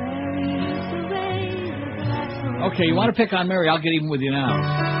 Okay, you want to pick on Mary? I'll get even with you now.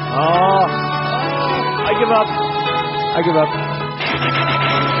 Oh, I give up. I give up.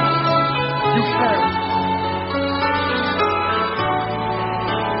 You can't.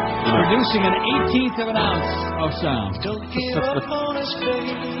 Producing an 1/18th of an ounce of sound. Don't give up on us,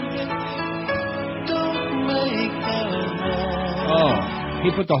 baby. Don't make Oh,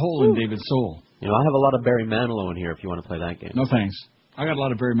 he put the hole in David's soul. You know, I have a lot of Barry Manilow in here if you want to play that game. No thanks. I got a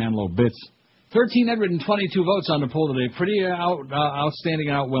lot of Barry Manilow bits. 1,322 votes on the poll today. Pretty outstanding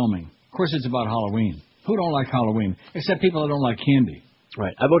and outwhelming. Of course, it's about Halloween. Who don't like Halloween? Except people that don't like candy.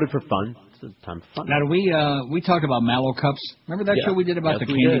 Right. I voted for fun. It's a time for fun. Now, we talked about Mallow Cups. Remember that show we did about the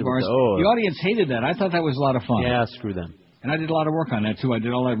candy bars? Oh. The audience hated that. I thought that was a lot of fun. Yeah, screw them. And I did a lot of work on that, too. I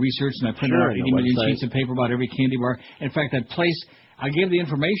did all that research, and I printed out 80 million sheets of paper about every candy bar. In fact, that place, I gave the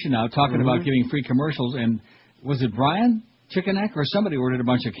information out, talking about giving free commercials, and was it Brian Chicken Neck or somebody ordered a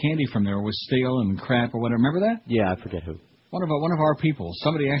bunch of candy from there? It was stale and crap or whatever. Remember that? Yeah, I forget who. One of our people.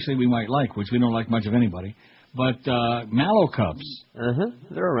 Somebody actually we might like, which we don't like much of anybody. But Mallow Cups.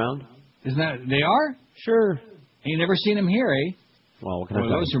 They're around. Isn't that, they are? Sure. You never seen them here, eh? Well, what can I tell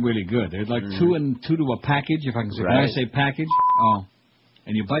those you? are really good. They're like two to a package, if I can say. Right. Can I say package? Oh.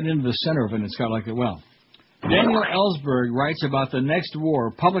 And you bite into the center of it, and it's got like the, Daniel Ellsberg writes about the next war,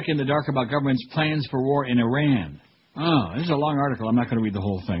 public in the dark about government's plans for war in Iran. Oh, this is a long article. I'm not going to read the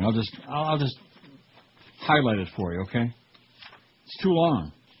whole thing. I'll just highlight it for you, okay? It's too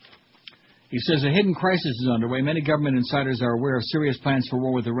long. He says a hidden crisis is underway. Many government insiders are aware of serious plans for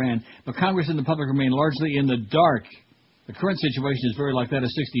war with Iran, but Congress and the public remain largely in the dark. The current situation is very like that of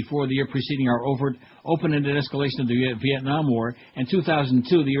 '64, the year preceding our overt, open-ended escalation of the Vietnam War, and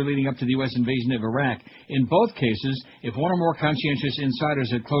 2002, the year leading up to the U.S. invasion of Iraq. In both cases, if one or more conscientious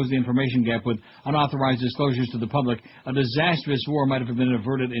insiders had closed the information gap with unauthorized disclosures to the public, a disastrous war might have been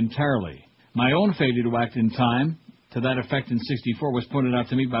averted entirely. My own failure to act in time to that effect in '64 was pointed out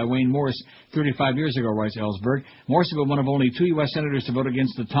to me by Wayne Morse 35 years ago, writes Ellsberg. Morse had been one of only 2 U.S. senators to vote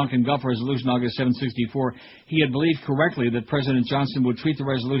against the Tonkin Gulf Resolution August 7, '64. He had believed correctly that President Johnson would treat the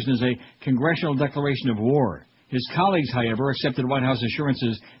resolution as a congressional declaration of war. His colleagues, however, accepted White House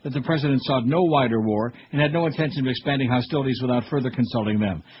assurances that the president sought no wider war and had no intention of expanding hostilities without further consulting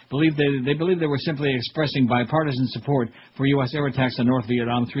them. They believed they were simply expressing bipartisan support for U.S. air attacks on North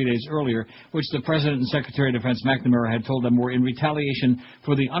Vietnam 3 days earlier, which the President and Secretary of Defense McNamara had told them were in retaliation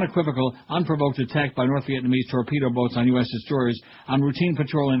for the unequivocal, unprovoked attack by North Vietnamese torpedo boats on U.S. destroyers on routine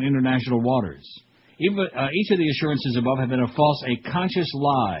patrol in international waters. Each of the assurances above had been a false, a conscious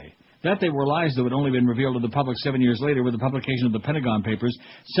lie. That they were lies, though, had only been revealed to the public 7 years later with the publication of the Pentagon Papers,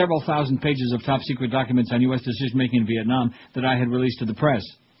 several thousand pages of top-secret documents on U.S. decision-making in Vietnam that I had released to the press.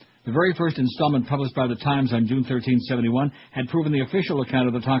 The very first installment published by the Times on June 13, '71 had proven the official account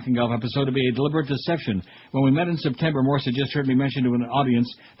of the Tonkin Gulf episode to be a deliberate deception. When we met in September, Morse had just heard me mention to an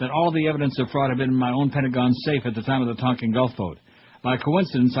audience that all of the evidence of fraud had been in my own Pentagon safe at the time of the Tonkin Gulf vote. By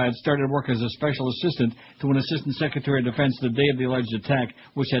coincidence, I had started work as a special assistant to an assistant secretary of defense the day of the alleged attack,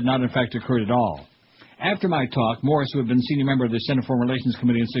 which had not in fact occurred at all. After my talk, Morris, who had been senior member of the Senate Foreign Relations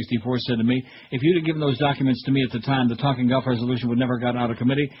Committee in '64, said to me, if you'd have given those documents to me at the time, the Tonkin Gulf resolution would never have gotten out of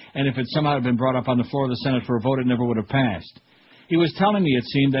committee, and if it somehow had been brought up on the floor of the Senate for a vote, it never would have passed. He was telling me, it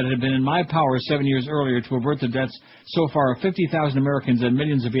seemed, that it had been in my power 7 years earlier to avert the deaths so far of 50,000 Americans and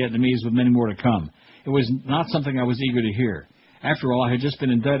millions of Vietnamese, with many more to come. It was not something I was eager to hear. After all, I had just been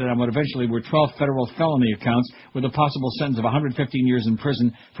indicted on what eventually were 12 federal felony accounts with a possible sentence of 115 years in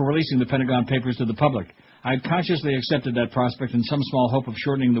prison for releasing the Pentagon Papers to the public. I had consciously accepted that prospect in some small hope of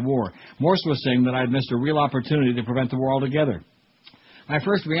shortening the war. Morse was saying that I had missed a real opportunity to prevent the war altogether. My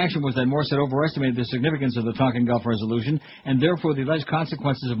first reaction was that Morse had overestimated the significance of the Tonkin Gulf resolution and therefore the alleged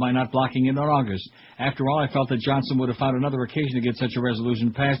consequences of my not blocking it in August. After all, I felt that Johnson would have found another occasion to get such a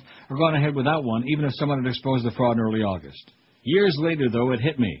resolution passed or gone ahead without one, even if someone had exposed the fraud in early August. Years later, though, it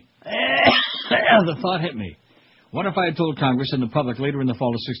hit me. The thought hit me. What if I had told Congress and the public later in the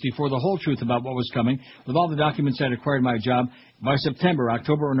fall of '64 the whole truth about what was coming, with all the documents that acquired my job by September,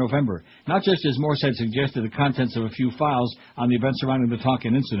 October, or November? Not just as Morse had suggested, the contents of a few files on the events surrounding the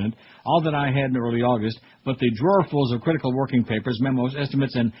Tonkin incident, all that I had in early August, but the drawerfuls of critical working papers, memos,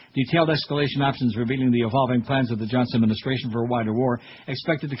 estimates, and detailed escalation options revealing the evolving plans of the Johnson administration for a wider war,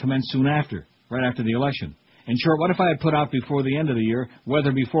 expected to commence soon after, right after the election. In short, what if I had put out before the end of the year,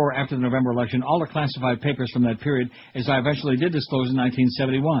 whether before or after the November election, all the classified papers from that period, as I eventually did disclose in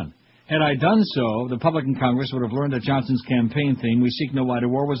 1971? Had I done so, the public in Congress would have learned that Johnson's campaign theme, "We Seek No Wider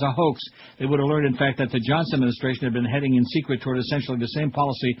War," was a hoax. They would have learned, in fact, that the Johnson administration had been heading in secret toward essentially the same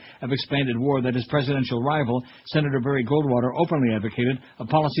policy of expanded war that his presidential rival, Senator Barry Goldwater, openly advocated, a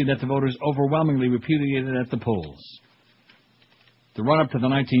policy that the voters overwhelmingly repudiated at the polls. The run-up to the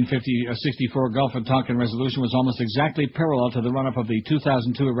 1964 Gulf and Tonkin resolution was almost exactly parallel to the run-up of the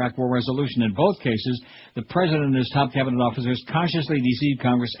 2002 Iraq War resolution. In both cases, the President and his top cabinet officers consciously deceived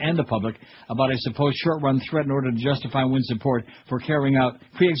Congress and the public about a supposed short-run threat in order to justify and win support for carrying out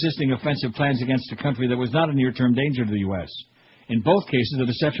pre-existing offensive plans against a country that was not a near-term danger to the U.S. In both cases, the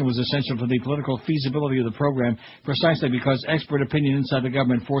deception was essential to the political feasibility of the program, precisely because expert opinion inside the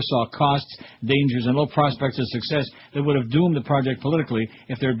government foresaw costs, dangers, and low prospects of success that would have doomed the project politically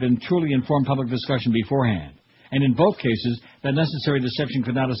if there had been truly informed public discussion beforehand. And in both cases, that necessary deception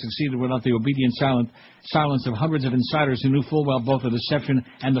could not have succeeded without the obedient silence of hundreds of insiders who knew full well both the deception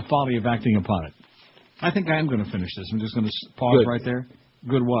and the folly of acting upon it. I think I am going to finish this. I'm just going to pause right there.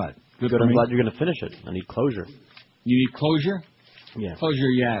 Good what? Good. I'm glad you're going to finish it. I need closure. You need closure? Yeah. Close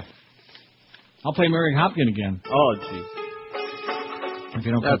your yap. I'll play Mary Hopkin again. Oh, jeez. If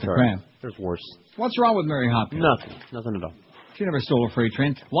you don't cut the crap. There's worse. What's wrong with Mary Hopkin? Nothing. Nothing at all. She never stole a freight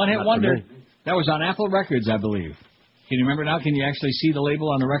train. One-hit wonder. That was on Apple Records, I believe. Can you remember now? Can you actually see the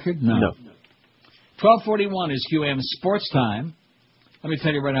label on the record? No. 12:41 is QM Sports Time. Let me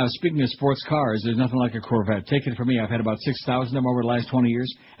tell you right now, speaking of sports cars, there's nothing like a Corvette. Take it from me, I've had about 6,000 of them over the last 20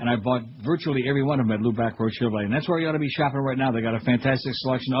 years, and I've bought virtually every one of them at Lou Back Road Chevrolet. And that's where you ought to be shopping right now. They got a fantastic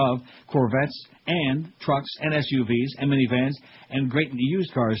selection of Corvettes and trucks and SUVs and minivans and great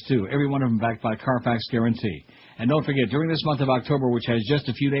used cars, too. Every one of them backed by Carfax Guarantee. And don't forget, during this month of October, which has just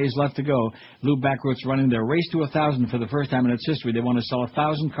a few days left to go, Lou Backroad's running their Race to 1,000 for the first time in its history. They want to sell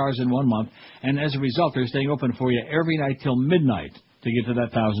 1,000 cars in 1 month, and as a result, they're staying open for you every night till midnight to get to that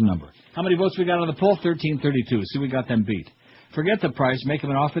 1,000 number. How many votes we got on the poll? 1332. See, we got them beat. Forget the price. Make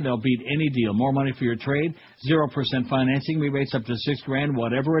them an offer. They'll beat any deal. More money for your trade. 0% financing. Rebates up to $6,000.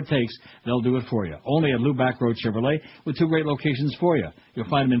 Whatever it takes, they'll do it for you. Only at Lou Back Road Chevrolet with 2 great locations for you. You'll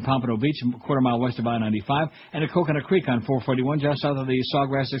find them in Pompano Beach, a quarter-mile west of I-95, and at Coconut Creek on 441, just south of the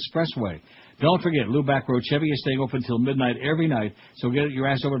Sawgrass Expressway. Don't forget, Lou Back Road Chevy is staying open until midnight every night, so get your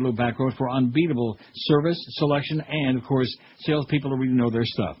ass over to Lou Back Road for unbeatable service, selection, and, of course, salespeople who really know their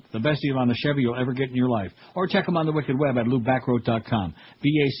stuff. The best deal on a Chevy you'll ever get in your life. Or check them on the wicked web at LouBackroad.com.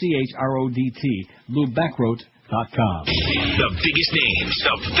 BACHRODT, LouBackroad.com. The biggest names,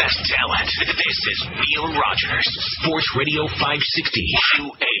 the best talent. This is Neil Rogers, Sports Radio 560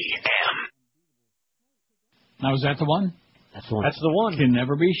 QAM. Now, is that the one? That's the one. That's the one. Can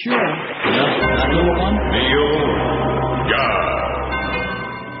never be sure. That's the one.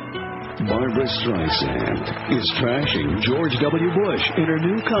 Barbra Streisand is trashing George W. Bush in her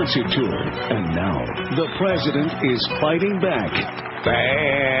new concert tour. And now, the president is fighting back.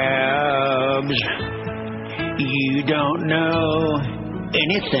 Babs, you don't know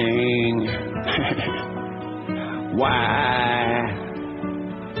anything. Why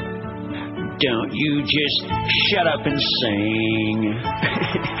don't you just shut up and sing?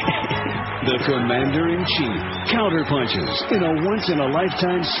 The Commander-in-Chief counterpunches in a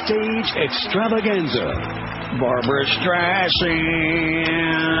once-in-a-lifetime stage extravaganza. Barbra Streisand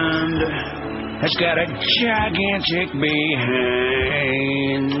has got a gigantic behind.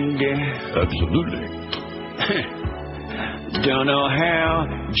 Absolutely. Don't know how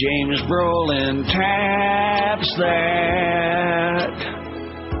James Brolin taps that.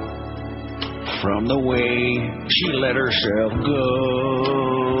 From the way she let herself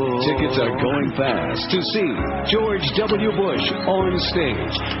go. Tickets are going fast to see George W. Bush on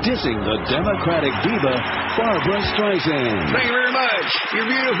stage, dissing the Democratic diva Barbra Streisand. Thank you very much. You're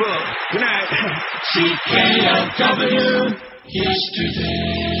beautiful. Good night. CKLW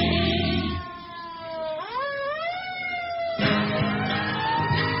yesterday.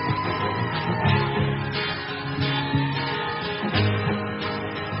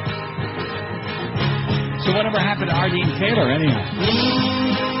 So whatever happened to Ardeen Taylor, anyhow?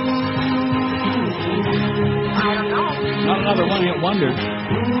 I don't know. Not another one-hit wonder.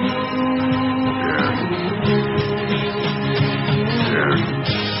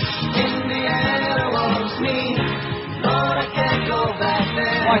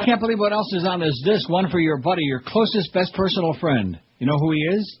 I can't believe what else is on this disc. One for your buddy, your closest, best personal friend. You know who he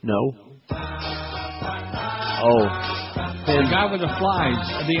is? No. Oh. The guy with the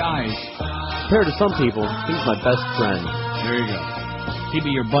eyes. Compared to some people, he's my best friend. There you go. He'd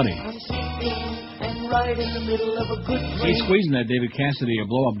be your buddy. Right in the middle of a good He's squeezing that David Cassidy a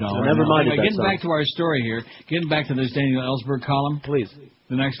blow-up dollar. Never mind. Anyway, getting back to our story here, getting back to this Daniel Ellsberg column. Please.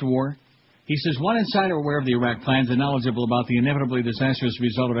 The next war. He says one insider aware of the Iraq plans and knowledgeable about the inevitably disastrous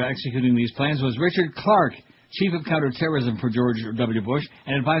result of executing these plans was Richard Clark, chief of counterterrorism for George W. Bush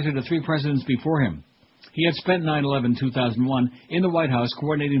and advisor to 3 presidents before him. He had spent 9/11/2001 in the White House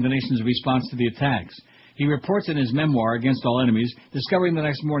coordinating the nation's response to the attacks. He reports in his memoir, Against All Enemies, discovering the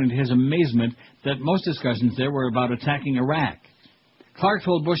next morning to his amazement that most discussions there were about attacking Iraq. Clark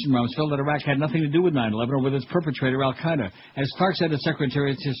told Bush and Rumsfeld that Iraq had nothing to do with 9/11 or with its perpetrator, Al-Qaeda. As Clark said to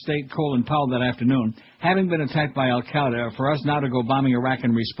Secretary of State Colin Powell that afternoon, having been attacked by Al-Qaeda, for us now to go bombing Iraq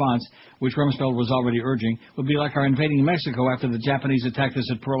in response, which Rumsfeld was already urging, would be like our invading Mexico after the Japanese attacked us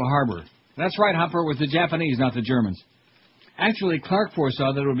at Pearl Harbor. That's right, Hopper, it was the Japanese, not the Germans. Actually, Clark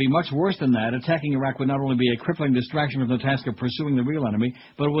foresaw that it would be much worse than that. Attacking Iraq would not only be a crippling distraction from the task of pursuing the real enemy,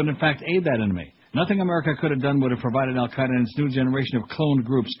 but would in fact aid that enemy. Nothing America could have done would have provided Al-Qaeda and its new generation of cloned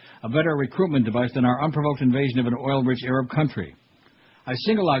groups a better recruitment device than our unprovoked invasion of an oil-rich Arab country. I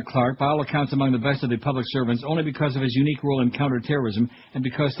single out Clark, by all accounts among the best of the public servants, only because of his unique role in counterterrorism and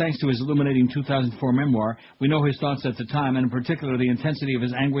because, thanks to his illuminating 2004 memoir, we know his thoughts at the time and in particular the intensity of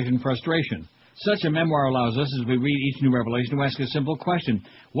his anguish and frustration. Such a memoir allows us, as we read each new revelation, to ask a simple question.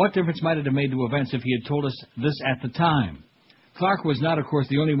 What difference might it have made to events if he had told us this at the time? Clark was not, of course,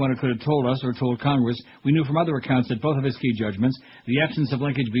 the only one who could have told us or told Congress. We knew from other accounts that both of his key judgments, the absence of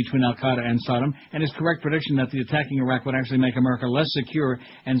linkage between Al-Qaeda and Saddam, and his correct prediction that the attacking Iraq would actually make America less secure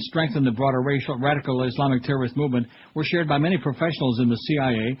and strengthen the broader radical Islamic terrorist movement, were shared by many professionals in the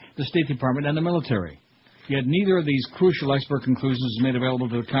CIA, the State Department, and the military. Yet neither of these crucial expert conclusions was made available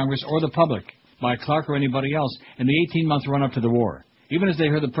to Congress or the public by Clark or anybody else in the 18-month run-up to the war. Even as they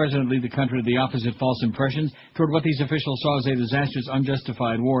heard the president lead the country to the opposite false impressions toward what these officials saw as a disastrous,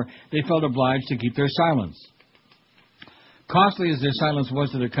 unjustified war, they felt obliged to keep their silence. Costly as their silence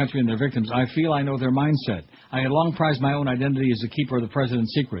was to their country and their victims, I feel I know their mindset. I had long prized my own identity as a keeper of the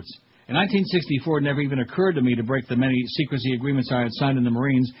president's secrets. In 1964, it never even occurred to me to break the many secrecy agreements I had signed in the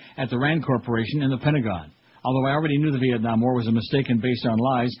Marines, at the RAND Corporation, and the Pentagon. Although I already knew the Vietnam War was a mistake and based on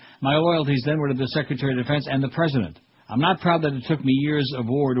lies, my loyalties then were to the Secretary of Defense and the President. I'm not proud that it took me years of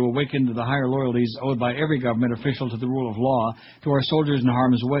war to awaken to the higher loyalties owed by every government official to the rule of law, to our soldiers in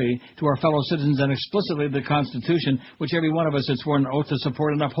harm's way, to our fellow citizens, and explicitly the Constitution, which every one of us had sworn an oath to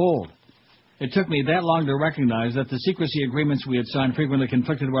support and uphold. It took me that long to recognize that the secrecy agreements we had signed frequently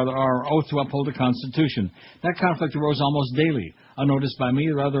conflicted with our oath to uphold the Constitution. That conflict arose almost daily, unnoticed by me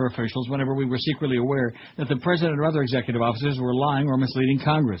or other officials, whenever we were secretly aware that the President or other executive officers were lying or misleading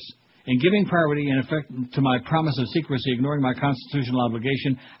Congress. In giving priority, in effect, to my promise of secrecy, ignoring my constitutional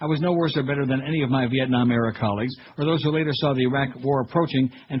obligation, I was no worse or better than any of my Vietnam-era colleagues, or those who later saw the Iraq War approaching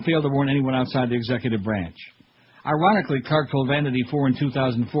and failed to warn anyone outside the executive branch. Ironically, Clark told Vanity Fair in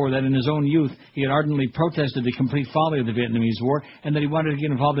 2004 that in his own youth he had ardently protested the complete folly of the Vietnamese War and that he wanted to get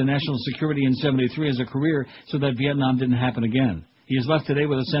involved in national security in '73 as a career so that Vietnam didn't happen again. He is left today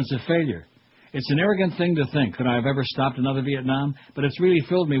with a sense of failure. It's an arrogant thing to think that I have ever stopped another Vietnam, but it's really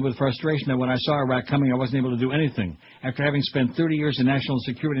filled me with frustration that when I saw Iraq coming, I wasn't able to do anything. After having spent 30 years in national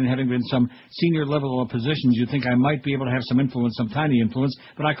security and having been some senior level of positions, you'd think I might be able to have some influence, some tiny influence,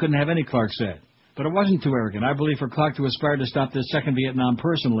 but I couldn't have any, Clark said. But it wasn't too arrogant. I believe for Clark to aspire to stop this second Vietnam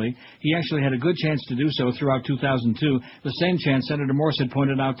personally, he actually had a good chance to do so throughout 2002, the same chance Senator Morse had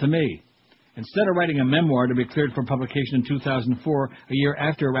pointed out to me. Instead of writing a memoir to be cleared for publication in 2004, a year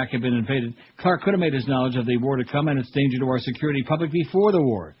after Iraq had been invaded, Clark could have made his knowledge of the war to come and its danger to our security public before the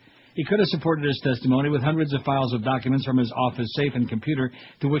war. He could have supported his testimony with hundreds of files of documents from his office safe and computer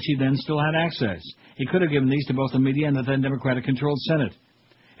to which he then still had access. He could have given these to both the media and the then Democratic-controlled Senate.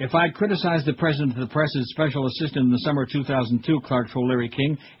 If I had criticized the President of the Press's special assistant in the summer of 2002, Clark told Larry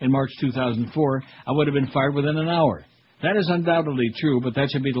King in March 2004, I would have been fired within an hour. That is undoubtedly true, but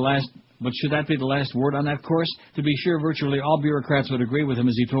should that be the last word on that course? To be sure, virtually all bureaucrats would agree with him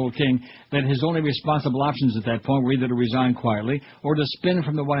as he told King that his only responsible options at that point were either to resign quietly or to spin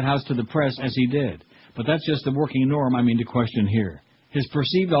from the White House to the press as he did. But that's just the working norm I mean to question here. His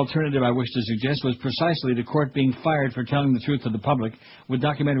perceived alternative, I wish to suggest, was precisely the court being fired for telling the truth to the public with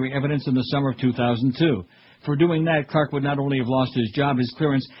documentary evidence in the summer of 2002. For doing that, Clark would not only have lost his job, his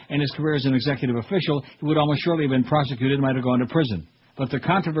clearance, and his career as an executive official, he would almost surely have been prosecuted and might have gone to prison. But the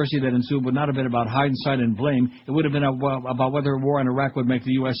controversy that ensued would not have been about hindsight and blame. It would have been about whether a war in Iraq would make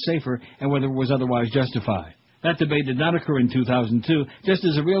the U.S. safer and whether it was otherwise justified. That debate did not occur in 2002, just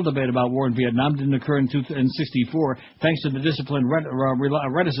as a real debate about war in Vietnam didn't occur in 1964, thanks to the disciplined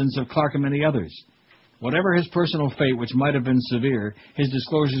reticence of Clark and many others. Whatever his personal fate, which might have been severe, his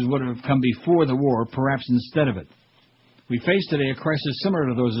disclosures would have come before the war, perhaps instead of it. We face today a crisis similar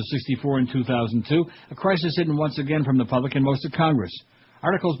to those of 1964 and 2002, a crisis hidden once again from the public and most of Congress.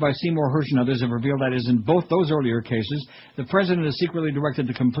 Articles by Seymour Hersh and others have revealed that, as in both those earlier cases, the President has secretly directed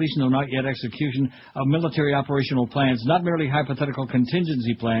the completion, though not yet execution, of military operational plans, not merely hypothetical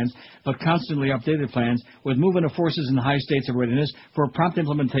contingency plans, but constantly updated plans, with movement of forces in high states of readiness for prompt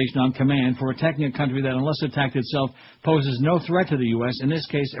implementation on command for attacking a country that, unless attacked itself, poses no threat to the U.S., in this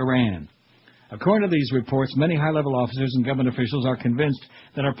case, Iran. According to these reports, many high-level officers and government officials are convinced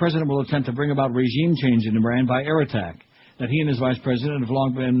that our President will attempt to bring about regime change in Iran by air attack, that he and his Vice President have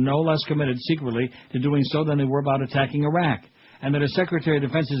long been no less committed secretly to doing so than they were about attacking Iraq, and that his Secretary of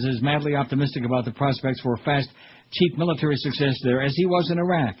Defense is as madly optimistic about the prospects for fast, cheap military success there as he was in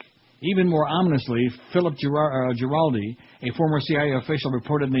Iraq. Even more ominously, Philip Giraldi, a former CIA official,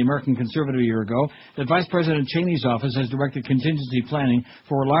 reported in the American Conservative a year ago that Vice President Cheney's office has directed contingency planning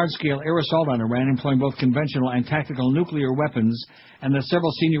for a large-scale air assault on Iran employing both conventional and tactical nuclear weapons, and that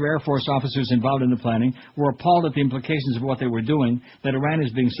several senior Air Force officers involved in the planning were appalled at the implications of what they were doing, that Iran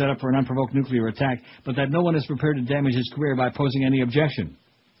is being set up for an unprovoked nuclear attack, but that no one is prepared to damage his career by posing any objection.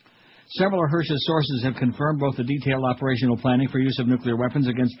 Several of Hersh's sources have confirmed both the detailed operational planning for use of nuclear weapons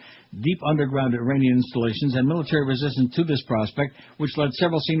against deep underground Iranian installations and military resistance to this prospect, which led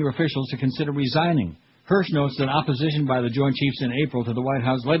several senior officials to consider resigning. Hersh notes that opposition by the Joint Chiefs in April to the White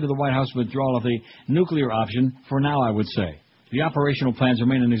House led to the White House withdrawal of the nuclear option, for now, I would say. The operational plans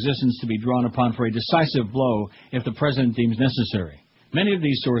remain in existence to be drawn upon for a decisive blow if the President deems necessary. Many of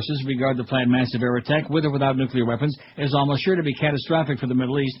these sources regard the planned massive air attack, with or without nuclear weapons, as almost sure to be catastrophic for the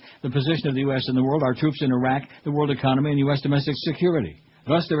Middle East, the position of the U.S. in the world, our troops in Iraq, the world economy, and U.S. domestic security.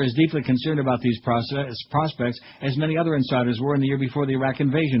 Thus, they're as deeply concerned about these prospects as many other insiders were in the year before the Iraq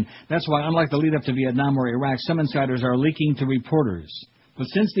invasion. That's why, unlike the lead-up to Vietnam or Iraq, some insiders are leaking to reporters. But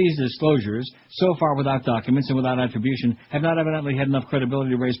since these disclosures, so far without documents and without attribution, have not evidently had enough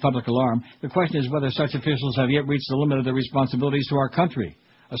credibility to raise public alarm, the question is whether such officials have yet reached the limit of their responsibilities to our country.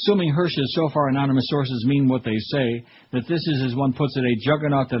 Assuming Hersh's so far anonymous sources mean what they say, that this is, as one puts it, a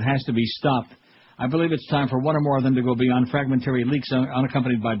juggernaut that has to be stopped, I believe it's time for one or more of them to go beyond fragmentary leaks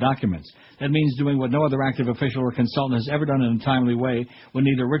unaccompanied by documents. That means doing what no other active official or consultant has ever done in a timely way, when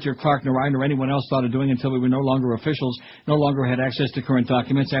neither Richard Clark nor I nor anyone else thought of doing until we were no longer officials, no longer had access to current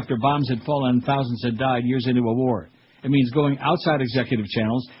documents, after bombs had fallen and thousands had died years into a war. It means going outside executive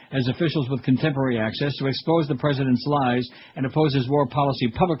channels as officials with contemporary access to expose the President's lies and oppose his war policy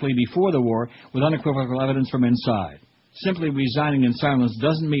publicly before the war with unequivocal evidence from inside. Simply resigning in silence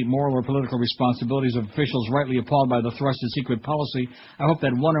doesn't meet moral or political responsibilities of officials rightly appalled by the thrust of secret policy. I hope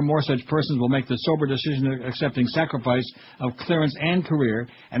that one or more such persons will make the sober decision of accepting sacrifice of clearance and career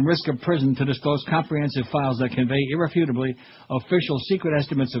and risk of prison to disclose comprehensive files that convey irrefutably official secret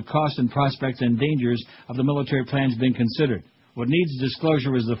estimates of costs and prospects and dangers of the military plans being considered. What needs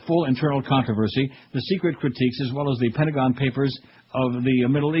disclosure is the full internal controversy, the secret critiques, as well as the Pentagon Papers of the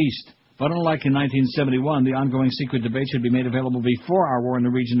Middle East. But unlike in 1971, the ongoing secret debate should be made available before our war in the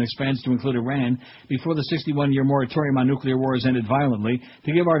region expands to include Iran, before the 61-year moratorium on nuclear wars ended violently,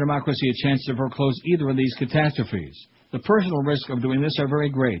 to give our democracy a chance to foreclose either of these catastrophes. The personal risks of doing this are very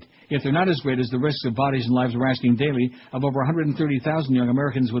great, yet they're not as great as the risks of bodies and lives we're asking daily of over 130,000 young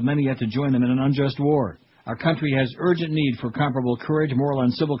Americans, with many yet to join them in an unjust war. Our country has urgent need for comparable courage, moral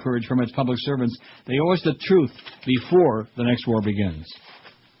and civil courage, from its public servants. They owe us the truth before the next war begins.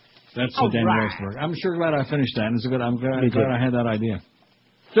 That's Daniel Ellsberg. I'm sure glad I finished that. I'm glad I had that idea.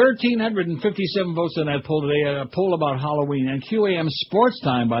 1,357 votes on that poll today, a poll about Halloween. And QAM Sports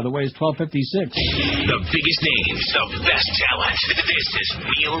Time, by the way, is 12:56. The biggest names, the best talent. This is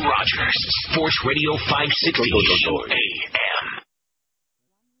Neil Rogers, Sports Radio 560 AM.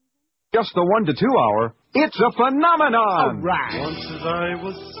 Just the 1 to 2 hour, it's a phenomenon. All right. Once as I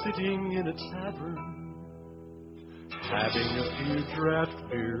was sitting in a tavern, having a few draft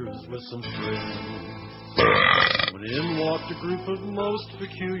beers with some friends, when in walked a group of most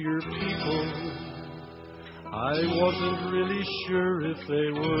peculiar people. I wasn't really sure if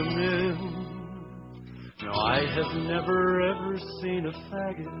they were men. No, I have never ever seen a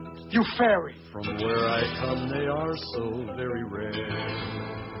faggot. You fairy! From where I come, they are so very rare.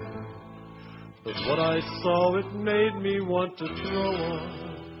 But what I saw, it made me want to throw up.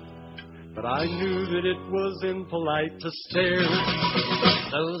 but I knew that it was impolite to stare.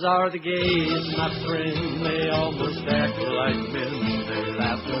 Those are the gays, my friend, they almost act like men. They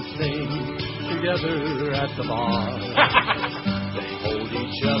laugh and sing together at the bar. They hold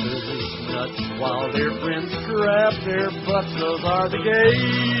each other's nuts while their friends grab their butts. Those are the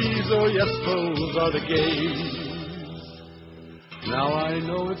gays, oh yes, those are the gays. Now I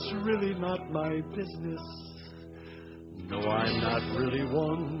know it's really not my business. No, I'm not really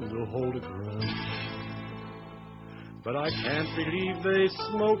one to hold a grudge. But I can't believe they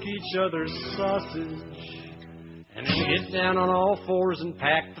smoke each other's sausage and then get down on all fours and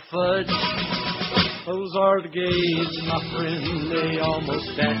pack the fudge. Those are the gays, my friend, they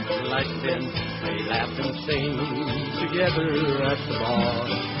almost act like men. They laugh and sing together at the bar.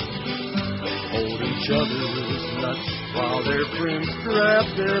 They hold each other's nuts while their friends grab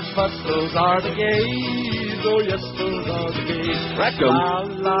their butts. Those are the gays, oh yes, those are the gays. Wreck 'em. La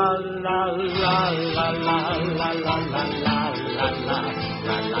la la la la la la la la la la la la la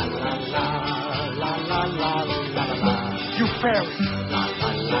la la la la. You fairy. La la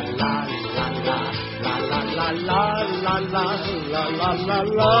la la la la la la la la la la la la la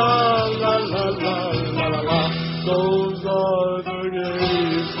la la la. Those are the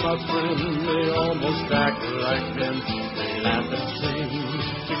gays, my friend. They almost act like men. They laugh and sing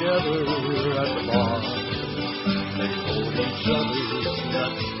together at the bar. They hold each other's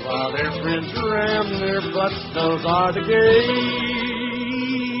nuts while their friends ram their butts. Those are the gays.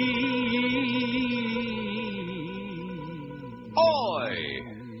 Oi!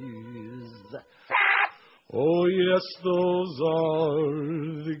 Oh yes, those are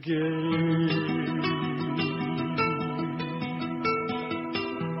the gays.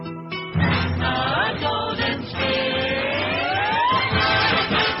 A golden sphere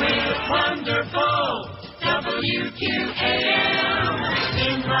with wonderful WQAM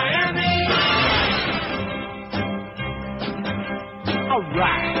in Miami. All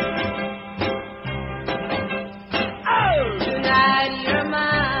right. Oh, tonight you're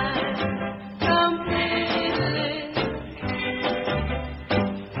mine completely.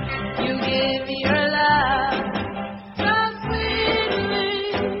 You give me your love so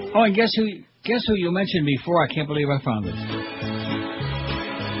sweetly. Oh, and guess who you mentioned before? I can't believe I found this.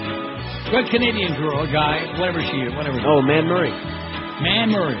 Good Canadian girl, guy, whatever she is, whatever. Oh, Man Murray.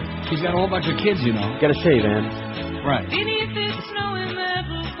 Man Murray. She's got a whole bunch of kids, you know. Got to shave, Ann. Right. Beneath this snowy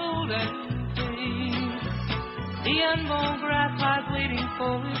metal golden green, the unmown grass lies waiting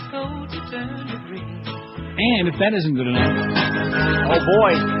for his coat to turn to green. And if that isn't good enough, oh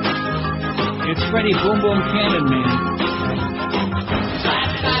boy, it's Freddie Boom Boom Cannon, man.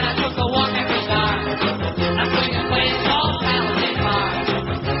 Last night I took a walk at the bar. I took a place called Paladin Bar.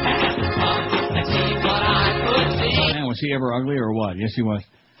 Had some fun. Let's see what I could see. Man, was he ever ugly or what? Yes, he was.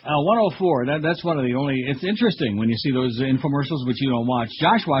 104, that's one of the only... It's interesting when you see those infomercials, which you don't watch.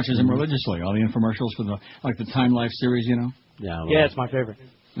 Josh watches them religiously, all the infomercials for the Time Life series, you know? Yeah, it's my favorite.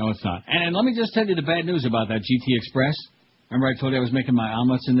 No, it's not. And let me just tell you the bad news about that GT Express. Remember I told you I was making my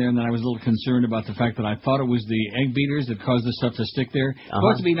omelets in there, and then I was a little concerned about the fact that I thought it was the egg beaters that caused the stuff to stick there. It's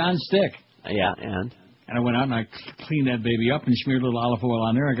supposed to be non-stick. Yeah, and I went out and I cleaned that baby up and smeared a little olive oil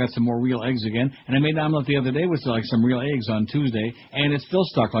on there. I got some more real eggs again. And I made an omelet the other day with like some real eggs on Tuesday, and it still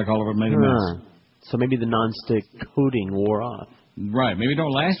stuck like all of it made a mess. So maybe the non-stick coating wore off. Right. Maybe it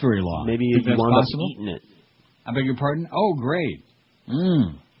don't last very long. Maybe you wound possible? up eating it. I beg your pardon? Oh, great.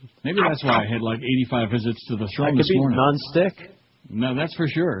 Maybe that's why I had like 85 visits to the throne this morning. Non-stick? No, that's for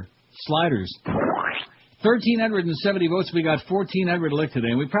sure. Sliders. 1,370 votes. We got 1,400 elect today,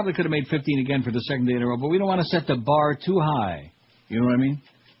 and we probably could have made 15 again for the second day in a row, but we don't want to set the bar too high. You know what I mean?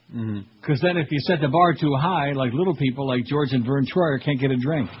 Because then if you set the bar too high, like little people like George and Vern Troyer can't get a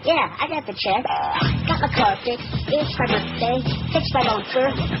drink. Yeah, I got the check. Got my car fixed. It's my birthday. Fixed my bone fur.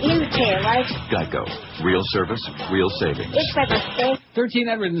 In the tail light. Geico. Real service, real savings. It's my birthday.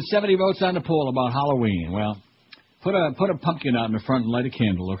 1,370 votes on the poll about Halloween. Well, put a pumpkin out in the front and light a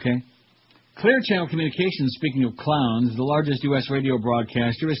candle, okay? Clear Channel Communications, speaking of clowns, the largest U.S. radio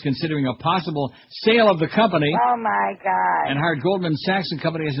broadcaster, is considering a possible sale of the company. Oh, my God. And hired Goldman Sachs &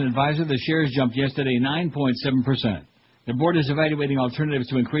 Company as an advisor. The shares jumped yesterday 9.7%. The board is evaluating alternatives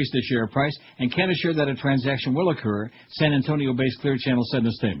to increase the share price and can assure that a transaction will occur, San Antonio-based Clear Channel said in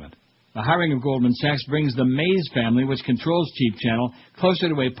a statement. The hiring of Goldman Sachs brings the Mays family, which controls Cheap Channel, closer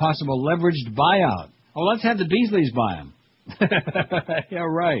to a possible leveraged buyout. Oh, let's have the Beasleys buy them. Yeah,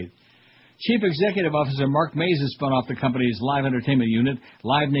 right. Chief Executive Officer Mark Mays has spun off the company's live entertainment unit,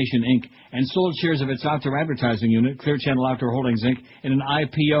 Live Nation, Inc., and sold shares of its outdoor advertising unit, Clear Channel Outdoor Holdings, Inc., in an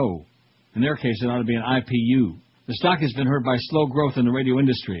IPO. In their case, it ought to be an IPU. The stock has been hurt by slow growth in the radio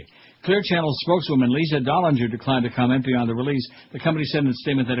industry. Clear Channel spokeswoman Lisa Dollinger declined to comment beyond the release. The company said in a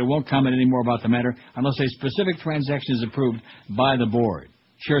statement that it won't comment any more about the matter unless a specific transaction is approved by the board.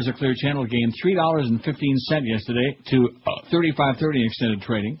 Shares of Clear Channel gained $3.15 yesterday to $35.30 in extended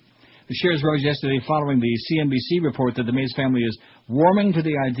trading. The shares rose yesterday following the CNBC report that the Mays family is warming to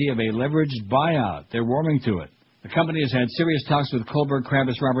the idea of a leveraged buyout. They're warming to it. The company has had serious talks with Kohlberg,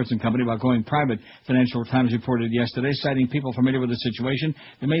 Kravis, Roberts & Company about going private, Financial Times reported yesterday, citing people familiar with the situation.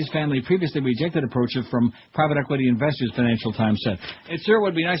 The Mays family previously rejected approaches from private equity investors, Financial Times said. It sure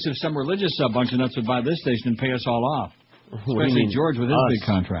would be nice if some religious bunch of nuts would buy this station and pay us all off. Especially George with his big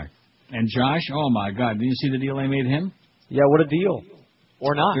contract. And Josh, oh my God, did you see the deal they made him? Yeah, what a deal.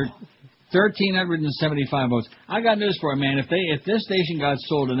 Or not. 1,375 votes. I got news for you, man. If this station got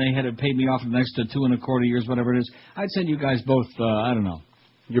sold and they had to pay me off for the next 2.25 years, whatever it is, I'd send you guys both, I don't know.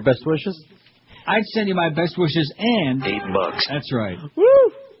 Your best wishes? I'd send you my best wishes and $8. That's right.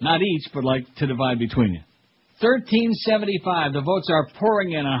 Woo! Not each, but like to divide between you. 1,375. The votes are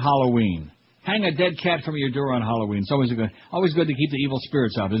pouring in on Halloween. Hang a dead cat from your door on Halloween. It's always good to keep the evil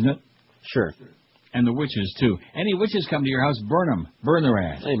spirits out, isn't it? Sure. And the witches, too. Any witches come to your house, burn them. Burn their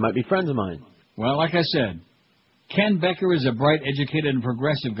ass. They might be friends of mine. Well, like I said, Ken Becker is a bright, educated, and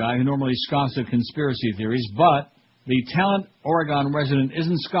progressive guy who normally scoffs at conspiracy theories, but the Talent, Oregon resident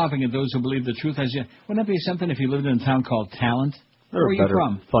isn't scoffing at those who believe the truth has yet. Wouldn't that be something if you lived in a town called Talent? Where are you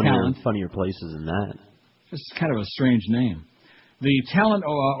from? Funnier places than that. It's kind of a strange name. The Talent,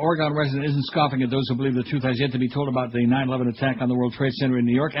 Oregon resident isn't scoffing at those who believe the truth has yet to be told about the 9/11 attack on the World Trade Center in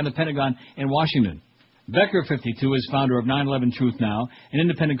New York and the Pentagon in Washington. Becker, 52, is founder of 9/11 Truth Now, an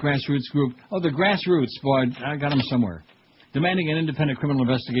independent grassroots group. Oh, the grassroots, boy, I got them somewhere. Demanding an independent criminal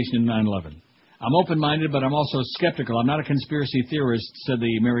investigation in 9/11. I'm open-minded, but I'm also skeptical. I'm not a conspiracy theorist, said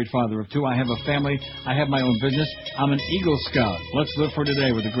the married father of two. I have a family. I have my own business. I'm an Eagle Scout. Let's live for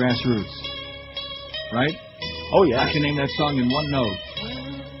today with the grassroots. Right? Oh, yeah. I can name that song in one note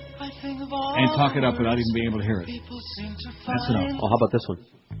and talk it up without even being able to hear it. That's enough. Oh, how about this one?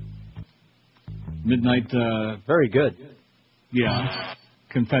 Midnight. Very good. Yeah.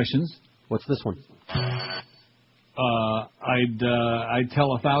 Confessions. What's this one? I'd tell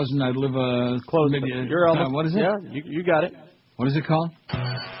 1,000. I'd live a close. You're almost. What is it? Yeah, you got it. What is it called?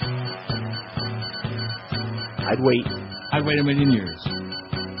 I'd wait. I'd wait 1,000,000 years.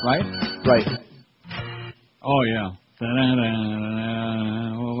 Right? Right. Oh yeah.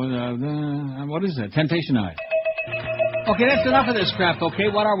 What is that? Temptation Eye. Okay, that's enough of this crap, okay?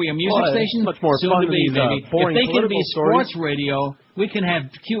 What are we, a music station? Much more Soon fun to be, than baby. these boring if they can be stories. sports radio, we can have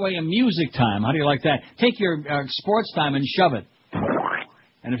QAM music time. How do you like that? Take your sports time and shove it.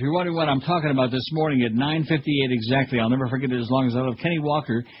 And if you're wondering what I'm talking about this morning at 9:58 exactly, I'll never forget it as long as I live, Kenny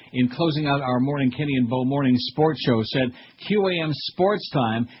Walker, in closing out our morning Kenny and Bo morning sports show, said QAM sports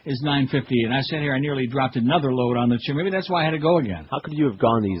time is 9:58. And I sat here, I nearly dropped another load on the chair. Maybe that's why I had to go again. How could you have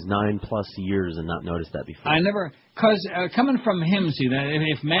gone these 9+ years and not noticed that before? I never, because coming from him, see, that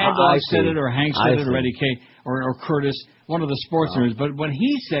if Mad Dog said it, or Hank said it, or Eddie K, or Curtis, one of the sports nerds, but when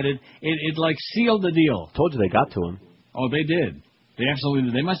he said it, it like sealed the deal. Told you they got to him. Oh, they did. They absolutely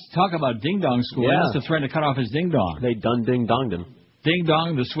did. They must talk about Ding Dong School. Yeah. They must have threatened to cut off his Ding Dong. They done Ding Donged him. Ding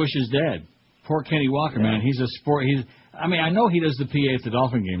Dong, the swish is dead. Poor Kenny Walker, man. He's a sport. I mean, I know he does the PA at the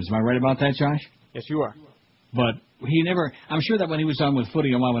Dolphin games. Am I right about that, Josh? Yes, you are. But he never, I'm sure that when he was on with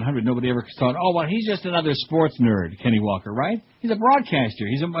Footy on Y100, nobody ever thought, oh, well, he's just another sports nerd, Kenny Walker, right? He's a broadcaster.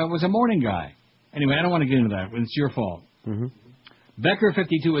 Was a morning guy. Anyway, I don't want to get into that. It's your fault. Mm-hmm. Becker,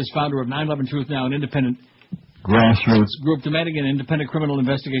 52, is founder of 9/11 Truth Now, an independent grassroots group demanding an independent criminal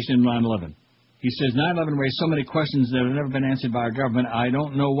investigation in 9/11. He says 9/11 raised so many questions that have never been answered by our government. I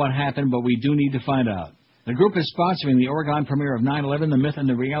don't know what happened, but we do need to find out. The group is sponsoring the Oregon premiere of 9/11, The Myth and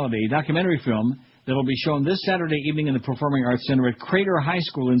the Reality, a documentary film that will be shown this Saturday evening in the Performing Arts Center at Crater High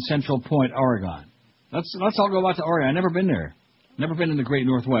School in Central Point, Oregon. Let's all go out to Oregon. I've never been there. Never been in the Great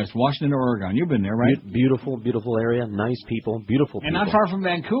Northwest, Washington or Oregon. You've been there, right? Beautiful, beautiful area. Nice people. Beautiful people. And not far from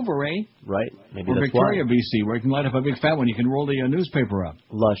Vancouver, eh? Right. Maybe or that's Victoria, why. BC, where you can light up a big fat one. You can roll the newspaper up.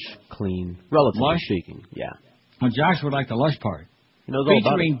 Lush, clean, relatively Lush? speaking. Yeah. Well, Josh would like the lush part. He knows all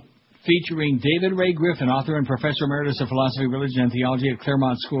about it. Featuring David Ray Griffin, author and professor emeritus of philosophy, religion, and theology at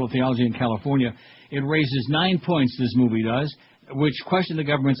Claremont School of Theology in California. It raises 9 points, this movie does, which question the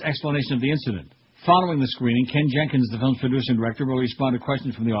government's explanation of the incident. Following the screening, Ken Jenkins, the film's producer and director, will respond to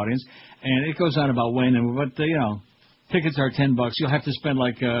questions from the audience, and it goes on about when and what, tickets are $10. You'll have to spend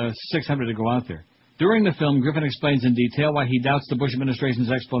like $600 to go out there. During the film, Griffin explains in detail why he doubts the Bush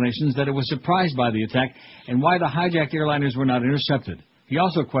administration's explanations, that it was surprised by the attack, and why the hijacked airliners were not intercepted. He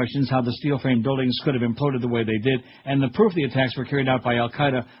also questions how the steel-framed buildings could have imploded the way they did, and the proof the attacks were carried out by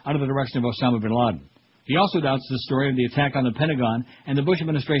al-Qaeda under the direction of Osama bin Laden. He also doubts the story of the attack on the Pentagon, and the Bush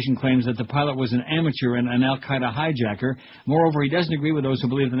administration claims that the pilot was an amateur and an al-Qaeda hijacker. Moreover, he doesn't agree with those who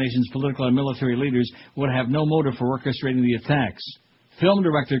believe the nation's political and military leaders would have no motive for orchestrating the attacks. Film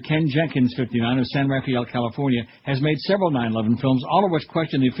director Ken Jenkins, 59, of San Rafael, California, has made several 9/11 films, all of which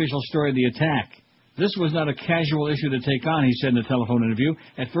question the official story of the attack. This was not a casual issue to take on, he said in a telephone interview.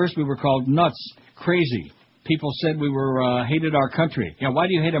 At first we were called nuts, crazy. People said we were hated our country. Yeah, why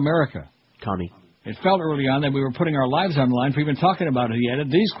do you hate America? Commie. It felt early on that we were putting our lives on the line for even talking about it, he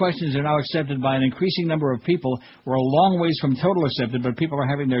added. These questions are now accepted by an increasing number of people. We're a long ways from total accepted, but people are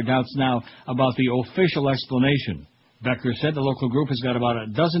having their doubts now about the official explanation. Becker said the local group has got about a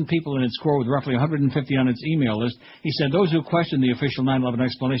dozen people in its core with roughly 150 on its email list. He said those who question the official 9/11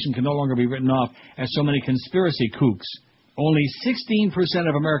 explanation can no longer be written off as so many conspiracy kooks. Only 16%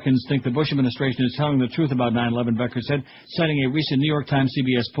 of Americans think the Bush administration is telling the truth about 9/11, Becker said, citing a recent New York Times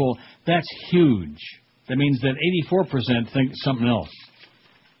CBS poll. That's huge. That means that 84% think something else.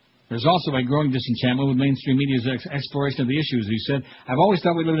 There's also a growing disenchantment with mainstream media's exploration of the issues, he said. I've always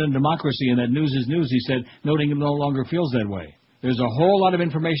thought we lived in a democracy and that news is news, he said, noting it no longer feels that way. There's a whole lot of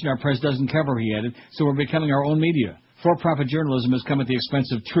information our press doesn't cover, he added, so we're becoming our own media. For-profit journalism has come at the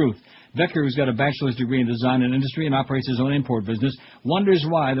expense of truth. Becker, who's got a bachelor's degree in design and industry and operates his own import business, wonders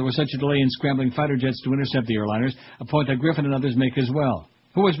why there was such a delay in scrambling fighter jets to intercept the airliners, a point that Griffin and others make as well.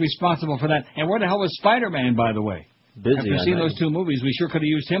 Who was responsible for that? And where the hell was Spider-Man, by the way? Busy. After seeing those two movies, we sure could have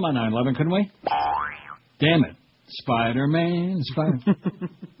used him on 9/11, couldn't we? Damn it. Spider-Man,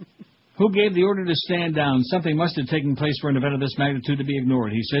 Who gave the order to stand down? Something must have taken place for an event of this magnitude to be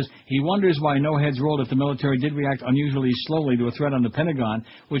ignored. He says he wonders why no heads rolled if the military did react unusually slowly to a threat on the Pentagon,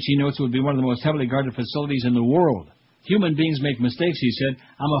 which he notes would be one of the most heavily guarded facilities in the world. Human beings make mistakes, he said.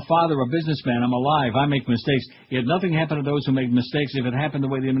 I'm a father, a businessman. I'm alive. I make mistakes. Yet nothing happened to those who make mistakes if it happened the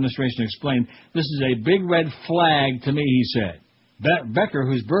way the administration explained. This is a big red flag to me, he said. Becker,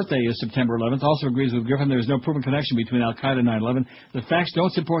 whose birthday is September 11th, also agrees with Griffin there is no proven connection between al-Qaeda and 9/11. The facts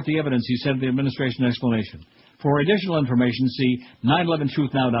don't support the evidence, he said in the administration explanation. For additional information, see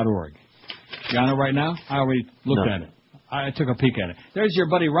 911truthnow.org. You on it right now? I already looked at it. I took a peek at it. There's your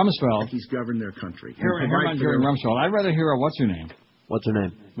buddy Rumsfeld. He's governed their country. Jerry Rumsfeld. I'd rather hear what's her name. What's her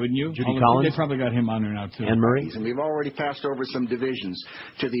name? Wouldn't you? Judy Collins? They probably got him on there now, too. Anne Marie? And we've already passed over some divisions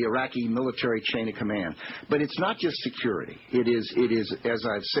to the Iraqi military chain of command. But it's not just security. It is, as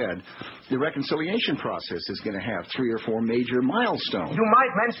I've said, the reconciliation process is going to have 3 or 4 major milestones. You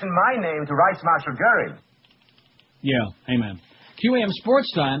might mention my name to Vice Marshal Goering. Yeah, amen. QAM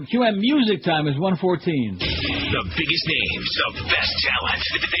Sports Time, QAM Music Time is 1:14. The biggest names, the best talent.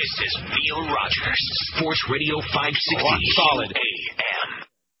 This is Neil Rogers, Sports Radio 560. Rock solid AM.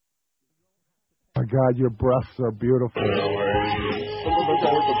 My God, your breaths are beautiful.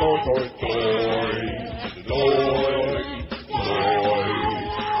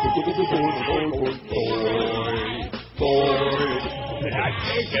 I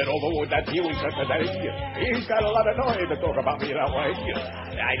can't get over with that viewing today. He's got a lot of noise to talk about me that way.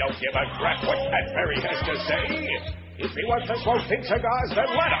 I don't give a crap what Pat Perry has to say. If he wants to smoke pink cigars, then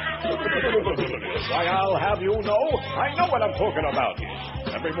let him. Why, I'll have you know, I know what I'm talking about.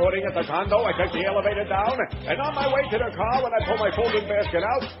 Every morning at the condo, I take the elevator down, and on my way to the car, when I pull my folding basket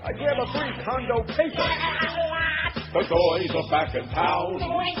out, I grab a free condo paper. The boys are back in town. The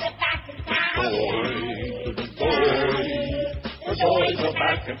boys are back in town. The boys are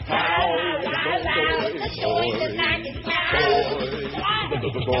back in town. The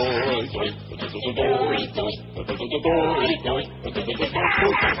boys are back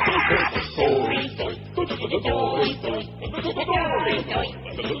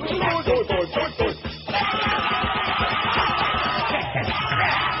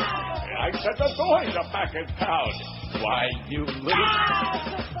in town. I said the boys are back in town. Why, you little...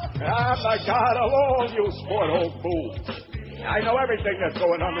 I'm the god of all you sport old fools. I know everything that's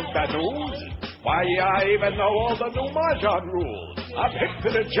going on in that news. Why, I even know all the new Mahjong rules. I'm hip to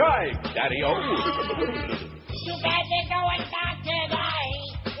the jive, Daddy-O. Too bad they're going down today.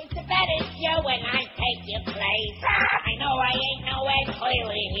 It's a better show when I take your place. I know I ain't no Ed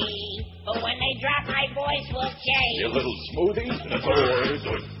Coyley, but when they drop, my voice will change. You little smoothie.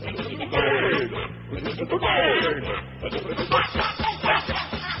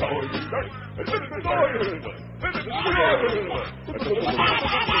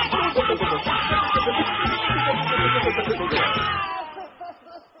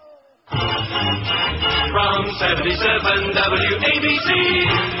 From 77 WABC,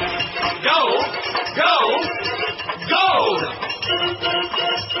 go, go, go!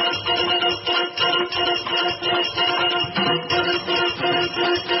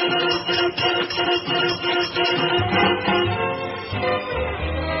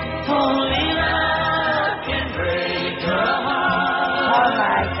 Only love can break a heart. Oh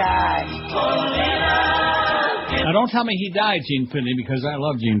my God. Only love can... Now, don't tell me he died, Gene Pitney, because I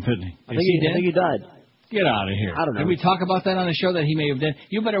love Gene Pitney. I think he died. Get out of here. I don't know. Did we talk about that on the show that he may have done?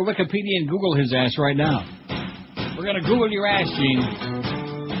 You better Wikipedia and Google his ass right now. We're going to Google your ass, Gene.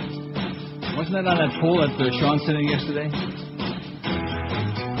 Wasn't that on that poll that Sean sent in yesterday?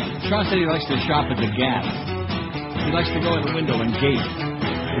 Sean said he likes to shop at the Gap. He likes to go in the window and gate.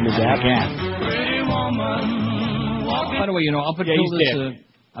 In the Gap? Pretty woman walking... By the way, you know, up until this...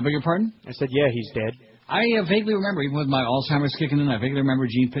 I beg your pardon? I said, yeah, he's dead. I vaguely remember, even with my Alzheimer's kicking in, I vaguely remember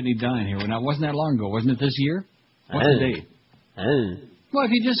Gene Pitney dying here. Now, it wasn't that long ago. Wasn't it this year? What's the date? Well,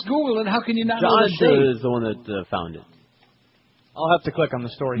 if you just Google it, how can you not know the Josh date? is the one that found it. I'll have to click on the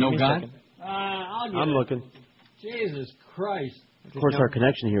story. No Give me a God? second. I'm looking. Jesus Christ. Of course, our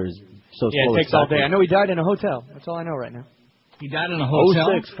connection here is so Yeah, slow. it takes all day. I know he died in a hotel. That's all I know right now. He died in a hotel?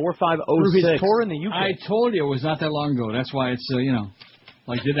 4506. Through his tour in the UK. I told you it was not that long ago. That's why it's,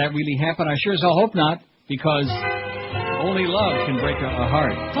 like, did that really happen? I sure as hell hope not, because only love can break a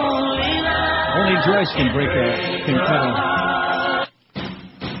heart. Only Joyce can cut a...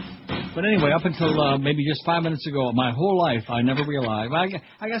 But anyway, up until maybe just 5 minutes ago, my whole life, I never realized. I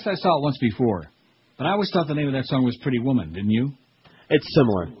guess I saw it once before. But I always thought the name of that song was Pretty Woman, didn't you? It's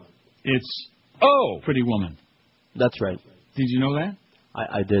similar. It's Pretty Woman. That's right. Did you know that?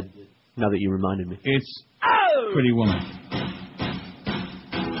 I did, now that you reminded me. It's Pretty Woman.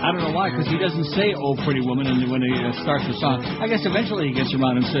 I don't know why, because he doesn't say, oh, pretty woman, and when he starts the song. I guess eventually he gets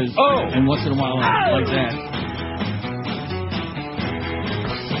around and says, oh, and once in a while like that.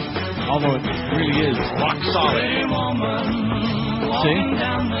 Although it really is rock solid. Pretty woman walking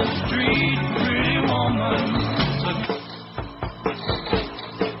down the street. Pretty woman.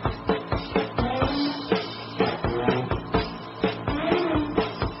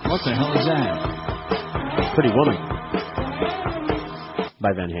 What the hell is that? Pretty Woman.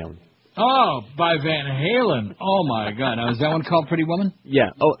 By Van Halen. Oh, by Van Halen. Oh, my God. Now, is that one called Pretty Woman?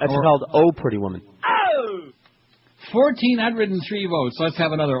 Yeah. Oh, it's called Oh, Pretty Woman. 1,403 votes. Let's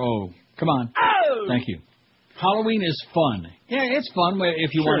have another O. Come on. Thank you. Halloween is fun. Yeah, it's fun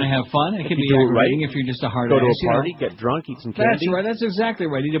if you want to have fun. It can be aggravating if you're just a hard ass. Go to a party, get drunk, eat some candy. That's right. That's exactly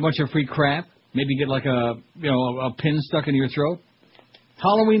right. Eat a bunch of free crap. Maybe get like a pin stuck in your throat.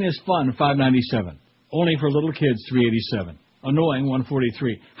 Halloween is fun, 597. Only for little kids, 387. Annoying,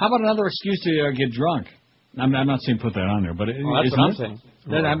 143. How about another excuse to get drunk? I'm not saying put that on there, but that's it's what I'm not. saying.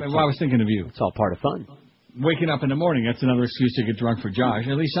 I was thinking of you. It's all part of fun. Waking up in the morning, that's another excuse to get drunk for Josh,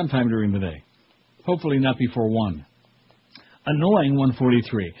 at least sometime during the day. Hopefully not before 1. Annoying,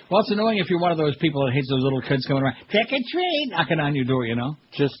 143. Well, it's annoying if you're one of those people that hates those little kids coming around, trick or treat, knocking on your door,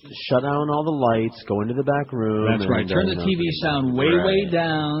 Just shut down all the lights, go into the back room. That's right. Turn the TV sound way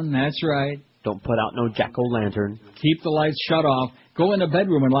down. That's right. Don't put out no jack-o'-lantern. Keep the lights shut off. Go in the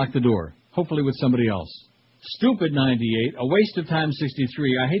bedroom and lock the door. Hopefully with somebody else. Stupid 98. A waste of time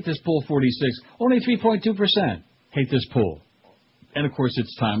 63. I hate this poll 46. Only 3.2%. Hate this poll. And, of course,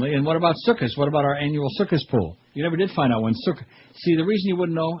 it's timely. And what about Sukkot? What about our annual Sukkot poll? You never did find out when Sukkot... See, the reason you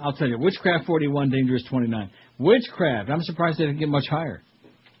wouldn't know, I'll tell you. Witchcraft 41, Dangerous 29. Witchcraft. I'm surprised they didn't get much higher.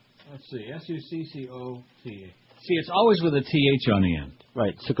 Let's see. S-U-C-C-O-T-A. See, it's always with a T-H on the end.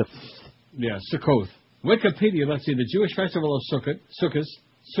 Right. Sukkot. Yeah, Sukkot. Wikipedia, let's see. The Jewish festival of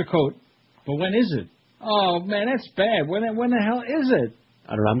Sukkot. But when is it? Oh, man, that's bad. When the hell is it?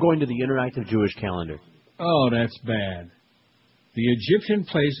 I don't know. I'm going to the interactive Jewish calendar. Oh, that's bad. The Egyptian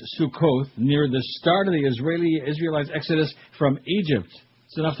place Sukkot near the start of the Israelites' exodus from Egypt.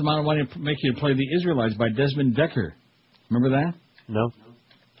 It's enough to want to make you play The Israelites by Desmond Decker. Remember that? No.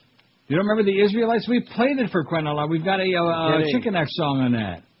 You don't remember The Israelites? We played it for crying out loud. We've got a Chicken Neck song on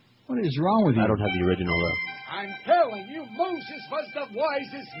that. What is wrong with you? I don't have the original, though. I'm telling you, Moses was the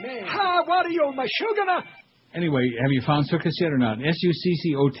wisest man. Ha, what are you, Meshuggah? Anyway, have you found Sukkot yet or not?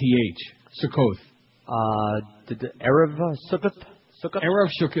 S-U-C-C-O-T-H. Sukkot. The Erev Sukkot? Erev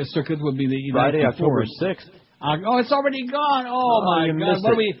Sukkot would be the Friday, October 6th. Oh, it's already gone. Oh my God.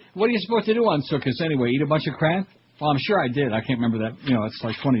 What are you supposed to do on Sukkot anyway? Eat a bunch of crap? Well, I'm sure I did. I can't remember that. It's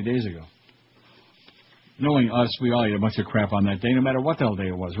like 20 days ago. Knowing us, we all eat a bunch of crap on that day, no matter what the hell day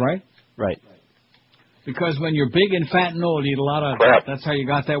it was, right? Right. Because when you're big and fat and old, you eat a lot of crap. That's how you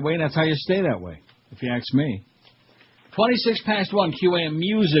got that way, and that's how you stay that way, if you ask me. 26 past 1, QAM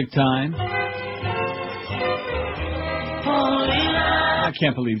music time. I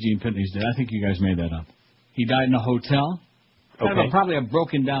can't believe Gene Pitney's dead. I think you guys made that up. He died in a hotel? Okay. Probably a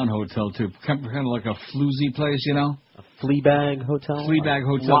broken-down hotel, too. Kind of like a floozy place, you know? A Fleabag hotel? Fleabag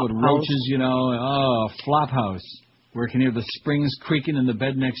hotel with roaches, you know. Oh, a flop house. Where you can hear the springs creaking in the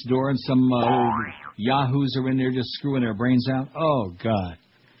bed next door and some old yahoos are in there just screwing their brains out. Oh, God.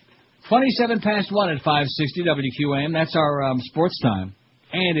 27 past 1 at 560 WQAM. That's our sports time.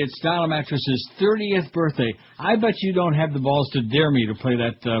 And it's Dial Mattress's 30th birthday. I bet you don't have the balls to dare me to play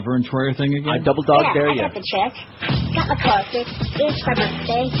that Vern Troyer thing again. I double dog dare you. I got the check. Got my carpet. It's my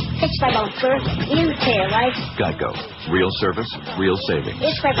birthday. Fix my bumper. In the tail light. Geico. Real service, real savings.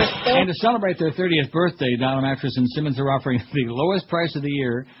 It's my birthday. And to celebrate their 30th birthday, Dial Mattress and Simmons are offering the lowest price of the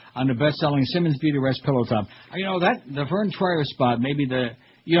year on the best-selling Simmons Beauty Rest Pillow Top. You know, the Vern Troyer spot, maybe there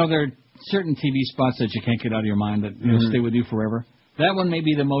are certain TV spots that you can't get out of your mind that stay with you forever. That one may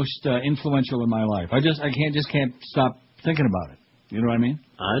be the most influential in my life. I can't stop thinking about it. You know what I mean?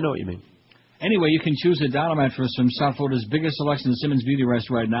 I know what you mean. Anyway, you can choose a Dial Mattress from South Florida's biggest selection of Simmons Beauty Rest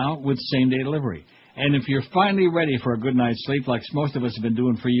right now with same-day delivery. And if you're finally ready for a good night's sleep, like most of us have been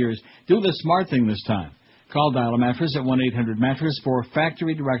doing for years, do the smart thing this time. Call Dial Mattress at 1-800-MATTRESS for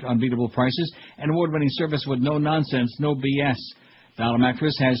factory direct unbeatable prices and award-winning service with no nonsense, no BS. Dial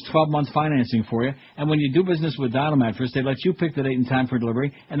Mattress has 12-month financing for you, and when you do business with Dial Mattress, they let you pick the date and time for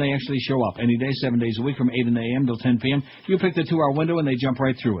delivery, and they actually show up any day, 7 days a week from 8 a.m. till 10 p.m. You pick the 2-hour window, and they jump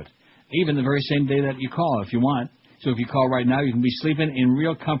right through it, even the very same day that you call if you want. So if you call right now, you can be sleeping in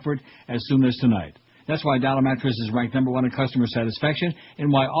real comfort as soon as tonight. That's why Dial Mattress is ranked #1 in customer satisfaction,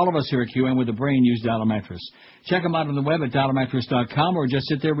 and why all of us here at QM with a brain use Dial Mattress. Check them out on the web at dialmattress.com, or just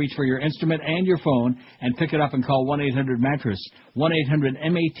sit there, reach for your instrument and your phone, and pick it up and call 1-800-MATTRESS,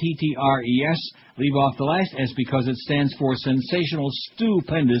 1-800-MATTRES. Leave off the last S because it stands for sensational,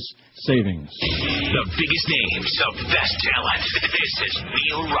 stupendous savings. The biggest names, the best talent. This is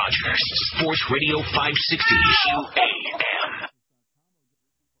Neil Rogers, Sports Radio 560 QAM.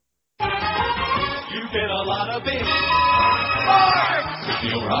 You get a lot of big sports.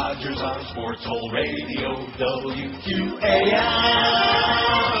 Neil Rogers on Sports Hole Radio, WQAM.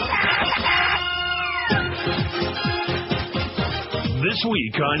 This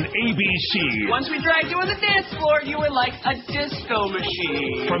week on ABC. Once we dragged you on the dance floor, you were like a disco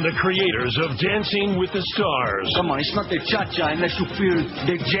machine. From the creators of Dancing with the Stars. Come on, it's not the cha-cha unless you feel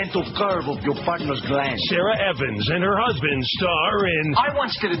the gentle curve of your partner's glance. Sarah Evans and her husband star in I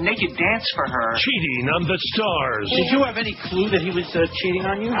once did a naked dance for her. Cheating on the Stars. Did you have any clue that he was cheating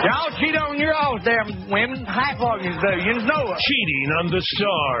on you? Y'all cheat on your own damn women. High volumes, you know it. Cheating on the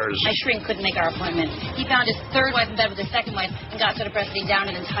Stars. My shrink couldn't make our appointment. He found his third wife in bed with his second wife and got so depressed that he downed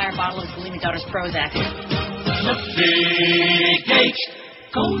an entire bottle of his bulimic daughter's Prozac. The Big H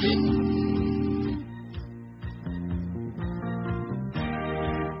Golden.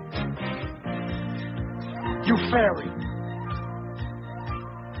 You fairy.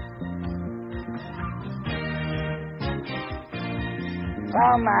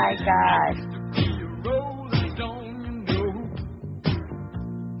 Oh my God.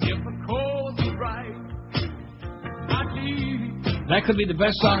 That could be the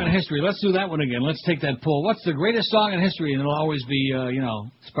best song in history. Let's do that one again. Let's take that poll. What's the greatest song in history? And it'll always be,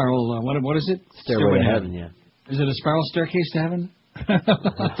 Spiral. What is it? Stairway to Heaven. Yeah. Is it a spiral staircase to heaven? It's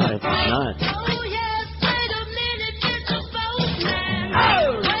not.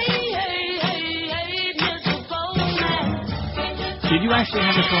 Did you actually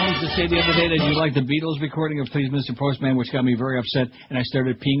have the phone to say the other day that you liked the Beatles recording of Please Mr. Postman, which got me very upset, and I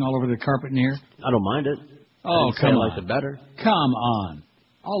started peeing all over the carpet in here? I don't mind it. Oh, come on. I like it better. Come on.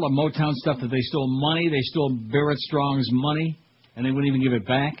 All the Motown stuff that they stole money, they stole Barrett Strong's money, and they wouldn't even give it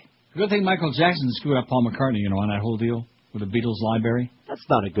back. Good thing Michael Jackson screwed up Paul McCartney, on that whole deal with the Beatles library. That's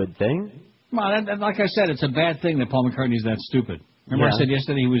not a good thing. Come on, like I said, it's a bad thing that Paul McCartney's that stupid. Remember I said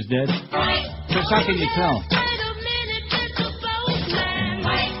yesterday he was dead? Just how can you tell?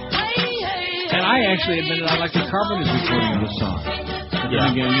 And I actually admitted I like the Carpenters recording of this song. But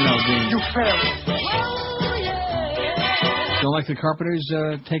then again, You failed. Don't like the Carpenters'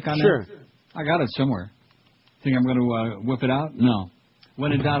 take on Sure. that? I got it somewhere. Think I'm going to whip it out? No.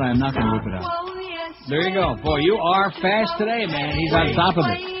 When in doubt, I am not going to whip it out. There you go. Boy, you are fast today, man. He's on top of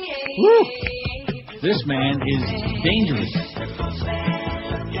it. Woo! This man is dangerous.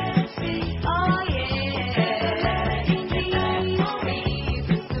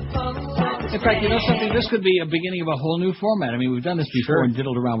 In fact, you know something? This could be a beginning of a whole new format. I mean, we've done this before and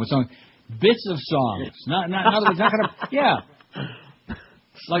diddled around with songs. Bits of songs. Not going to... Yeah.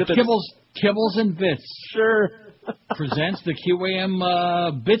 Like Kibbles and Bits. Sure. Presents the QAM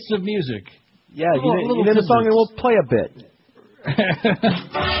Bits of Music. Yeah, you name a song and we'll play a bit.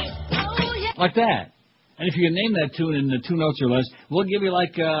 Like that. And if you can name that tune in the 2 notes or less, we'll give you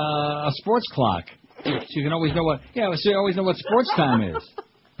like a sports clock. So you can always know what sports time is.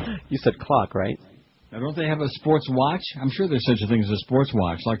 You said clock, right? Now, don't they have a sports watch? I'm sure there's such a thing as a sports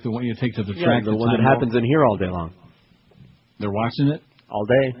watch, like the one you take to the track. The one that happens in here all day long. They're watching it? All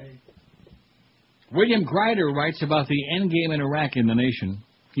day. William Greider writes about the end game in Iraq in The Nation.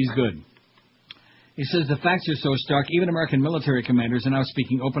 He's good. He says the facts are so stark, even American military commanders are now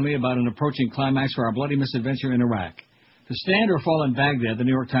speaking openly about an approaching climax for our bloody misadventure in Iraq. To stand or fall in Baghdad, the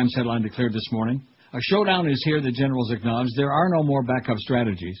New York Times headline declared this morning. A showdown is here, the generals acknowledged. There are no more backup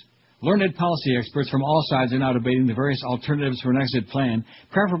strategies. Learned policy experts from all sides are now debating the various alternatives for an exit plan,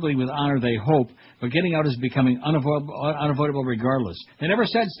 preferably with honor, they hope, but getting out is becoming unavoidable regardless. They never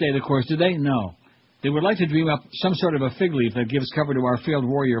said stay the course, did they? No. They would like to dream up some sort of a fig leaf that gives cover to our failed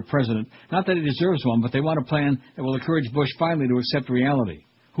warrior president. Not that he deserves one, but they want a plan that will encourage Bush finally to accept reality.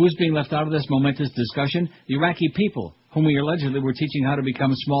 Who is being left out of this momentous discussion? The Iraqi people, whom we allegedly were teaching how to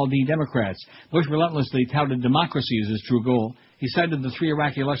become small D Democrats. Bush relentlessly touted democracy as his true goal. He cited the 3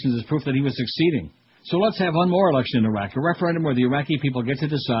 Iraqi elections as proof that he was succeeding. So let's have one more election in Iraq, a referendum where the Iraqi people get to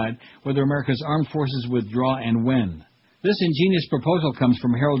decide whether America's armed forces withdraw and when. This ingenious proposal comes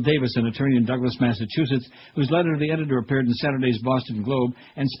from Harold Davis, an attorney in Douglas, Massachusetts, whose letter to the editor appeared in Saturday's Boston Globe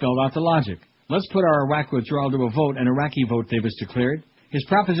and spelled out the logic. Let's put our Iraq withdrawal to a vote, an Iraqi vote, Davis declared. His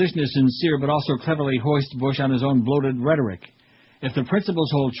proposition is sincere, but also cleverly hoists Bush on his own bloated rhetoric. If the principles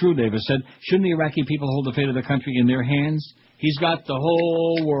hold true, Davis said, shouldn't the Iraqi people hold the fate of the country in their hands? He's got the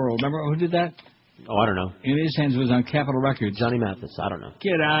whole world. Remember who did that? Oh, I don't know. In his hands was on Capitol Records. Johnny Mathis. I don't know.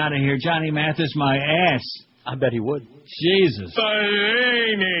 Get out of here. Johnny Mathis, my ass. I bet he would. Jesus.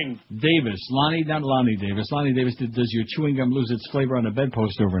 Raining. Davis. Not Lonnie Davis. Lonnie Davis does your chewing gum lose its flavor on the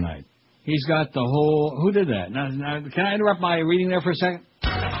bedpost overnight. He's got the whole... Who did that? Now, can I interrupt my reading there for a second?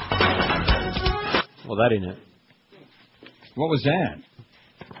 Well, that ain't it. What was that?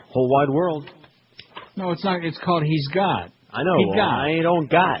 Whole wide world. No, it's not. It's called He's Got. I know. I don't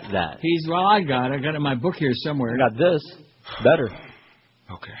got that. I got it in my book here somewhere. I got this. Better.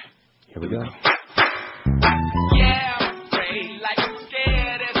 Okay. Here we go. Yeah, I'm afraid, like I'm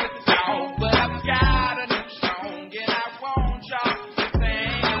scared as a dog, but I've got a new song, and I want y'all to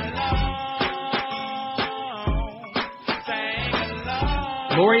sing along.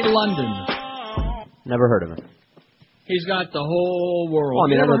 Laurie London. Never heard of her. He's got the whole world. Well, I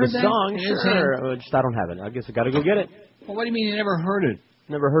mean, I know the that? song, sure. I don't have it. I guess I got to go get it. Well, what do you mean you never heard it?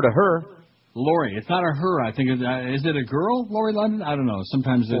 Never heard of her. Laurie. It's not a her, I think. Is it a girl, Laurie London? I don't know.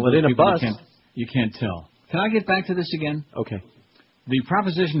 Sometimes it ain't a bus. You can't tell. Can I get back to this again? Okay. The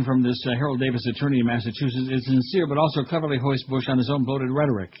proposition from this Harold Davis attorney in Massachusetts is sincere, but also cleverly hoists Bush on his own bloated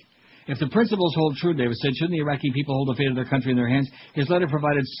rhetoric. If the principles hold true, Davis said, shouldn't the Iraqi people hold the fate of their country in their hands? His letter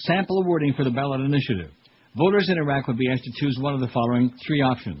provided sample wording for the ballot initiative. Voters in Iraq would be asked to choose one of the following 3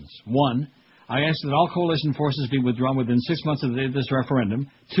 options. 1, I ask that all coalition forces be withdrawn within 6 months of the date of this referendum.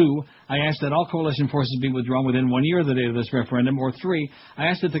 2, I ask that all coalition forces be withdrawn within 1 year of the date of this referendum. Or 3, I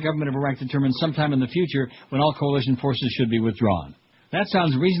ask that the government of Iraq determine sometime in the future when all coalition forces should be withdrawn. That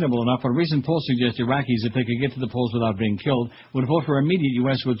sounds reasonable enough, but a recent poll suggests Iraqis, if they could get to the polls without being killed, would vote for immediate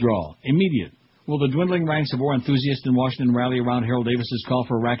U.S. withdrawal. Immediate. Will the dwindling ranks of war enthusiasts in Washington rally around Harold Davis's call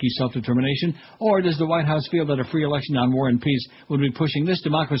for Iraqi self-determination? Or does the White House feel that a free election on war and peace would be pushing this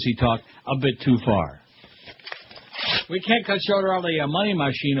democracy talk a bit too far? We can't cut short all the money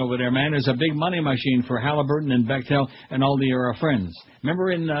machine over there, man. There's a big money machine for Halliburton and Bechtel and all their friends. Remember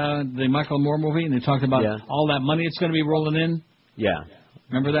in the Michael Moore movie, and they talked about all that money it's going to be rolling in? Yeah.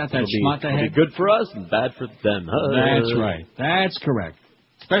 Remember that? That schmata head? It'll be good for us and bad for them. That's right. That's correct.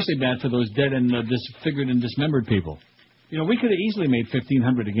 Especially bad for those dead and disfigured and dismembered people. You know, we could have easily made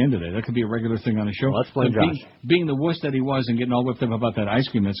 $1,500 again today. That could be a regular thing on the show. Well, let's blame Josh. Being the wuss that he was and getting all whipped up about that ice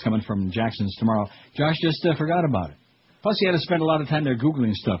cream that's coming from Jackson's tomorrow, Josh just forgot about it. Plus, he had to spend a lot of time there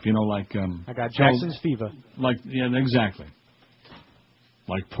Googling stuff, you know, like... I got Jackson's fever. Yeah, exactly.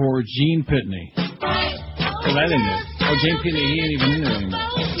 Like poor Gene Pitney. Oh, that ain't it. Oh, Gene Pitney, he ain't even in there anymore.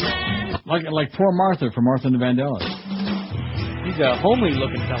 Like poor Martha from Martha and the Vandellas. He's a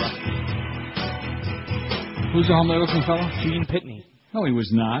homely-looking fella. Who's a homely-looking fella? Gene Pitney. No, he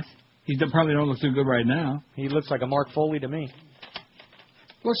was not. He probably don't look too good right now. He looks like a Mark Foley to me.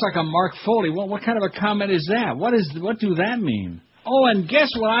 Looks like a Mark Foley. What kind of a comment is that? What do that mean? Oh, and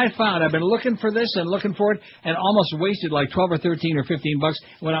guess what I found? I've been looking for this and looking for it and almost wasted like 12 or 13 or 15 bucks.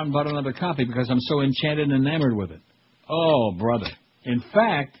 Went out and bought another copy because I'm so enchanted and enamored with it. Oh, brother. In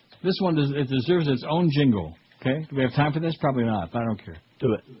fact, this one deserves its own jingle. Okay? Do we have time for this? Probably not, but I don't care.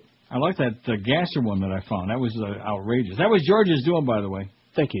 Do it. I like that Gasser one that I found. That was outrageous. That was George's doing, by the way.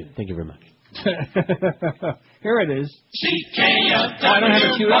 Thank you. Thank you very much. Here it is. CKLW I don't have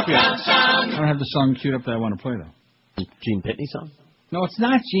it queued up yet. Motown Sound. I don't have the song queued up that I want to play, though. Gene Pitney song? No, it's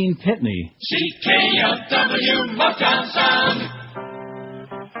not Gene Pitney. CKLW Motown Sound.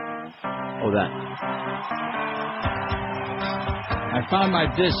 Oh, that. I found my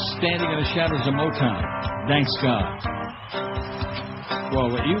disc standing in the shadows of Motown. Thanks God. Well,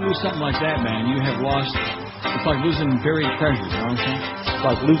 when you lose something like that, man, you have lost. It's like losing buried treasure, you know what I'm saying? It's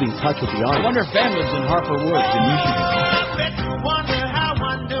like losing touch with the I artist. wonder if Ben lives in Harper Woods in Michigan.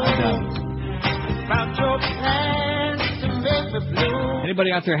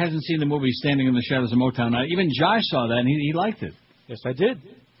 Anybody out there hasn't seen the movie Standing in the Shadows of Motown? Even Josh saw that, and he liked it. Yes, I did.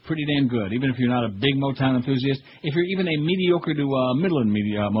 Pretty damn good, even if you're not a big Motown enthusiast. If you're even a mediocre to middling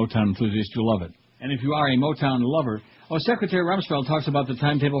Motown enthusiast, you'll love it. And if you are a Motown lover, Secretary Rumsfeld talks about the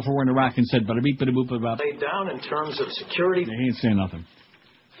timetable for war in Iraq and said, bada beep, bada boop, bada bop. Laid down in terms of security. He ain't saying nothing.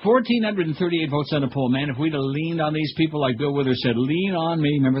 1,438 votes on the poll, man. If we'd have leaned on these people like Bill Withers said, lean on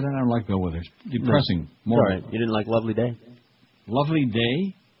me. Remember that? I don't like Bill Withers. Depressing. More. Right. You didn't like Lovely Day? Lovely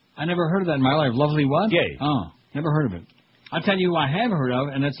Day? I never heard of that in my life. Lovely what? Gay. Oh, never heard of it. I'll tell you who I have heard of,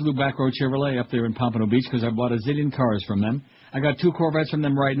 and that's Lou Backroad Chevrolet up there in Pompano Beach, because I bought a zillion cars from them. I got 2 Corvettes from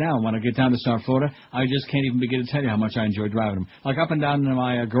them right now. When I get down to South Florida, I just can't even begin to tell you how much I enjoy driving them. Like up and down in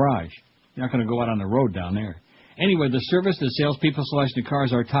my garage. You're not going to go out on the road down there. Anyway, the service, the salespeople selecting the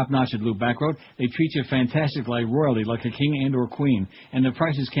cars are top-notch at Lou Backroad. They treat you fantastic like royalty, like a king and or queen, and the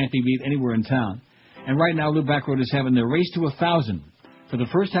prices can't be beat anywhere in town. And right now, Lou Backroad is having their race to 1,000. For the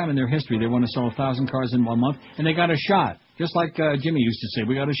first time in their history, they want to sell 1,000 cars in 1 month, and they got a shot. Just like Jimmy used to say,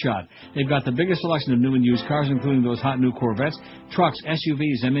 we got a shot. They've got the biggest selection of new and used cars, including those hot new Corvettes, trucks,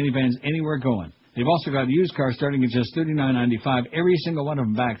 SUVs, and minivans anywhere going. They've also got used cars starting at just $39.95, every single one of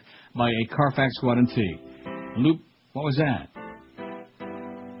them backed by a Carfax guarantee. Lou, what was that?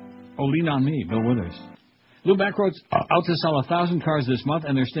 Oh, lean on me, Bill Withers. Lou Backroad's out to sell 1,000 cars this month,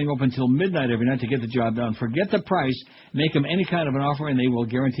 and they're staying open until midnight every night to get the job done. Forget the price. Make them any kind of an offer, and they will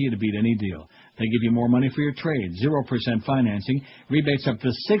guarantee you to beat any deal. They give you more money for your trade, 0% financing, rebates up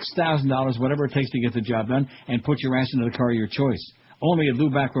to $6,000, whatever it takes to get the job done, and put your ass into the car of your choice. Only at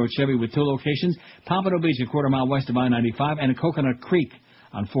Lou Backroad Chevy with 2 locations, Pompano Beach, a quarter-mile west of I-95, and Coconut Creek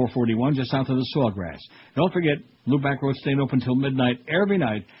on 441 just south of the Sawgrass. Don't forget, Lou Backroad staying open until midnight every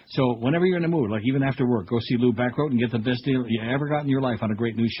night, so whenever you're in the mood, like even after work, go see Lou Backroad and get the best deal you ever got in your life on a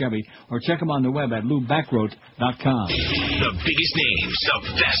great new Chevy, or check them on the web at loubackroad.com. The biggest names,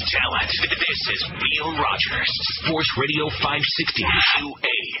 the best talent. This is Neil Rogers, Sports Radio 560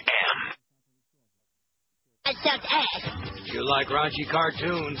 QAM. If you like raunchy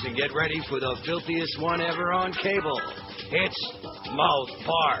cartoons and get ready for the filthiest one ever on cable, it's Mouth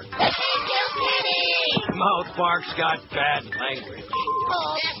Park. Mouth Park's got bad language.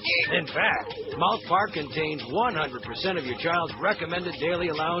 In fact, Mouth Park contains 100% of your child's recommended daily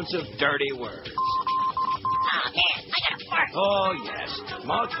allowance of dirty words. Oh, man, I got a fart. Oh, yes.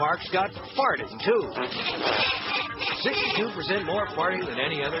 Mouth Park's got farting, too. 62% more farting than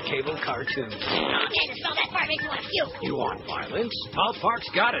any other cable cartoon. Oh, man, to smell that fart makes me want to puke. You want violence? Mouth Park's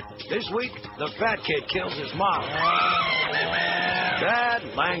got it. This week, the fat kid kills his mom. Bad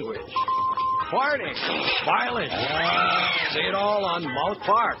language. Farting. Violence. Say it all on Mouth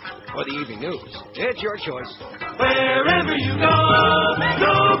Park or the Evening News. It's your choice. Wherever you go,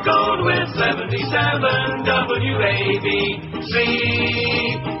 go gold with 77 WABC.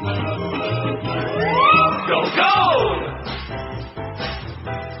 Go gold!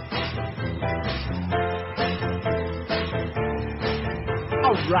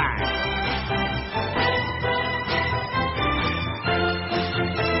 All right.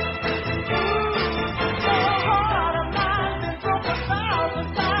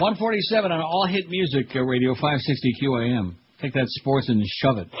 .147 on All Hit Music Radio 560 QAM. Take that sports and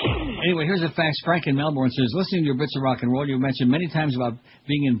shove it. Anyway, here's a fact. Frank in Melbourne says, listening to your bits of rock and roll, you mentioned many times about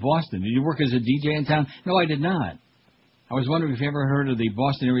being in Boston. Did you work as a DJ in town? No, I did not. I was wondering if you ever heard of the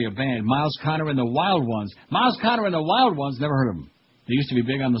Boston area band, Miles Connor and the Wild Ones. Miles Connor and the Wild Ones, never heard of them. They used to be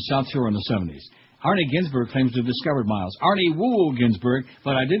big on the South Shore in the 70s. Arnie Ginsberg claims to have discovered Miles. Arnie Woo Ginsberg,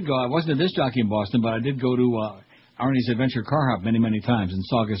 but I did go, I wasn't a disc jockey in Boston, but I did go to Arnie's Adventure Car Hop many, many times in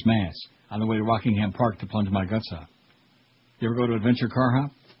Saugus, Mass, on the way to Rockingham Park to plunge my guts out. You ever go to Adventure Car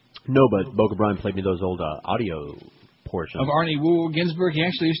Hop? No, but Boca Brian played me those old audio portions. Of Arnie Woo Ginsberg? He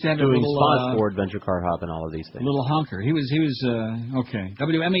actually used to have a little... spots for Adventure Car Hop and all of these things. Little honker. He was okay.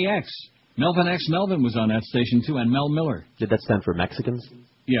 WMEX. Melvin X. Melvin was on that station, too, and Mel Miller. Did that stand for Mexicans?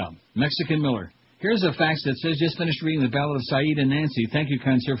 Yeah, Mexican Miller. Here's a fax that says, just finished reading The Ballad of Saeed and Nancy. Thank you,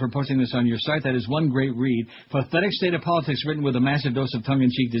 kind sir, for posting this on your site. That is one great read. Pathetic state of politics written with a massive dose of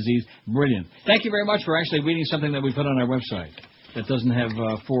tongue-in-cheek disease. Brilliant. Thank you very much for actually reading something that we put on our website that doesn't have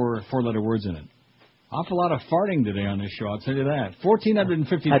four-letter words in it. Awful lot of farting today on this show, I'll tell you that.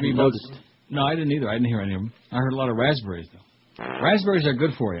 1,453 votes. No, I didn't either. I didn't hear any of them. I heard a lot of raspberries, though. Raspberries are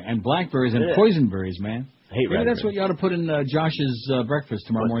good for you, and blackberries and poison berries, man. Maybe that's what you ought to put in Josh's breakfast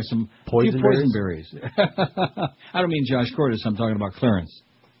tomorrow morning, some poison berries. I don't mean Josh Cordes, I'm talking about Clarence.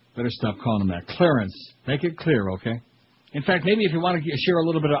 Better stop calling him that. Clarence. Make it clear, okay? In fact, maybe if you want to share a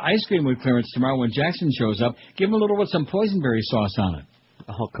little bit of ice cream with Clarence tomorrow when Jackson shows up, give him a little with some poisonberry sauce on it.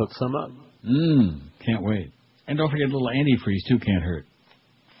 I'll cook some up. Can't wait. And don't forget a little antifreeze, too, can't hurt.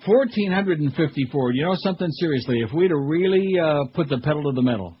 1,454. You know something? Seriously, if we'd have really put the pedal to the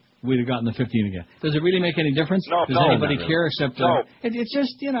metal, we'd have gotten the 15 again. Does it really make any difference? No, Does anybody care except... it's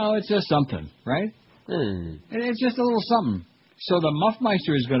just, it's just something, right? It's just a little something. So the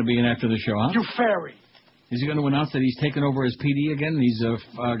Muffmeister is going to be in after the show, huh? You fairy. Is he going to announce that he's taken over as PD again and he's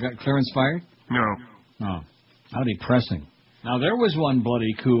got Clarence fired? No. Oh, how depressing. Now, there was one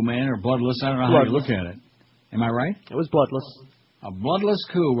bloody coup, man, or bloodless. I don't know how you look at it. Am I right? It was bloodless. A bloodless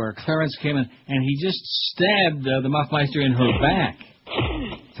coup where Clarence came in and he just stabbed the Muffmeister in her back.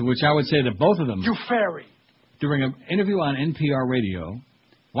 To which I would say that both of them... You fairy. During an interview on NPR radio,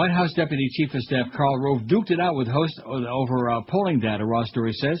 White House Deputy Chief of Staff Karl Rove duked it out with hosts over polling data, Raw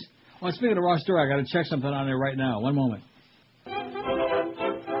Story says. Well, speaking of Raw Story, I got to check something on there right now. One moment.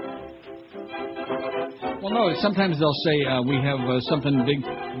 Well, no, sometimes they'll say we have something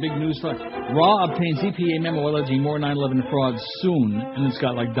big news for Raw obtains EPA memo alleging more 9/11 frauds soon, and it's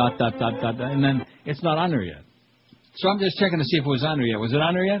got like ... and then it's not on there yet. So I'm just checking to see if it was on there yet. Was it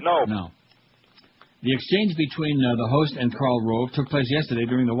on there yet? No. The exchange between the host and Karl Rove took place yesterday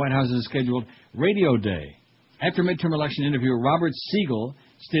during the White House's scheduled Radio Day. After midterm election interviewer Robert Siegel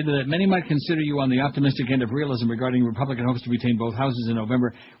stated that many might consider you on the optimistic end of realism regarding Republican hopes to retain both houses in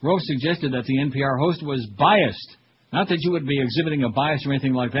November, Rove suggested that the NPR host was biased. Not that you would be exhibiting a bias or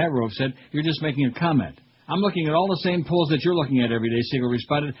anything like that, Rove said. You're just making a comment. I'm looking at all the same polls that you're looking at every day, Siegel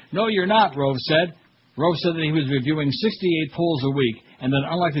responded. No, you're not, Rove said. Rove said that he was reviewing 68 polls a week, and then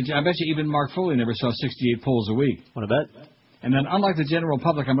unlike I bet you even Mark Foley never saw 68 polls a week. Want to bet? And then unlike the general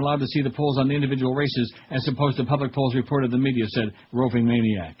public, I'm allowed to see the polls on the individual races as opposed to public polls reported in the media, said roving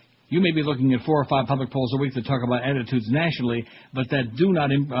maniac. You may be looking at 4 or 5 public polls a week that talk about attitudes nationally, but that do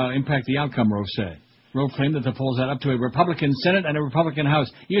not impact the outcome, Rove said. Rove claimed that the polls add up to a Republican Senate and a Republican House.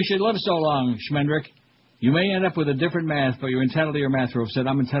 You should live so long, Schmendrick. You may end up with a different math, but you're entitled to your math, Rove said.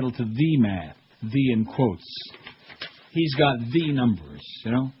 I'm entitled to the math. The in quotes. He's got the numbers,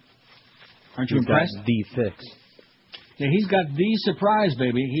 you know? Aren't you impressed? Got the fix. Yeah, he's got the surprise,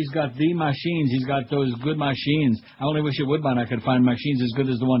 baby. He's got the machines. He's got those good machines. I only wish at Woodbine I could find machines as good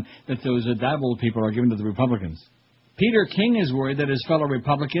as the one that those Diebold people are giving to the Republicans. Peter King is worried that his fellow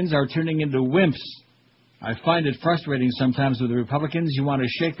Republicans are turning into wimps. I find it frustrating sometimes with the Republicans. You want to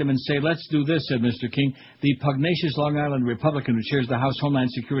shake them and say, let's do this, said Mr. King, the pugnacious Long Island Republican who chairs the House Homeland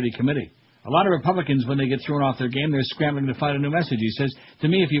Security Committee. A lot of Republicans, when they get thrown off their game, they're scrambling to find a new message. He says, to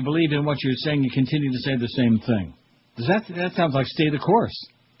me, if you believe in what you're saying, you continue to say the same thing. That sounds like stay the course.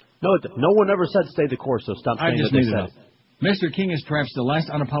 No one ever said stay the course, so stop saying I just what they made it up. Mr. King is perhaps the last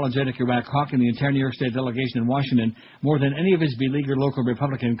unapologetic Iraq hawk in the entire New York State delegation in Washington. More than any of his beleaguered local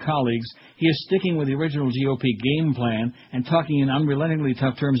Republican colleagues, he is sticking with the original GOP game plan and talking in unrelentingly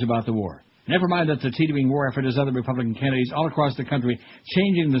tough terms about the war. Never mind that the teetering war effort has other Republican candidates all across the country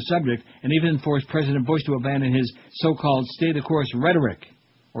changing the subject and even forced President Bush to abandon his so-called stay-the-course rhetoric,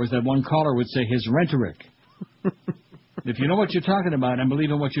 or as that one caller would say, his rhetoric. If you know what you're talking about and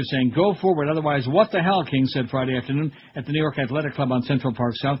believe in what you're saying, go forward. Otherwise, what the hell, King said Friday afternoon at the New York Athletic Club on Central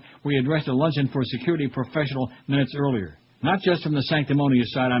Park South, where he addressed a luncheon for security professional minutes earlier. Not just from the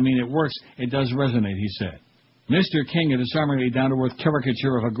sanctimonious side. I mean, it works. It does resonate, he said. Mr. King, a disarmingly down-to-earth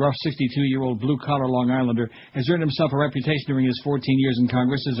caricature of a gruff 62-year-old blue-collar Long Islander, has earned himself a reputation during his 14 years in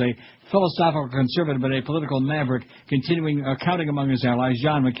Congress as a philosophical conservative but a political maverick, counting among his allies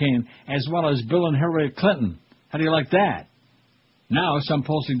John McCain, as well as Bill and Hillary Clinton. How do you like that? Now, some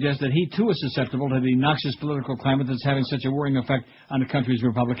polls suggest that he, too, is susceptible to the noxious political climate that's having such a worrying effect on the country's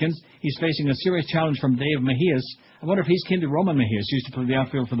Republicans. He's facing a serious challenge from Dave Mejias. I wonder if he's kin to Roman Mejias, who used to play the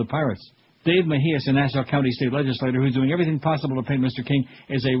outfield for the Pirates. Dave Mejias, a Nassau County state legislator who's doing everything possible to paint Mr. King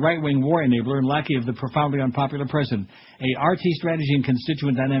as a right-wing war enabler and lackey of the profoundly unpopular president. A RT Strategy and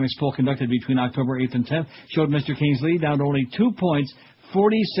Constituent Dynamics poll conducted between October 8th and 10th showed Mr. King's lead down to only 2 points,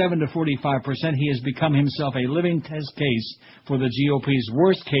 47 to 45%. He has become himself a living test case for the GOP's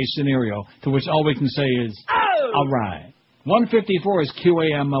worst-case scenario, to which all we can say is, all right. 154 is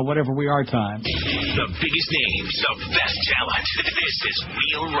QAM, whatever we are time. The biggest names, the best talent. This is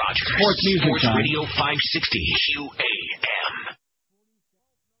Neil Rogers. Sports music Sports time. Radio 560 QAM.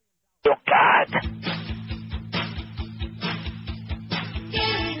 Oh, God.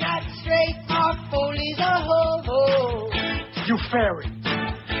 Getting that straight, Mark Foley's a ho-ho. You fairy.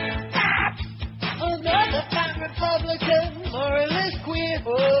 Another fine Republican, moralist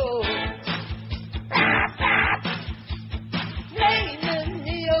queer-ho. Raymond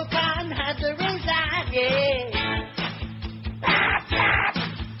Neocon had to resign, yeah.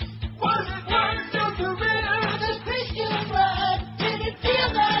 Was it once a career, this Christian blood? Did it feel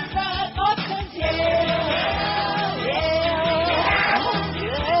that right? Options,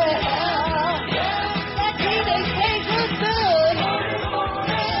 That teenage phase was good.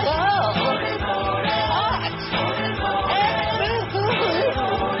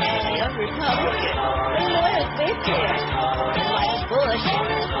 Young Republican, the lawyer's victory. Bush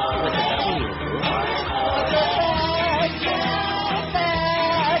with the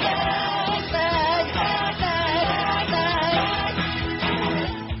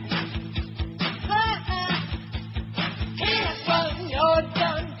Can't run your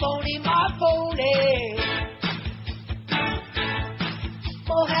gun, phony Mark Foley.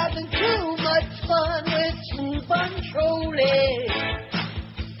 For having too much fun with smooth controlling.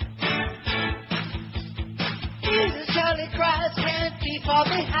 Jesus, Charlie Christ can't be far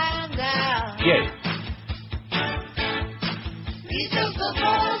behind.